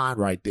draw a line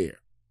right there.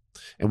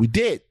 And we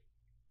did.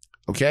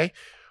 Okay?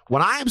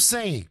 What I am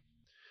saying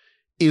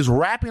is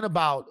rapping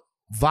about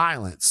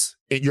violence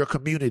in your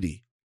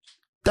community.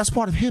 That's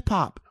part of hip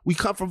hop. We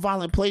come from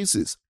violent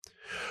places.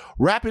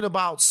 Rapping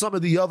about some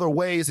of the other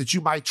ways that you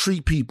might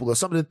treat people or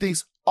some of the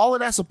things, all of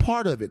that's a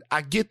part of it.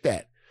 I get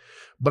that.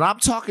 But I'm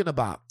talking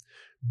about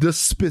the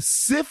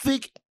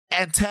specific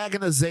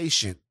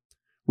antagonization,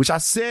 which I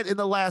said in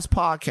the last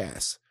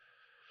podcast,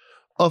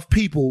 of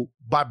people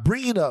by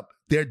bringing up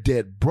their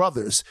dead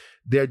brothers,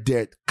 their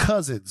dead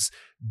cousins,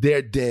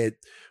 their dead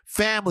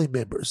family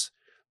members,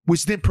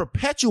 which then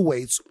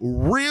perpetuates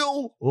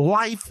real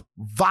life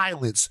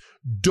violence,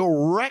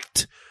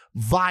 direct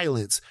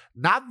violence,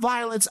 not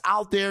violence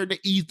out there in the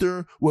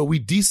ether where we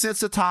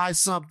desensitize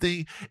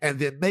something and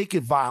then make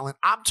it violent.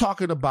 I'm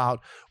talking about,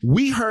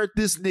 we heard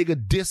this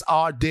nigga diss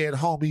our dead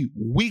homie.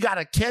 We got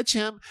to catch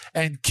him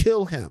and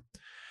kill him.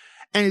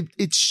 And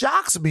it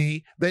shocks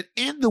me that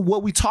in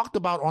what we talked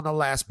about on the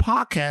last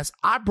podcast,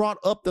 I brought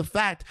up the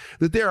fact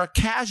that there are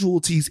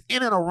casualties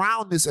in and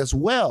around this as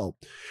well.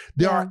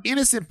 There are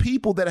innocent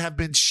people that have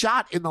been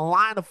shot in the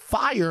line of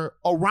fire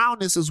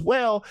around this as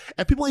well,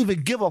 and people don't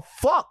even give a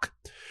fuck.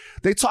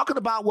 They're talking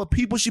about what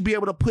people should be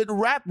able to put in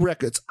rap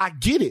records. I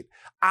get it.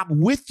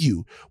 I'm with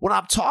you. What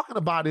I'm talking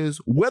about is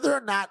whether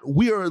or not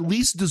we are at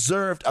least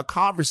deserved a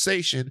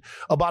conversation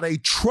about a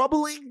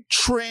troubling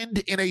trend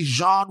in a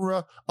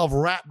genre of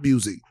rap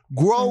music.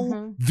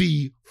 Grow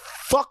the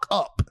fuck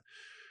up.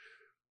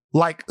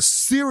 Like,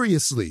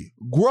 seriously,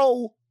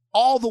 grow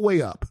all the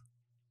way up.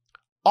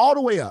 All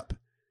the way up.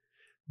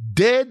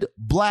 Dead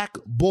black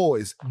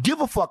boys. Give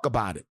a fuck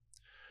about it.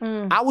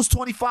 I was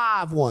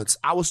 25 once.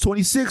 I was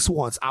 26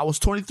 once. I was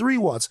 23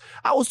 once.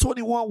 I was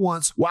 21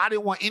 once where I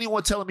didn't want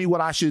anyone telling me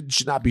what I should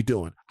not be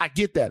doing. I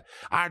get that.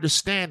 I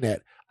understand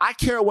that. I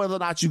care whether or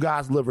not you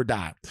guys live or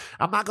die.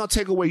 I'm not going to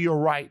take away your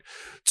right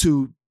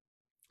to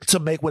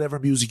make whatever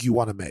music you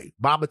want to make.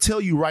 But I'm going to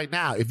tell you right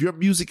now, if your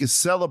music is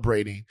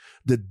celebrating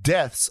the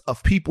deaths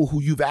of people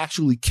who you've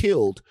actually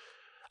killed,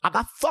 I'm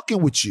not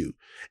fucking with you.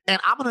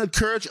 And I'm going to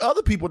encourage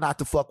other people not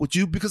to fuck with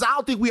you because I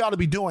don't think we ought to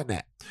be doing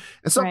that.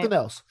 And something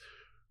else.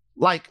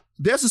 Like,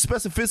 there's a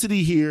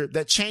specificity here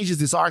that changes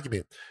this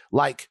argument.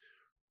 Like,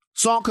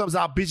 song comes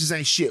out, Bitches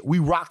Ain't Shit. We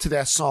rock to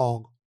that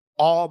song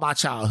all my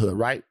childhood,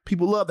 right?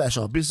 People love that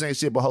song. Bitches Ain't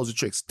Shit but Hoes and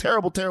Tricks.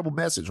 Terrible, terrible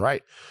message,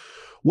 right?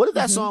 What if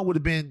that song would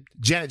have been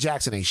Janet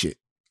Jackson Ain't Shit?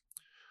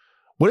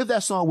 What if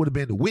that song would have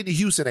been Whitney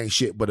Houston Ain't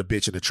Shit but a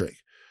bitch and a trick?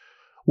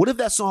 What if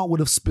that song would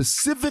have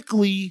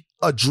specifically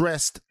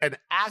addressed an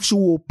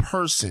actual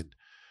person,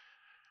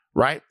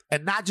 right?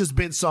 And not just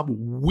been some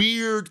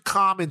weird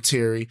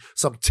commentary,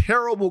 some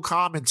terrible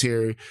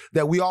commentary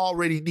that we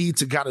already need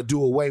to kind of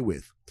do away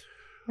with.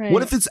 Right.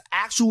 What if it's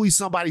actually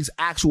somebody's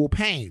actual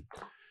pain?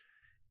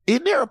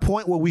 Isn't there a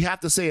point where we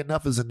have to say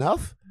enough is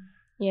enough?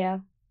 Yeah.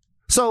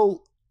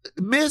 So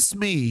miss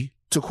me,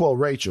 to quote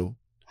Rachel,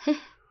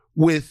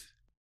 with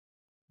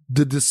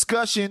the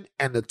discussion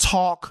and the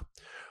talk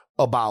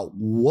about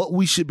what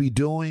we should be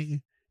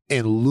doing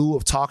in lieu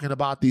of talking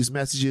about these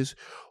messages,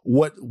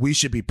 what we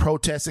should be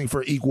protesting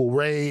for equal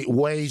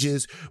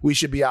wages, we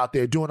should be out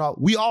there doing all.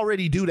 We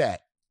already do that.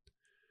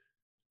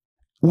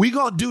 We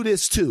gonna do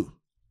this too.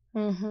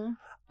 I'm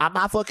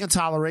not fucking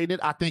tolerating it.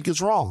 I think it's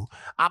wrong.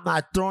 I'm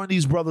not throwing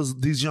these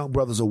young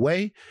brothers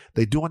away.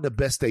 They're doing the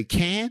best they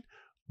can.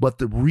 But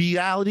the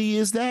reality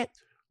is that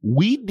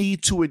we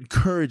need to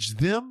encourage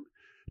them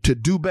to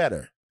do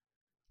better.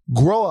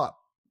 Grow up.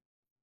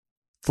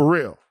 For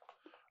real.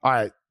 All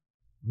right.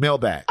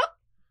 Mailbag.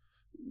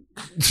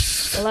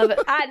 I love it.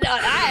 I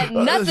had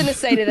nothing to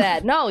say to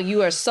that. No,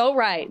 you are so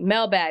right.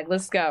 Mailbag.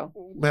 Let's go.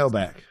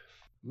 Mailbag.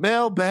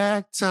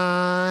 Mailbag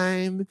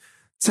time.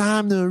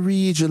 Time to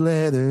read your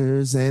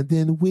letters and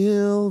then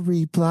we'll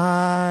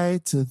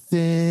reply to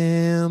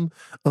them.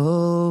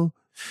 Oh,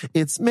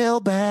 it's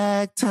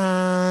mailbag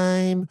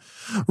time.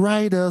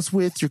 Write us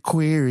with your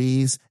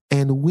queries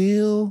and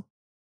we'll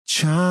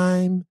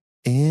chime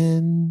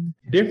in.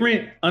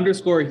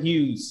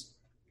 Different_Hughes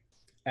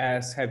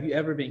asks, have you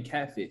ever been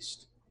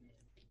catfished?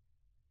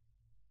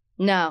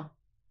 No.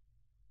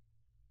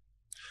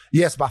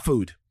 Yes, by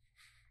food.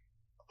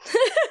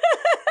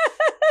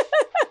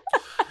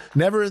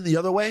 Never in the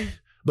other way,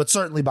 but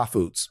certainly by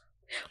foods.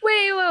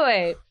 Wait.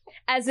 wait.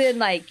 As in,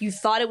 like, you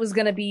thought it was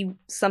going to be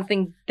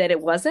something that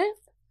it wasn't?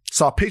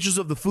 Saw pictures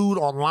of the food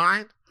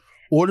online.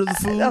 Ordered the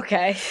food.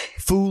 Okay.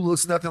 Food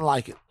looks nothing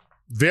like it.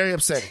 Very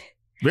upsetting.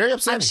 Very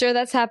upsetting. I'm sure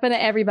that's happened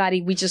to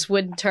everybody. We just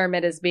wouldn't term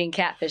it as being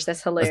catfish.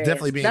 That's hilarious. That's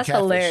definitely being catfish.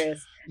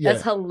 Hilarious. Yeah.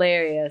 That's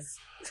hilarious.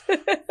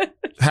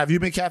 Have you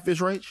been catfish,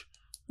 Rach?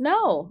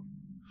 No.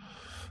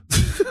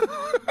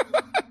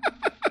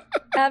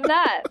 I'm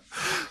not.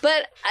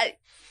 But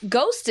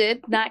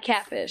ghosted, not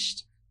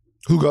catfished.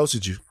 Who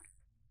ghosted you?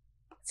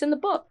 It's in the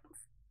book.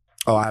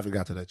 Oh, I haven't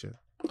got to that yet.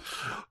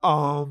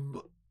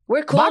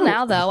 We're cool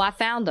now, though. I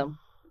found him.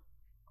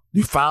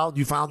 You found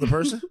the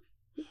person?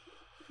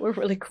 We're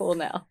really cool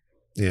now.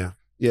 Yeah.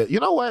 Yeah. You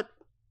know what?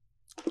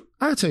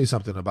 I gotta tell you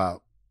something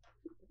about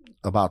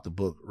the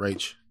book,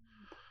 Rach.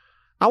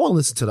 I want to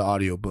listen to the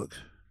audio book.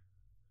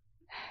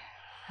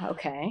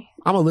 Okay.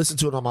 I'm gonna listen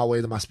to it on my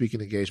way to my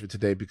speaking engagement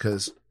today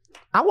because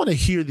I want to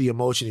hear the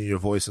emotion in your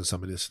voice and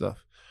some of this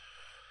stuff.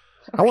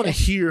 Okay. I want to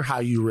hear how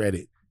you read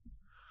it.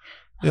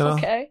 You know?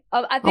 Okay.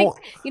 I think,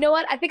 you know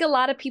what? I think a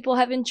lot of people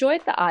have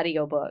enjoyed the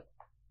audiobook.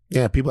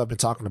 Yeah, people have been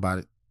talking about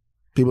it.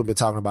 People have been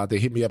talking about it. They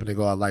hit me up and they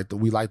go,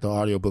 we like the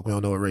audiobook. We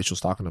don't know what Rachel's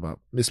talking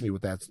about. Miss me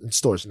with that in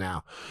stores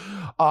now.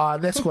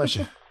 Next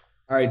question.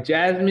 All right.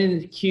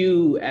 Jasmine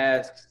Q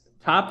asks,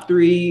 top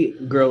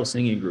 3 girl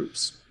singing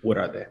groups. What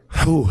are they?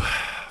 Ooh,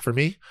 for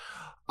me?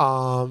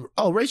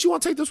 Rach, you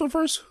want to take this one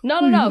first?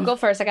 No. Go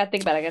first. I got to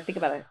think about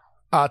it.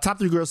 Top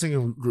 3 girl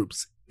singing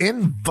groups.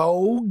 En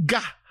Vogue.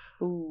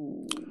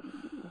 Ooh.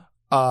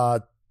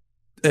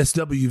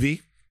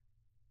 SWV.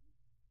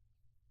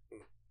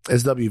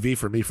 SWV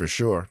for me for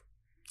sure.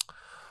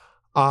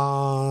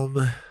 And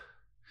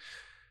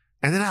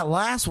then that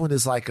last one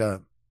is like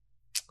I'm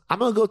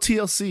gonna go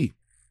TLC.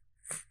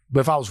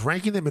 But if I was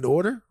ranking them in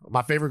order,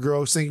 my favorite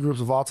girl singing groups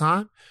of all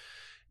time,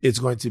 it's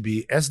going to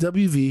be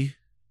SWV,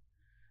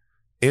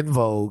 En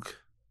Vogue,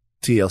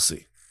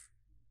 TLC.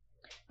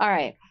 All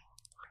right.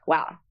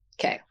 Wow.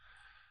 Okay.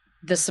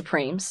 The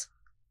Supremes.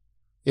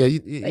 Yeah,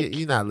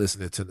 you're not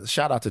listening to this.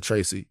 Shout out to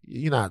Tracy.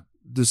 You're not.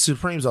 The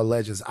Supremes are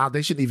legends.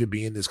 They shouldn't even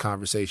be in this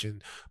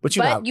conversation. But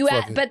you're not.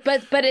 But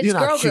it's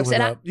girl groups,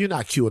 and you're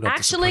not queuing up.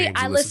 Actually,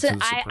 I listen.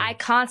 I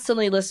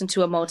constantly listen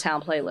to a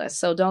Motown playlist.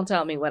 So don't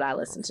tell me what I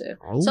listen to.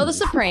 So the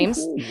Supremes.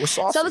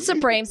 So the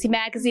Supremes. He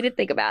mad because he didn't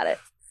think about it.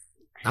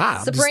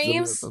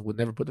 Supremes. Would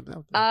never put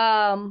them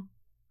out.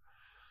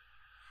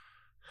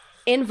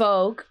 En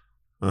Vogue.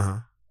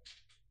 And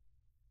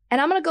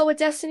I'm gonna go with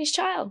Destiny's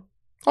Child.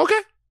 Okay.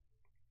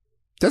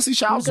 Destiny's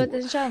Child.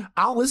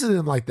 I don't listen to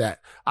them like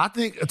that. I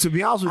think, to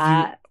be honest with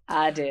you,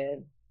 I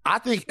did. I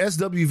think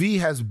SWV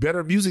has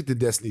better music than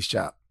Destiny's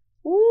Child.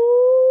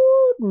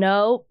 Ooh,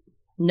 nope.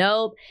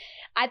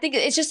 I think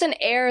it's just an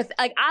air.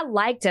 Like, I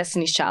like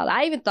Destiny's Child.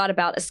 I even thought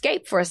about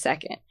Escape for a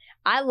second.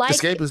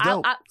 Escape is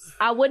dope.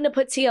 I wouldn't have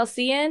put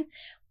TLC in,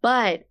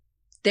 but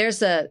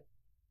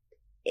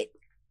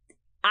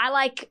I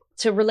like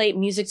to relate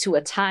music to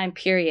a time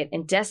period,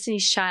 and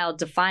Destiny's Child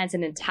defines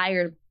an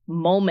entire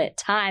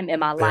time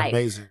in my life.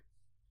 Amazing.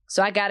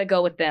 So I got to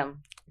go with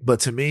them. But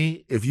to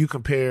me, if you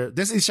compare,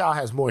 Destiny's Child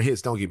has more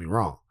hits, don't get me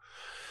wrong.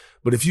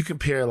 But if you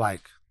compare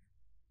like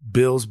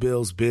Bills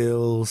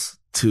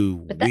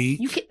to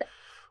Weak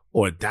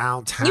or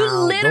Downtown, you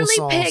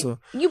literally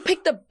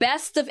picked the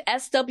best of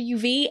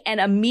SWV and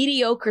a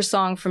mediocre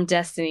song from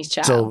Destiny's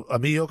Child. So a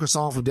mediocre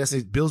song from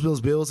Destiny's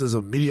Bills is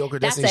a mediocre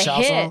Destiny's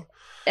Child song?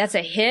 That's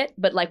a hit,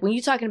 but like when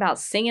you're talking about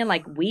singing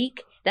like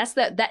Weak,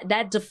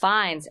 that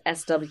defines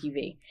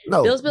SWV.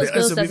 No, Bills doesn't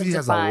SWV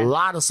has define. a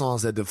lot of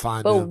songs that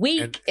define but them. But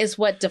Weak is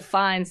what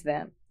defines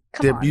them.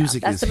 Their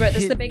music is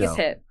that's the biggest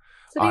hit.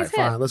 All right,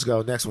 fine. Let's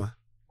go. Next one.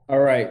 All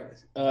right.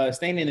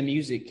 Staying in the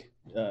music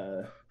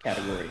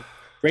category.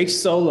 Rach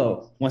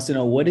Solo wants to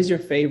know, what is your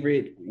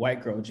favorite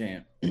white girl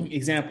jam?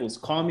 Examples: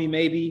 Call Me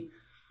Maybe,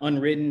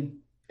 Unwritten,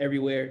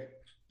 Everywhere,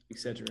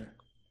 etc.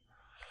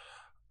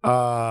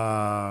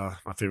 My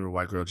favorite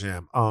white girl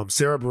jam.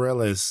 Sarah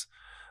Bareilles.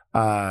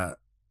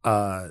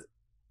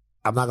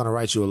 I'm Not Gonna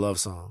Write You a Love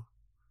Song.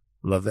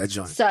 Love that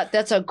joint. So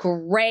that's a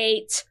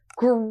great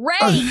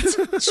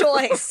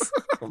choice.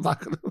 I'm not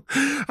gonna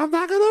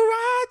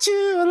write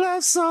you a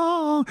love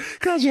song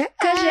cause you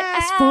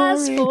asked for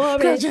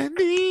it. Cause you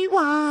need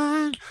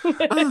one. I'm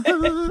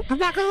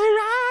not gonna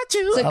write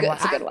you.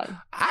 It's a good one.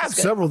 I have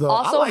several though.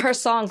 Also, her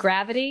song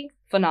Gravity,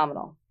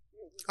 phenomenal.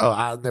 Oh,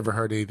 I've never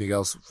heard anything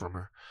else from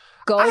her.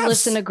 Go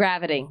listen to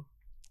Gravity.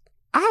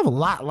 I have a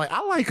lot. Like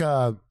I like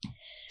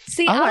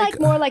See, I like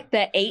more like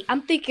the 8.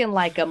 I'm thinking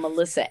like a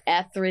Melissa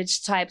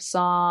Etheridge type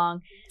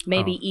song.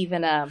 Maybe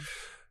even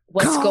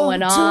What's Come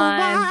Going On. To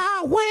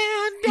my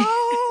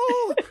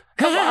window.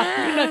 Come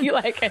on, you know you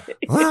like it.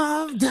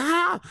 Love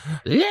down,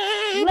 lay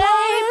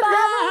by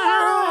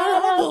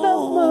the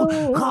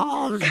moon.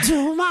 Come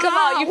to my Come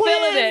on, you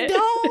feeling it?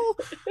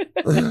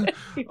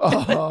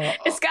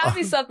 It's got to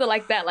be something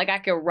like that, like I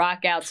can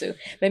rock out to.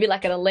 Maybe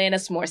like an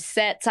Alanis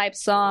Morissette type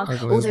song.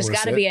 Oh, there's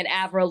got to be an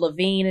Avril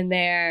Lavigne in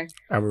there.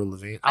 Avril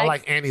Lavigne. I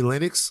like Annie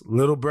Lennox,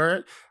 Little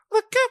Bird.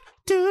 Look up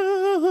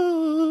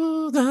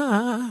to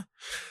the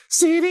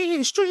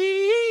city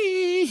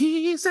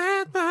streets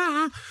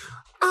and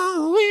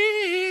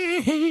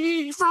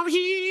away from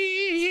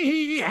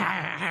here.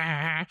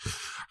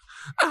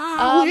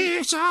 I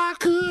wish I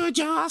could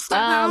just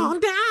down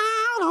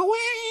away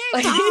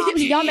from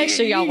here. Y'all make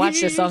sure y'all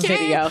watch this on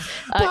video.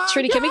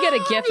 Trudy, can we get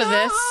a gif of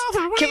this?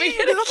 Can we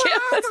get a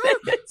gif of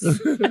this?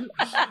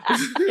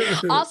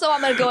 Also, I'm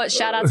going to go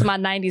shout out to my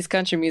 90s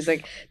country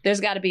music. There's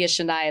got to be a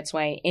Shania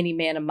Twain, Any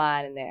Man of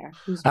Mine in there.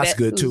 That's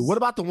good too. What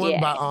about the one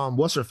by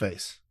what's her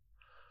face?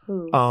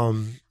 Who?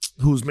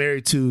 Who's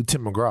married to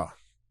Tim McGraw?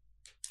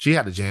 She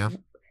had a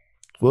jam.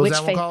 What was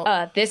that one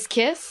called? This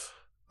Kiss.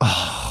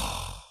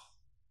 Oh,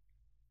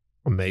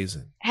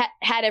 amazing.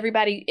 Had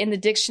everybody in the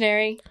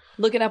dictionary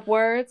looking up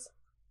words.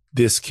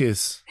 This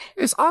Kiss.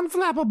 It's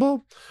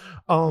unflappable.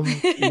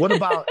 What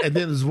about, and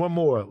then there's one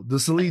more.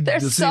 There's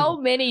so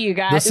many, you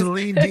guys. The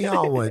Celine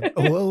Dion one.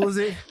 What was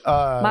it?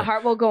 My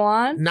Heart Will Go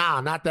On?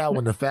 Nah, not that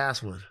one. The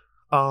fast one.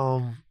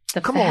 Come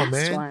fast on,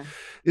 man. One.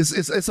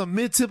 It's a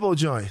mid-tempo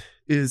joint.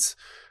 It's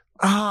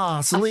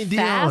Celine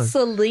Dion. Fast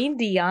Celine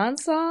Dion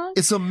song?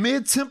 It's a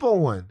mid-tempo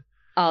one.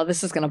 Oh,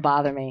 this is gonna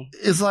bother me.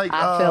 It's like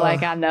I feel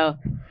like I know.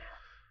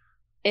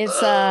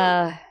 It's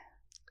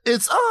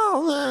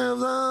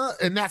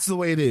and that's the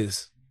way it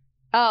is.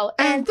 Oh,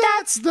 and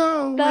that's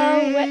the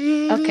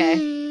way.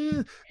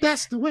 Okay.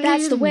 That's the way.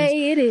 That's the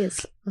way it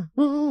is.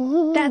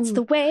 That's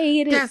the way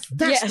it is.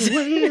 That's the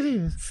way it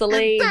is.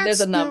 Celine,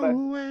 there's a number.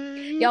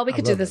 Y'all, we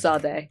could do this all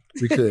day.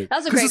 We could. That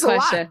was a great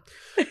question.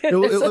 It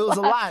was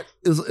a lot.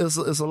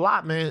 It's a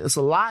lot, man. It's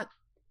a lot.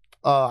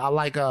 I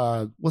like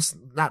what's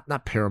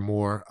not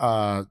Paramore.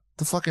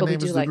 The fucking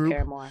name is the group.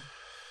 Paramore.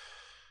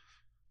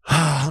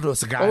 I don't know.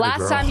 It's a guy.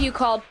 Last time you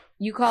called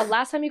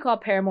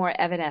Paramore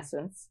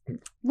Evanescence.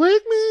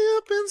 Wake me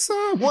up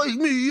inside. Wake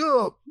me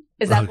up.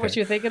 Is that what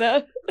you're thinking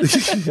of?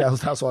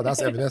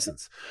 That's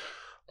Evanescence.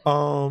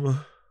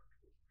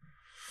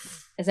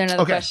 Is there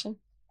another question?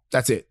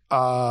 That's it.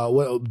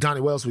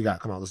 Donnie, what else we got?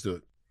 Come on, let's do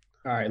it.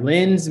 All right.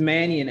 Lynn's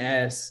Mannion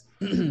asks,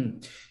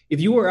 if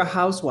you were a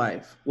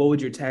housewife, what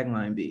would your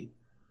tagline be?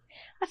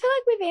 I feel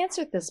like we've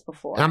answered this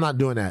before. I'm not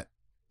doing that.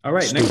 All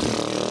right.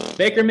 Next.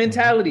 Baker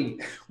Mentality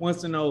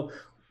wants to know,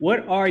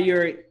 what are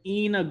your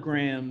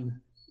Enneagram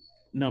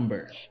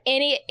number?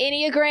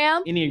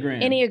 Enneagram.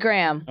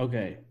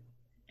 Okay.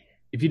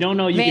 If you don't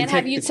know, you Van, can take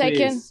have you the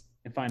taken quiz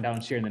and find out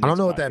and share in the next I don't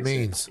know what that podcast.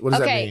 means. What does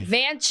that mean? Okay,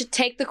 Van should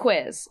take the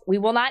quiz. We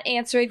will not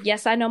answer it.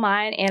 Yes, I know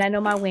mine, and I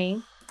know my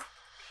wing.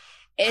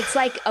 It's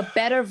like a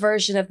better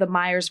version of the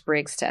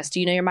Myers-Briggs test. Do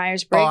you know your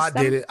Myers-Briggs? Oh, I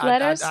did it.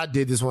 Letters? I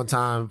did this one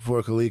time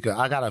for Kalika.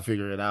 I gotta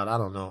figure it out. I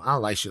don't know. I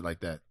don't like shit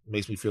like that. It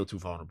makes me feel too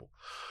vulnerable.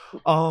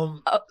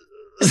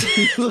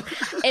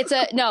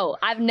 No,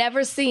 I've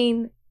never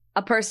seen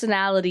a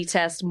personality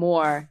test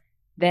more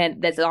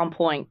that's on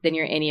point than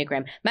your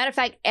Enneagram. Matter of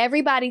fact,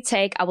 everybody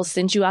I will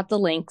send you out the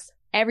links.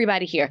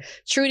 Everybody here.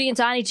 Trudy and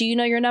Donnie, do you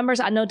know your numbers?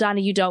 I know,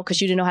 Donnie, you don't because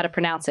you didn't know how to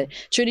pronounce it.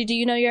 Trudy, do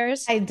you know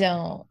yours? I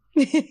don't.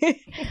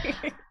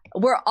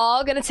 We're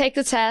all going to take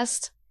the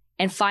test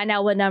and find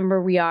out what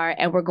number we are.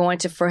 And we're going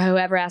to, for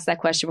whoever asked that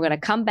question, we're going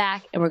to come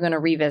back and we're going to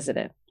revisit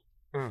it.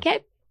 Okay?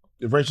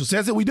 If Rachel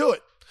says it, we do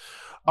it.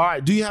 All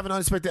right. Do you have an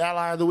unexpected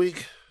ally of the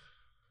week?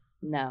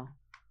 No.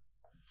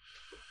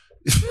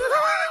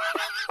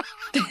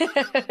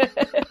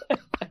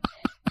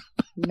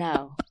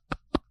 No.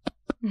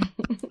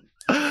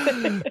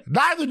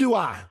 Neither do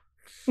I.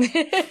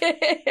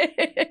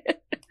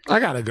 I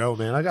gotta go,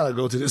 man. I gotta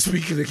go to this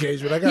speaking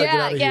engagement. I gotta get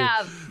out of here.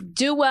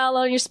 Do well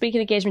on your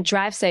speaking engagement.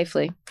 Drive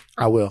safely.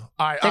 I will.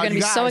 All right. They're gonna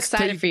be so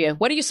excited for you.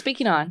 What are you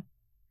speaking on?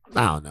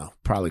 I don't know.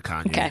 Probably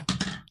Kanye. Okay.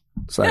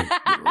 It's like, you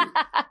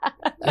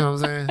know what I'm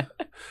saying?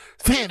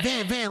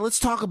 Van, let's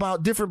talk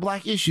about different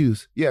black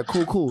issues. Yeah,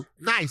 cool.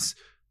 Nice.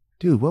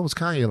 Dude, what was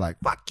Kanye like?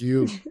 Fuck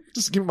you.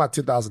 Just give me my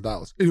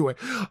 $10,000. Anyway.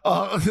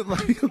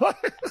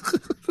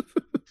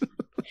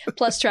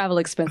 Plus travel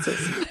expenses.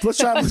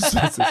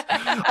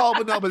 Oh,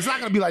 but it's not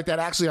going to be like that.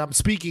 Actually, I'm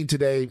speaking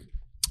today.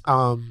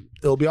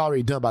 It'll be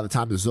already done by the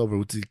time this is over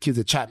with the kids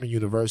at Chapman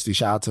University.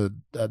 Shout out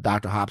to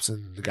Dr.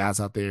 Hobson, the guys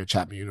out there at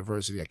Chapman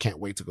University. I can't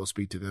wait to go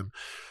speak to them.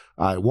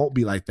 It won't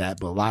be like that,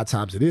 but a lot of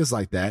times it is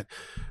like that.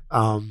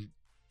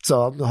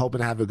 So I'm hoping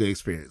to have a good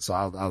experience. So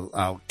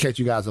I'll catch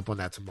you guys up on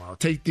that tomorrow.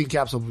 Take think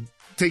caps off,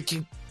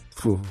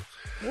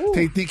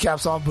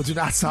 but do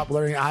not stop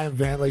learning. I am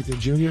Van Lathan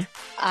Jr.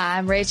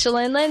 I'm Rachel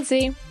and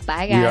Lindsay.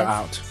 Bye, guys. We are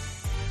out.